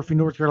from Murphy,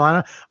 North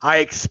Carolina. I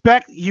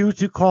expect you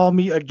to call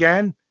me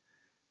again,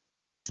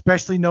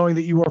 especially knowing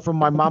that you are from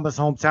my mama's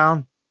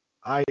hometown.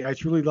 I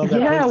truly love that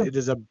Yeah. place. It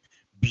is a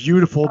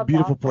beautiful, That's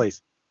beautiful awesome.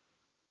 place.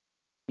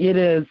 It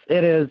is,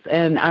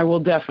 and I will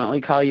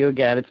definitely call you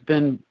again. It's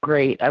been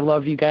great. I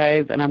love you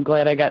guys, and I'm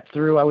glad I got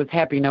through. I was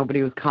happy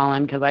nobody was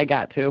calling because I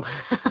got to.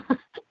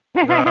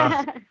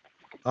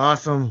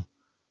 Awesome.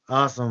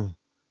 All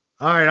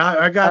right, I'm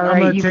All going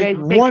right, to you take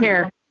guys take one.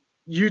 care.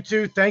 You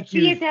too. Thank See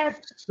you, you Deb.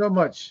 so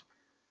much.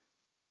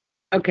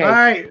 Okay, All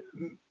right,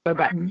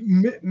 bye-bye.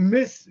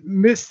 Miss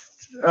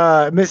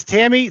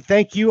Tammy,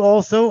 thank you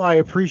also. I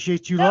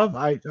appreciate you, love.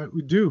 I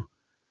we do.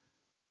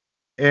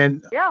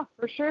 And Yeah,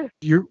 for sure.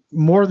 you're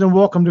more than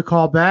welcome to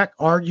call back,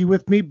 argue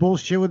with me,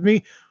 bullshit with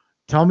me,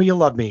 tell me you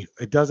love me.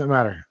 It doesn't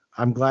matter.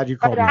 I'm glad you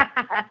called me.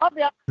 Love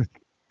ya.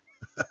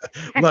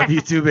 Love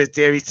you too, Miss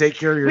Tammy. Take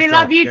care of yourself. We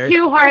love you okay?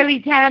 too, Harley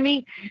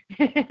Tammy.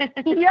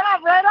 Yeah,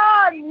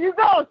 right on. You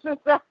go,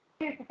 sister.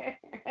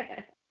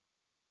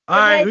 All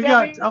right, we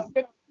got.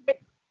 Debbie.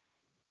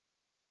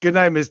 Good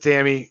night, Miss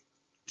Tammy.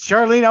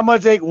 Charlene, I'm going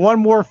to take one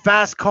more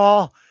fast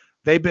call.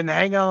 They've been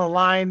hanging on the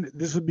line.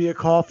 This would be a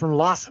call from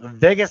Las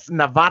Vegas,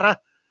 Nevada.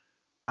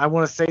 I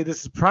want to say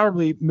this is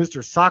probably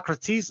Mr.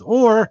 Socrates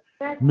or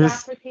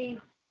Miss Socrates.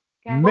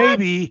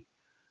 maybe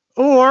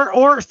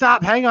or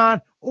stop, hang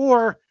on,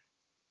 or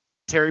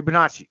Terry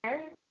Bonacci.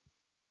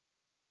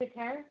 With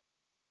her?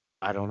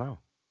 I don't know.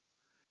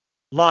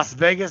 Las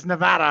Vegas,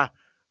 Nevada,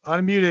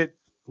 unmuted.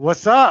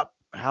 What's up?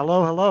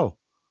 Hello, hello.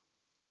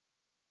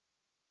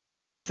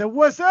 So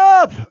what's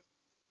up?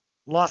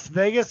 Las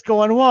Vegas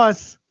going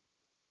once.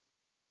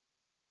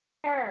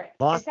 Her.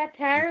 Is that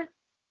her?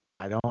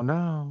 I don't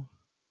know.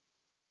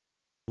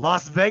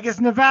 Las Vegas,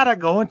 Nevada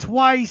going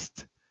twice.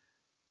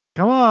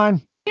 Come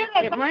on. Yeah,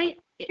 It might.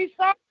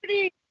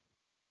 Socrates.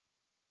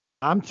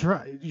 I'm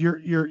trying.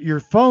 Your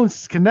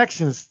phone's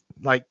connection's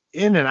like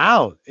in and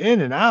out,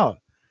 in and out.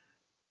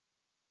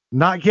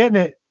 Not getting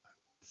it.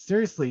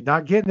 Seriously,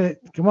 not getting it.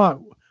 Come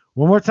on.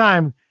 One more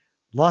time.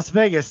 Las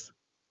Vegas.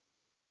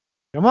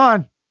 Come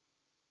on.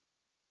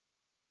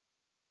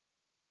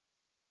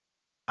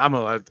 I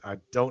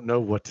don't know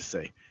what to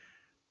say.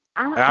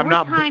 What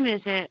time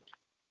is it?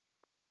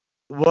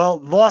 Well,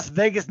 Las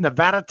Vegas,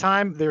 Nevada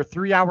time, they're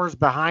 3 hours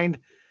behind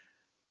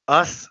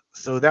us.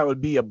 So that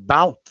would be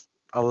about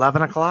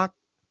 11 o'clock.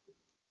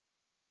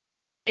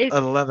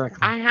 11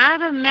 o'clock. I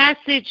have a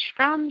message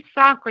from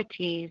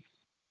Socrates.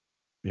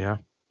 Yeah.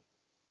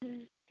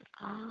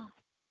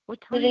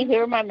 What time? Did you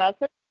hear my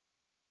message?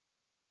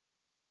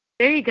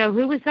 There you go.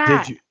 Who was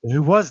that?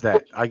 Who was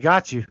that? I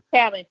got you.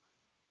 Tammy.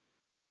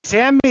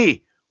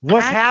 Tammy,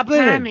 what's That's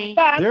happening? Tammy.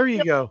 There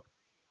you go.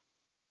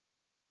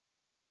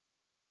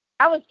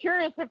 I was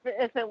curious if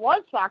it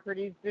was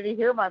Socrates. Did he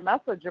hear my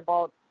message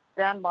about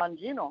Dan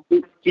Bongino?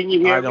 Can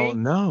you hear I me?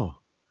 don't know.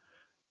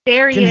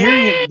 There he Can hear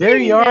is. you. There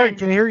you are.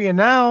 Can hear you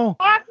now.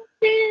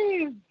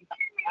 Socrates!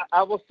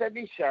 I will send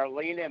you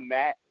Charlene and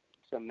Matt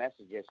some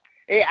messages.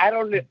 Hey, I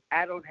don't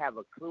have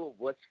a clue of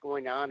what's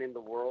going on in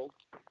the world.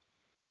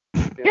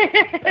 Please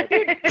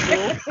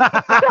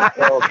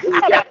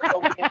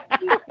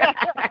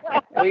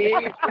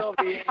fill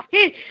me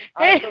in.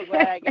 I'm so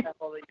glad I got a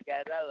hold of you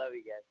guys. I love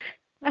you guys.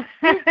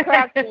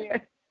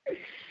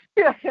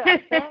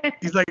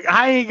 He's like,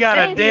 I ain't got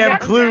a damn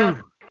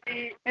clue.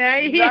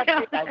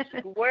 I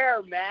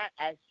swear, Matt.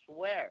 I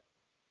swear.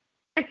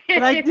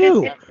 But I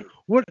do.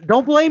 What?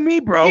 Don't blame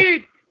me, bro.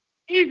 Dude,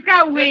 he's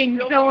got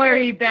wings. Don't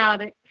worry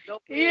about it.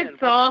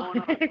 It's all.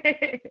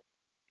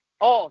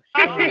 Oh,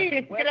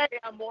 Hey, Wednesday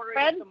I'm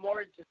ordering some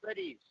more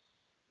hoodies.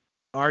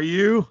 Are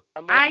you?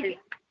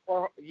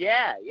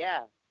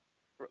 Yeah.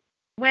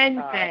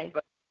 Wednesday.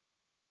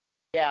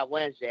 Yeah,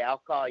 Wednesday. I'll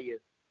call you.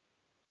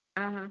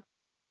 Uh-huh.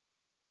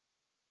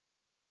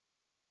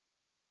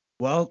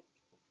 Well,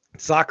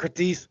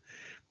 Socrates,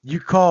 you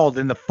called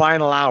in the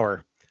final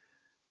hour.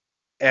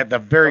 At the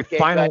very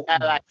final.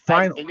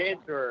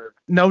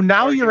 No,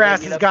 now your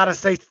ass has got to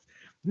say.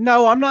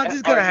 No, I'm not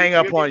just gonna hang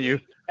up on you.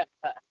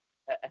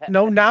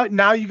 No,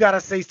 now you got to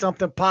say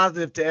something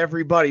positive to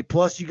everybody.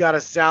 Plus, you got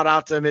to shout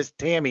out to Miss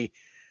Tammy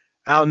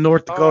out in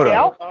North Dakota.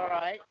 All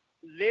right.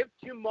 Live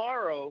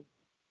tomorrow.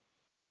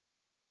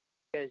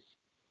 Because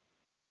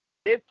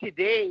live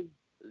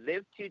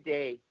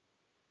today.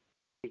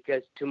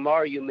 Because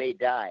tomorrow you may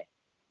die.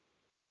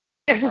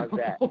 How's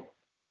that?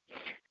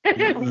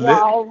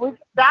 Wow,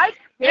 that's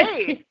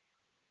great.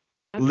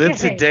 Live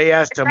today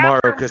as tomorrow,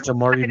 because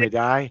tomorrow you may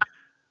die.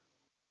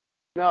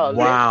 No,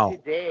 wow.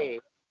 Live today.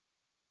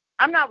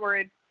 I'm not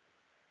worried.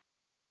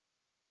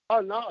 Oh,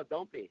 no,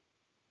 don't be.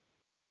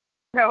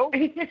 No.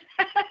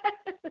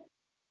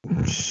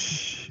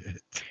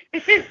 Shit.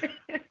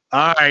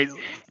 All right,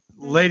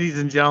 ladies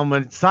and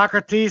gentlemen,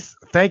 Socrates,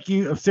 thank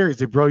you. I'm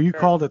seriously, bro. You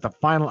called at the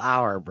final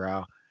hour,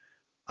 bro.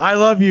 I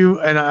love you,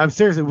 and I'm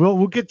seriously.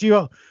 We'll get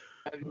you.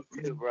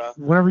 Too, bro.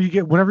 Whenever you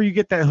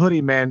get that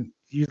hoodie, man.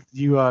 You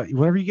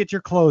whenever you get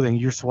your clothing,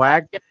 your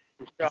swag.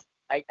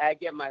 I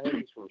get my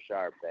hoodies from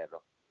Sharp,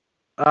 Pedro.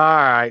 All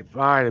right,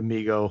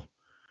 amigo.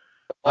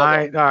 All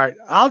right.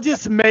 I'll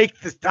just make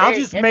the stuff.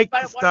 Anybody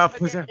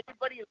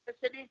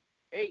listening?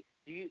 Hey,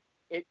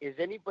 is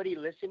anybody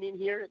listening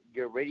here?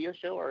 Your radio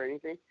show or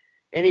anything?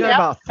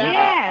 About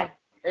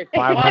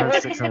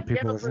 500, 600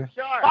 people listening.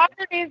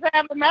 Socrates, I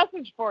have a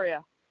message for you.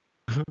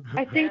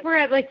 I think we're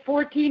at like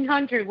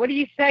 1,400. What are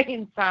you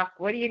saying, Sock?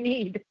 What do you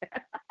need?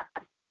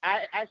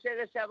 I said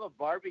let's have a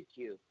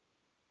barbecue.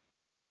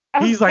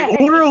 He's like,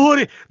 order a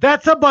hoodie.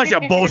 That's a bunch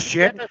of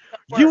bullshit.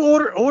 You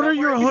order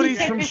your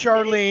hoodies from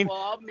Charlene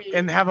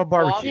and have a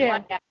barbecue.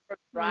 And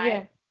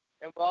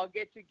we'll all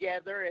get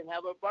together and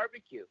have a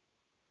barbecue.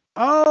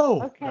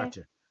 Oh, okay.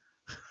 Gotcha.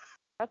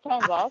 That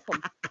sounds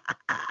awesome.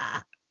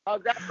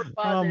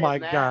 Oh my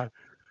God.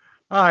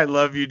 I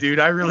love you, dude.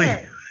 I really.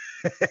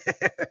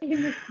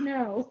 In the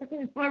snow.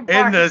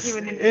 In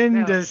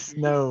the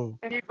snow.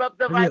 Keep up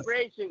the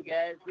vibration,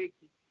 guys.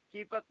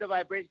 Keep up the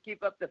vibration.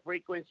 Keep up the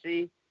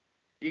frequency.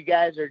 You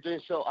guys are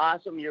doing so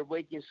awesome. You're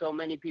waking so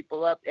many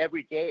people up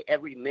every day,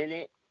 every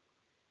minute.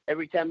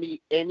 Every time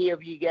any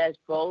of you guys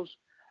post,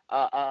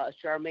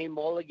 Charmaine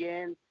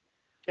Mulligan,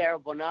 Sarah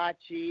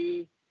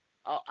Bonacci.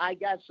 I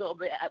got so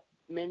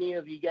many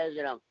of you guys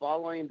that I'm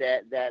following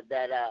that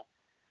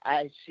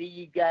I see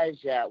you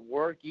guys at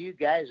work. You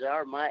guys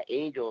are my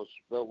angels.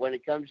 But when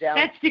it comes down,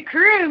 that's the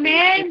crew,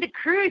 man. The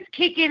crew's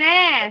kicking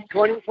ass.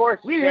 24/7.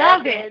 We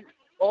love it.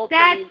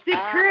 That's the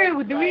crew.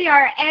 Like, we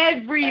are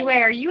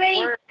everywhere. You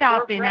ain't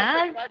stopping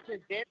us. We're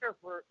dinner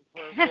for a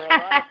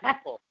lot of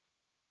people.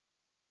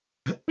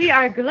 We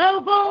are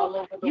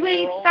global. You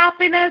ain't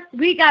stopping us.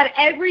 We got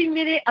every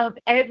minute of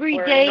every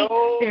day.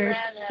 There's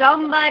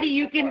somebody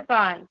you can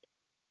find.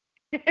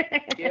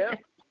 Yeah.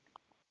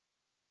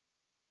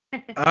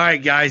 All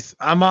right, guys.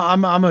 I'm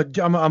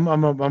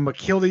gonna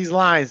kill these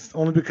lines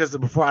only because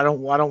before I don't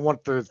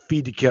want the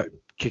feed to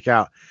kick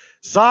out.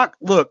 Sock,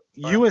 look,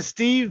 you and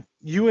Steve,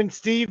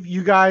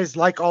 you guys,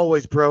 like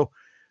always, bro.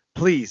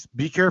 Please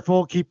be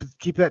careful. Keep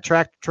that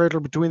trailer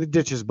between the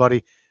ditches,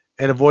 buddy,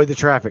 and avoid the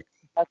traffic.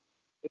 That's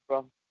good,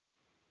 bro.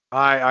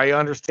 I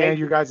understand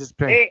you guys'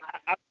 pain. Hey,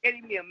 I'm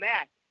getting me a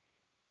Mac.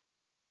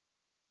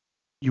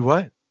 You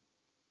what?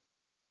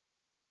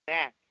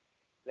 Mac.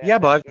 Yeah,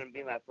 bud. That's gonna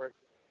be my first.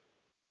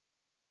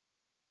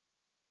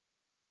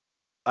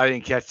 I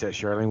didn't catch that,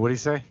 Charlene. What did he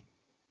say?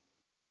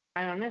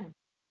 I don't know.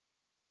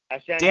 I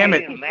said, Damn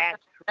it. A mask.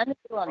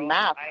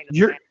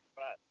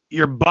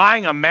 You're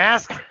buying a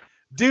mask?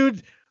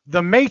 Dude,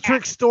 the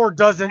Matrix store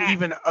doesn't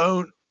even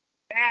own.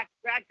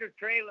 Tractor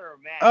trailer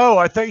mask. Oh,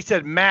 I thought you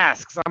said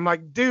masks. I'm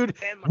like, dude,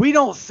 we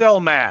don't sell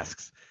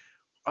masks.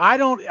 I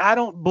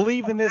don't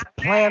believe in this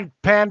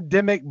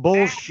pandemic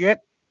bullshit.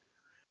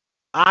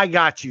 I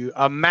got you.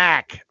 A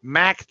Mac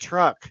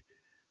truck.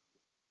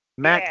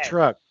 Mac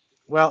truck.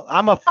 Well,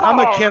 I'm a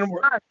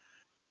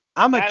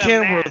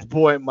Kenworth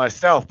boy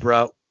myself,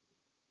 bro.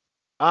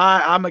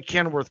 I'm a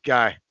Kenworth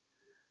guy.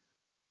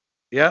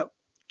 Yep,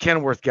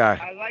 Kenworth guy.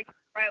 I like the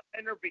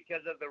Freightliner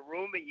because of the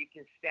room and you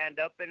can stand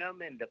up in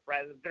them, and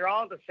they're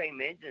all the same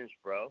engines,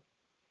 bro.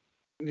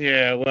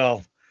 Yeah,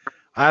 well,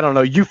 I don't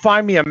know. You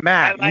find me a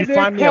Mac. You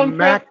find me a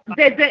Mac.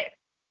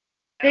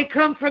 They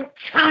come from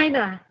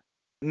China.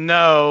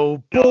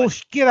 No,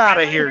 bullshit. Get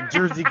out of here,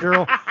 Jersey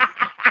girl.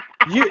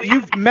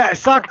 You've met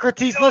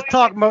Socrates. Let's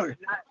talk about you.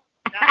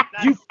 I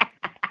got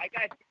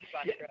you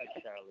about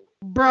trucks, Charlie.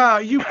 Bro,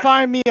 you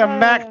find me a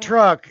Mack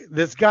truck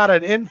that's got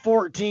an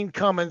N14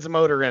 Cummins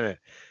motor in it.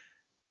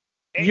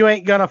 You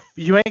ain't gonna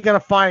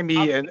find me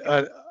no.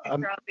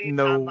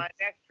 On my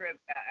next trip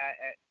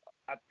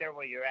up there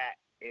where you're at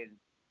in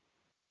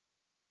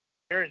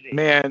Jersey.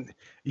 Man,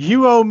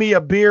 you owe me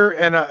a beer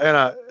and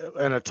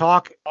a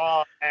talk.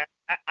 Oh,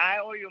 I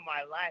owe you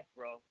my life,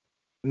 bro.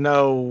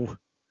 No.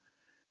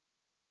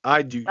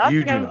 I do.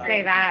 You do not.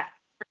 Say that.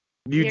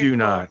 You do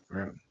not.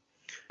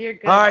 You're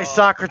good. All right,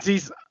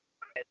 Socrates.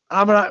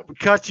 I'm gonna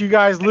cut you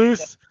guys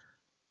loose.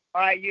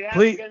 All right, you have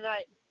Please. a good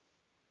night.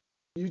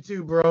 You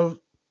too, bro.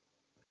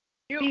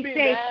 You Be be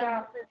safe,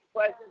 mad.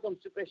 Questions on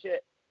super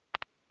shit.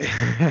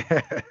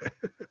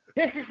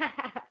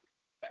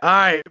 All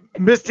right,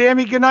 Miss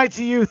Tammy. Good night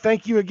to you.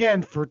 Thank you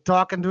again for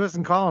talking to us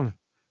and calling.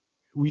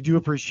 We do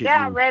appreciate you.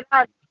 Yeah, right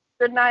on.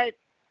 Good night.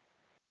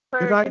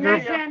 Good night,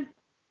 girl. You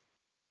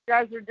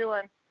guys are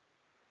doing.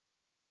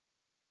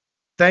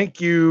 Thank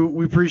you.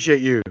 We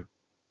appreciate you.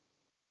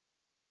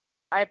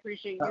 I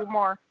appreciate you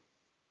more.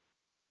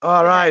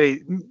 All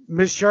righty,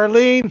 Miss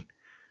Charlene.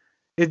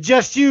 It's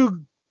just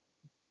you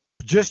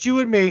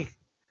and me.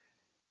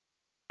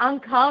 I'm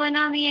calling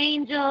on the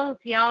angels.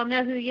 Y'all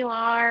know who you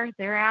are.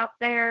 They're out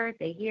there.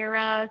 They hear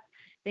us.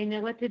 They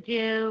know what to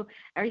do.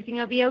 Everything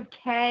will be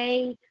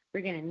okay.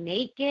 We're going to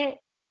make it.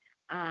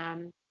 As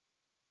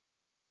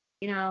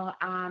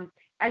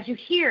you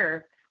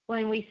hear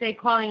when we say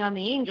calling on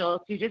the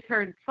angels, you just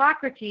heard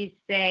Socrates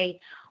say,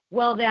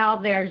 well, now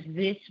there's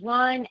this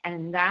one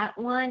and that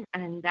one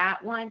and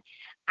that one.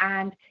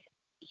 And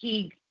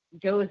he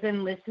goes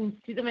and listens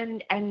to them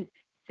and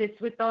sits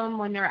with them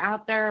when they're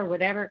out there or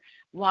whatever,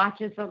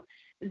 watches them.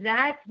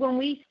 That's when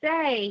we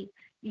say,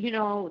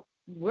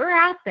 we're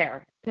out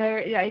there.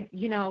 There's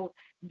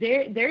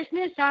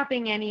no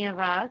stopping any of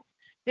us.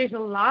 There's a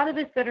lot of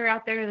us that are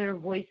out there that are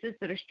voices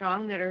that are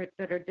strong, that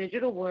are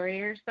digital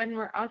warriors, and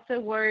we're also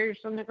warriors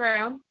on the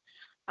ground,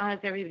 as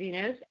everybody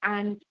knows.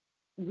 And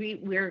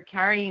we're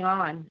carrying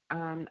on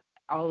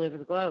all over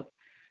the globe.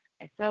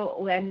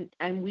 So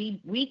and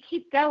we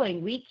keep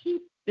going. We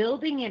keep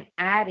building and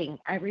adding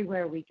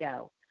everywhere we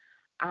go.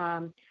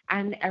 And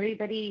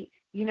everybody,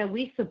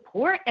 we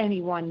support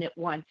anyone that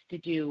wants to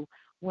do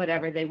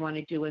whatever they want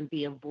to do and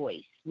be a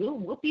voice.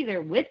 We'll be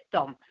there with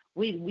them.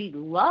 We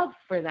love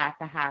for that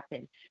to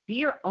happen. Be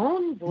your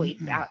own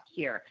voice out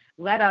here.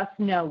 Let us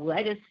know.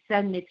 Let us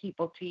send the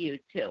people to you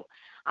too.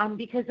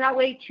 Because that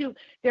way too,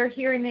 they're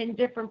hearing in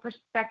different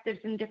perspectives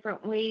in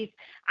different ways,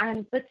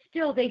 but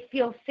still they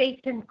feel safe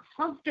and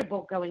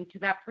comfortable going to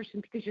that person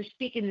because you're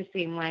speaking the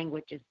same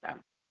language as them.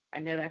 I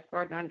know that's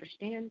hard to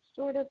understand,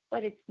 sort of,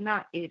 but it's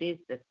not. It is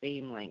the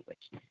same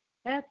language.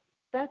 That's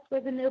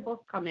where the nobles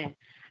come in,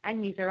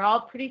 and these are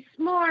all pretty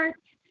smart.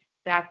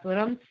 That's what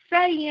I'm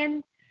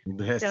saying.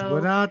 That's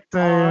what I'm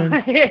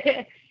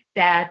saying.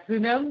 That's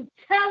what I'm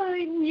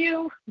telling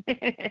you.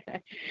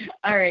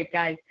 All right,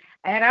 guys.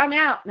 And I'm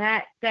out,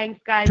 Matt.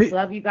 Thanks, guys.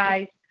 Love you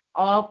guys.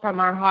 all from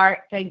our heart.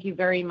 Thank you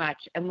very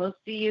much. And we'll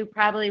see you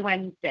probably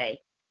Wednesday.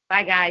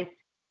 Bye, guys.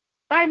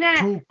 Bye, Matt.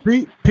 Cool.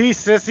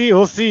 Peace, sissy.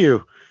 We'll see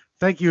you.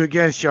 Thank you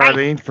again,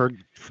 Charlene, for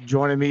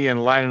joining me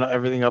and lining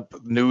everything up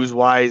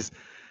news-wise.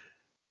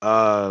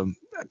 I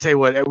tell you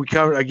what, we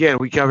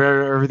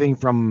covered everything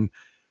from.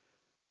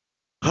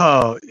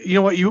 Oh, you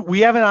know what? We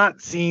have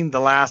not seen the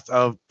last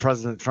of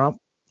President Trump.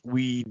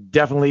 We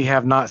definitely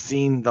have not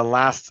seen the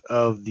last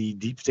of the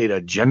deep state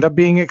agenda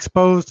being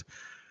exposed.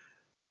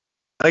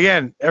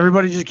 Again,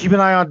 everybody just keep an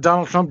eye on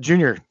Donald Trump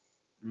Jr. If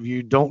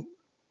you don't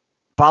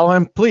follow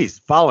him, please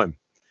follow him.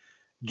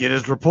 Get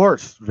his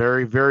reports.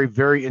 Very, very,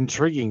 very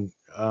intriguing.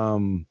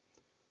 And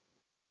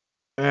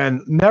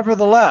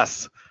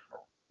nevertheless,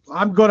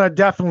 I'm going to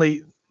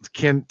definitely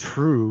Ken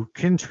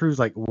True's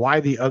like, why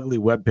the ugly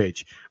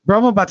webpage? Bro,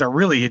 I'm about to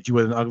really hit you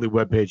with an ugly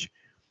webpage.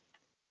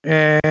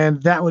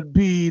 And that would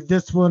be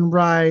this one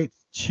right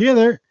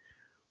here,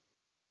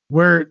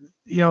 where,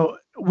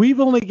 we've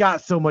only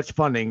got so much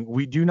funding.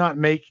 We do not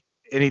make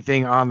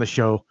anything on the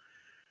show.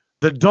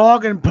 The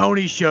Dog and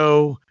Pony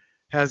Show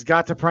has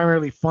got to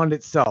primarily fund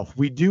itself.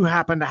 We do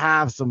happen to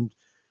have some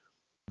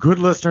good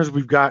listeners.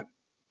 We've got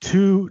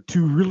two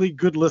really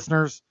good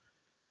listeners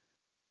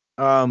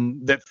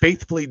that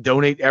faithfully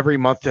donate every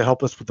month to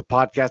help us with the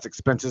podcast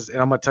expenses.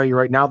 And I'm going to tell you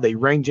right now, they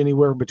range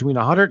anywhere between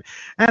 $100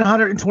 and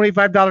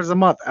 $125 a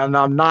month. And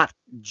I'm not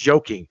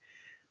joking.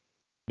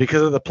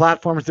 Because of the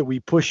platforms that we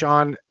push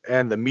on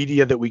and the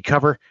media that we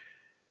cover,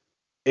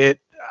 it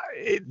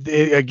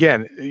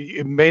again,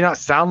 it may not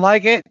sound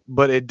like it,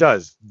 but it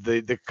does.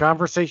 The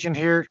conversation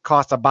here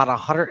costs about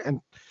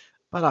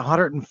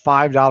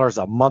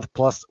 $105 a month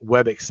plus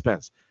web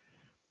expense.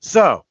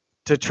 So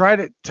to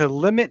try to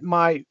limit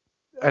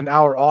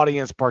our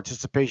audience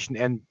participation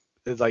and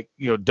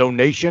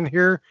donation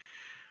here,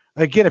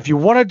 again, if you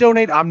want to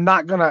donate, I'm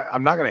not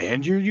gonna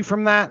hinder you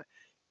from that.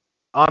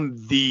 On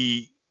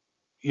the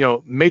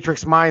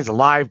Matrix Minds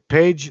live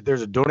page,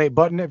 there's a donate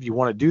button if you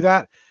want to do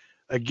that.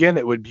 Again,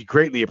 it would be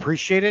greatly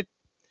appreciated.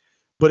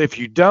 But if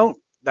you don't,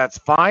 that's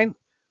fine.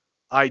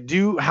 I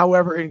do,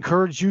 however,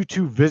 encourage you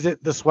to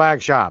visit the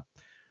swag shop,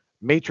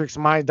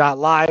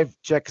 matrixmind.live.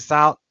 Check us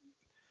out.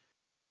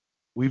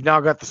 We've now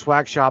got the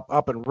swag shop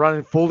up and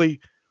running fully.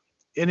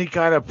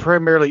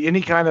 Primarily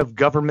any kind of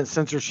government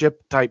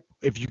censorship type.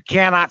 If you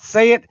cannot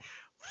say it,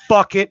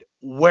 fuck it,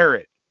 wear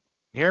it.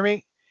 You hear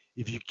me?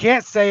 If you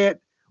can't say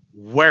it,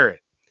 wear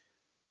it.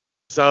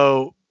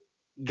 So,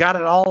 got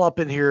it all up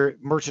in here.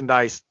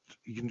 Merchandise.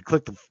 You can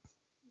click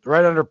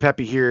right under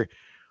Peppy here.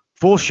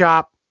 Full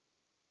shop.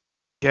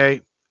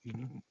 Okay.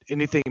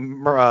 Anything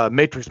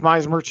Matrix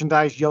Minds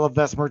merchandise, Yellow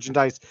Vest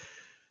merchandise.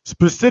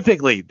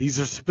 Specifically, these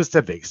are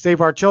specific.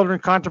 Save Our Children,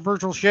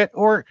 controversial shit.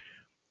 Or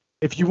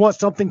if you want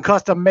something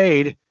custom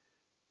made,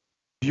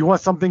 you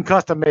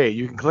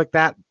can click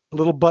that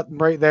little button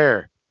right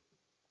there.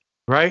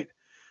 Right?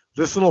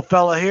 This little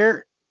fella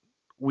here,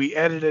 we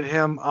edited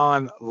him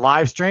on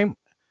live stream.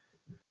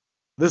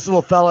 This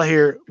little fella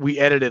here, we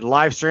edited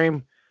live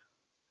stream,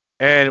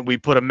 and we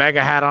put a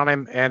mega hat on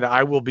him. And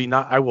I will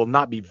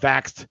not be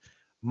vaxxed,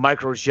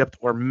 microchipped,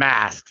 or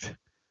masked.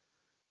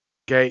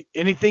 Okay,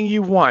 anything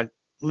you want,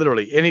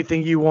 literally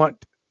anything you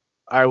want,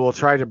 I will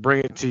try to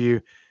bring it to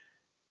you.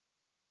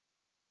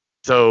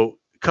 So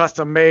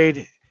custom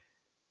made,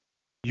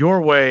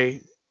 your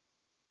way.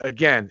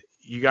 Again,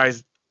 you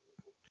guys,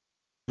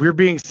 we're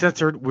being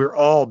censored. We're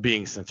all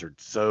being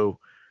censored. So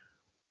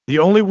the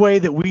only way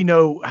that we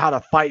know how to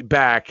fight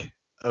back,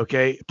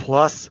 okay,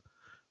 plus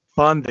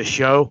fund the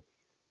show,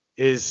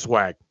 is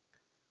swag.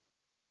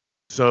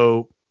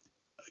 So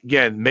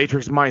again,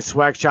 Matrix Mind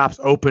swag shops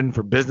open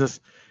for business.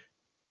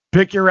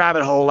 Pick your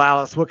rabbit hole,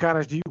 Alice. What do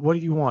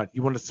you want?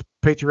 You want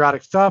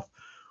patriotic stuff,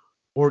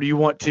 or do you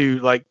want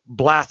to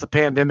blast the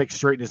pandemic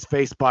straight in his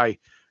face by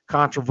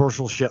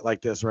controversial shit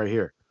like this right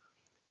here?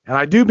 And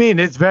I do mean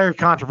it's very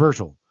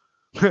controversial.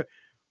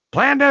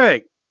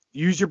 Pandemic.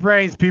 Use your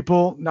brains,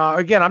 people. Now,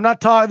 again, we're not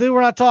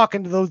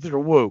talking to those that are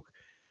woke.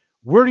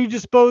 Where do you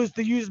dispose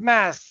to use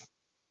masks?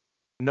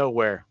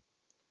 Nowhere.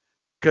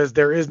 Because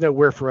there is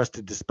nowhere for us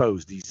to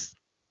dispose these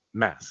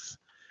masks.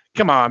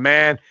 Come on,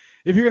 man.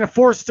 If you're going to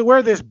force us to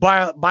wear this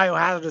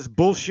biohazardous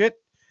bullshit,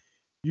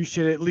 you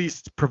should at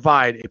least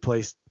provide a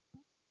place,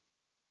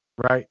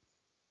 right,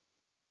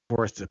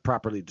 for us to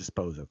properly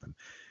dispose of them.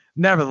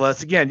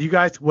 Nevertheless, again, you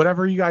guys,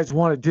 whatever you guys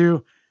want to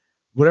do,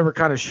 whatever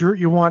kind of shirt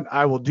you want,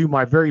 I will do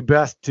my very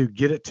best to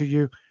get it to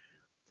you.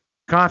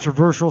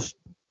 Controversial,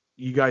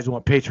 you guys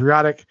want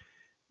patriotic,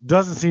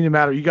 doesn't seem to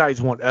matter. You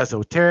guys want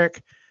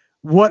esoteric,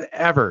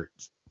 whatever.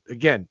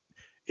 Again,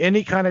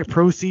 any kind of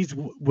proceeds,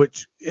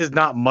 which is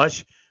not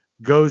much,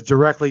 goes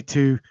directly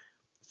to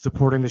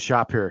supporting the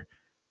shop here.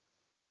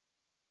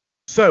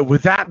 So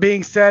with that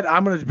being said,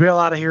 I'm going to bail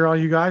out of here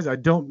on you guys. I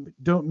don't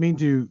mean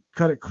to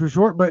cut it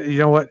short, but you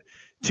know what?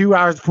 2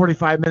 hours,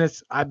 45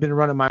 minutes. I've been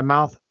running my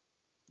mouth.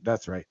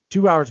 That's right.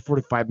 2 hours,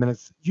 45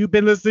 minutes. You've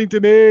been listening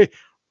to me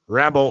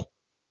ramble.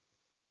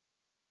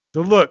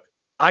 So look,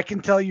 I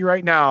can tell you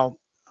right now,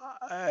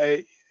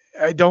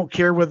 I don't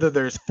care whether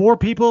there's 4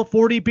 people,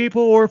 40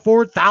 people, or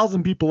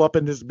 4,000 people up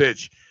in this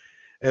bitch.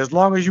 As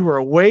long as you are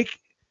awake,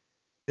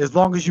 as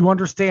long as you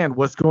understand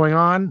what's going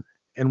on,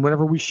 and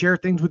whenever we share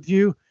things with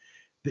you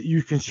that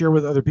you can share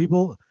with other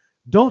people,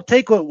 don't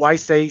take what I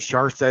say,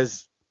 Shar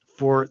says,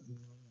 for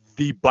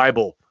the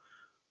Bible.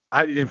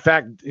 In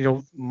fact,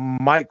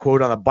 my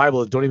quote on the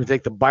Bible is, don't even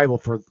take the Bible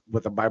for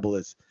what the Bible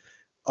is.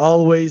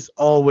 Always,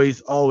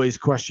 always, always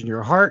question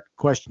your heart,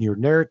 question your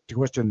narrative,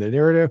 question the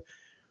narrative,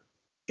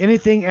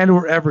 anything and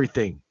or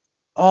everything.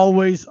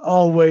 Always,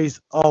 always,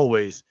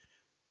 always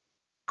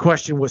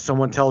question what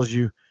someone tells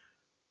you,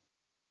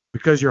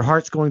 because your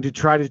heart's going to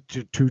try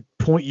to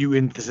point you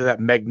into that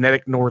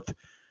magnetic north,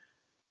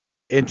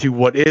 into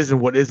what is and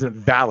what isn't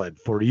valid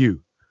for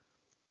you.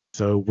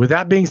 So with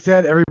that being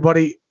said,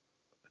 everybody,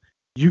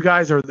 you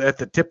guys are at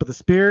the tip of the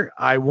spear.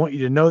 I want you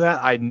to know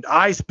that.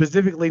 I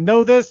specifically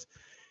know this.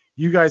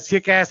 You guys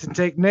kick ass and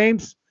take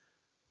names.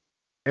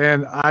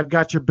 And I've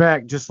got your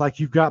back just like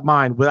you've got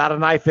mine, without a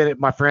knife in it,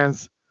 my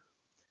friends.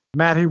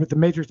 Matt here with the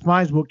Matrix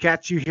Minds. We'll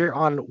catch you here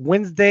on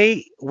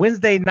Wednesday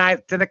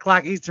night, 10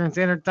 o'clock Eastern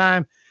Standard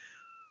Time.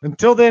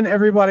 Until then,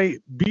 everybody,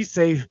 be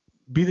safe,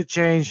 be the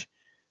change,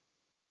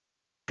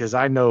 because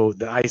I know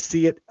that I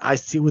see it. I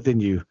see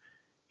within you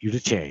to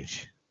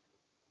change.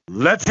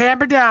 Let's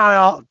hammer down,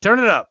 y'all. Turn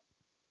it up.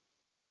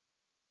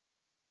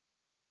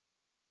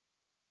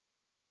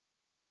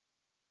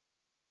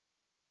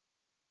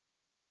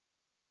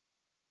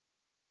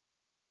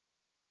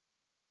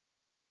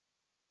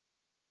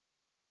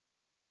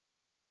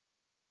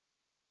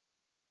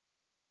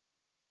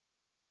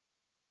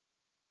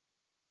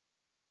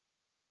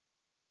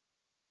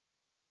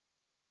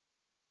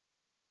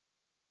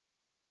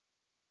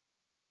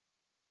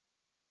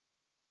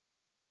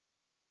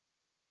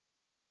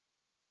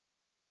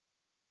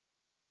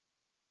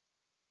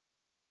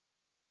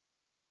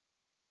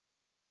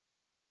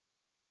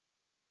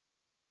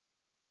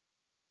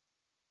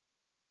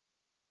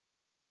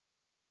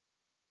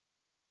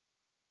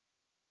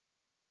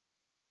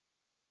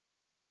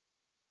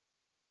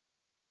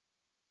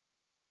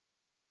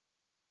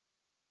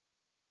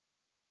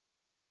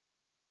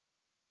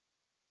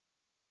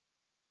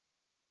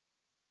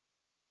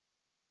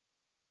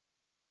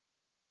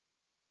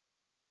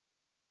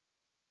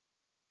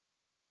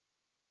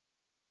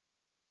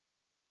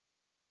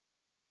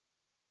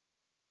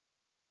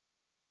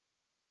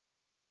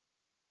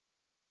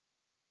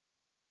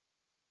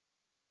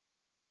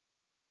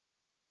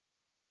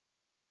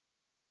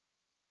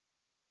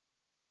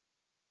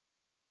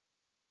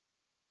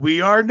 We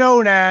are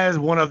known as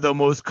one of the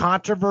most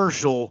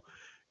controversial,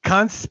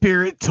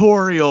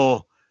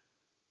 conspiratorial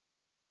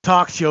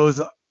talk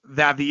shows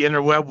that the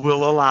interweb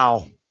will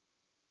allow.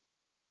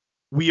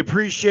 We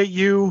appreciate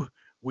you.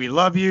 We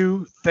love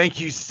you. Thank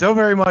you so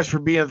very much for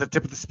being at the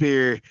tip of the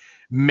spear,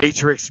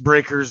 Matrix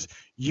Breakers.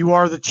 You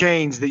are the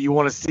change that you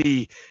want to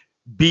see.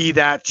 Be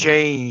that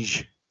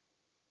change.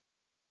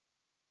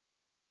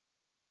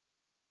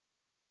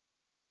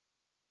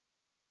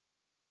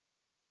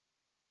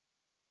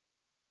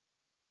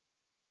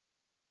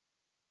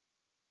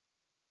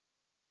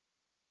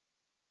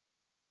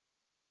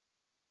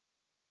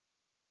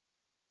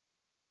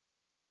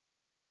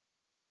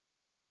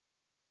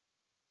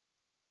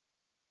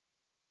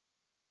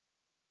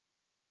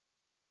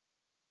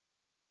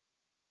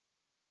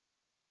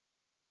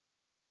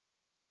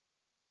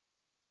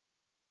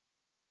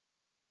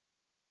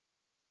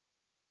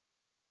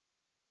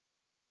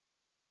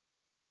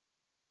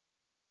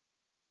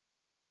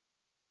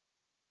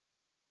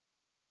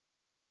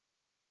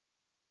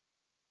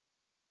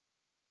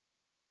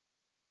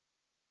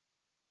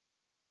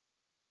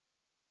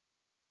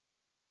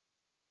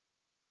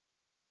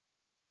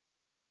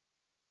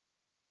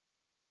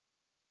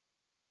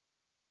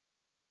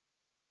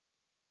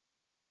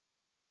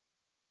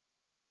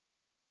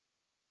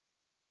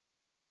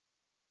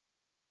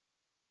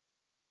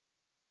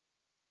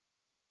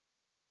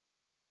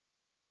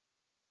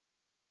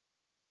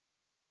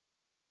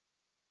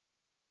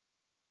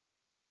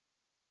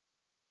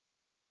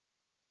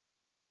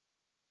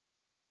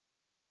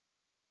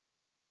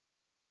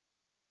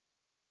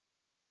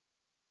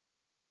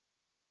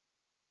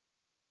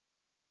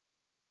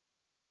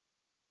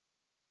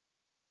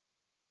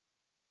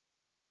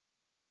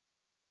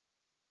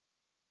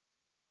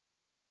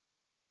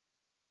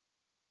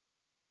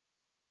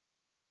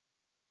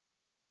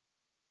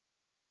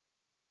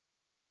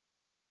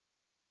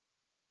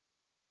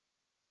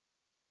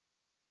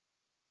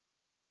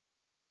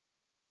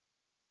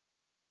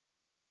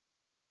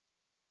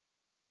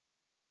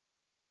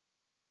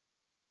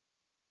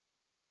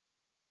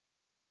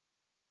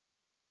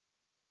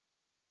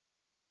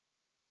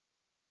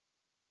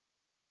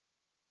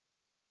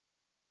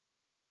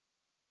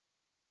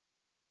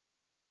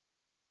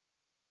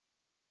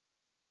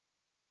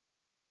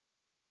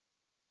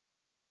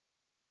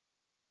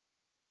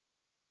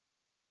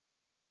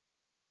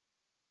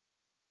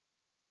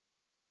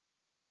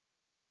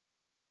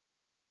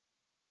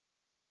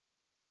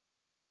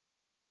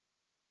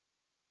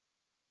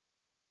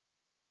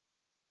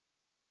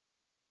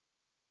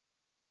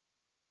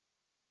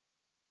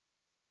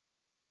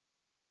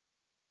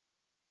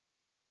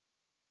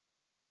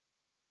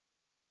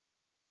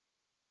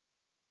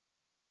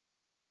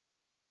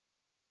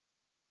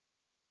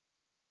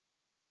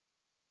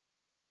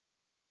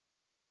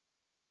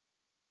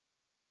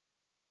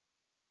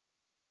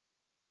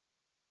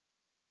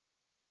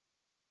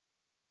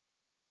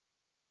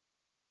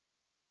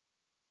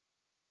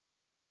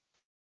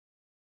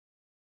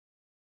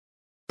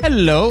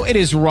 Hello, it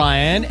is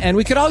Ryan, and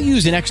we could all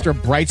use an extra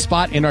bright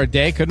spot in our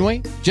day, couldn't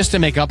we? Just to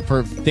make up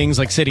for things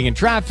like sitting in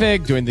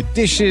traffic, doing the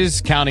dishes,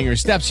 counting your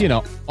steps, you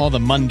know, all the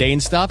mundane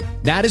stuff.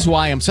 That is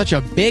why I'm such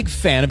a big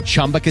fan of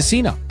Chumba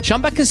Casino.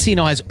 Chumba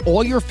Casino has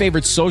all your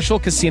favorite social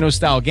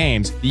casino-style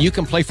games that you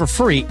can play for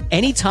free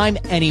anytime,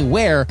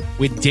 anywhere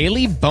with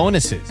daily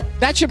bonuses.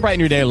 That should brighten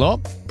your day a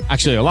little.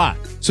 Actually, a lot.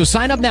 So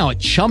sign up now at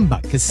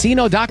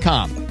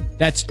ChumbaCasino.com.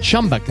 That's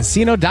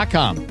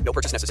ChumbaCasino.com. No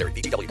purchase necessary.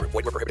 VGW Group.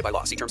 Void where prohibited by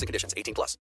law. See terms and conditions. 18+.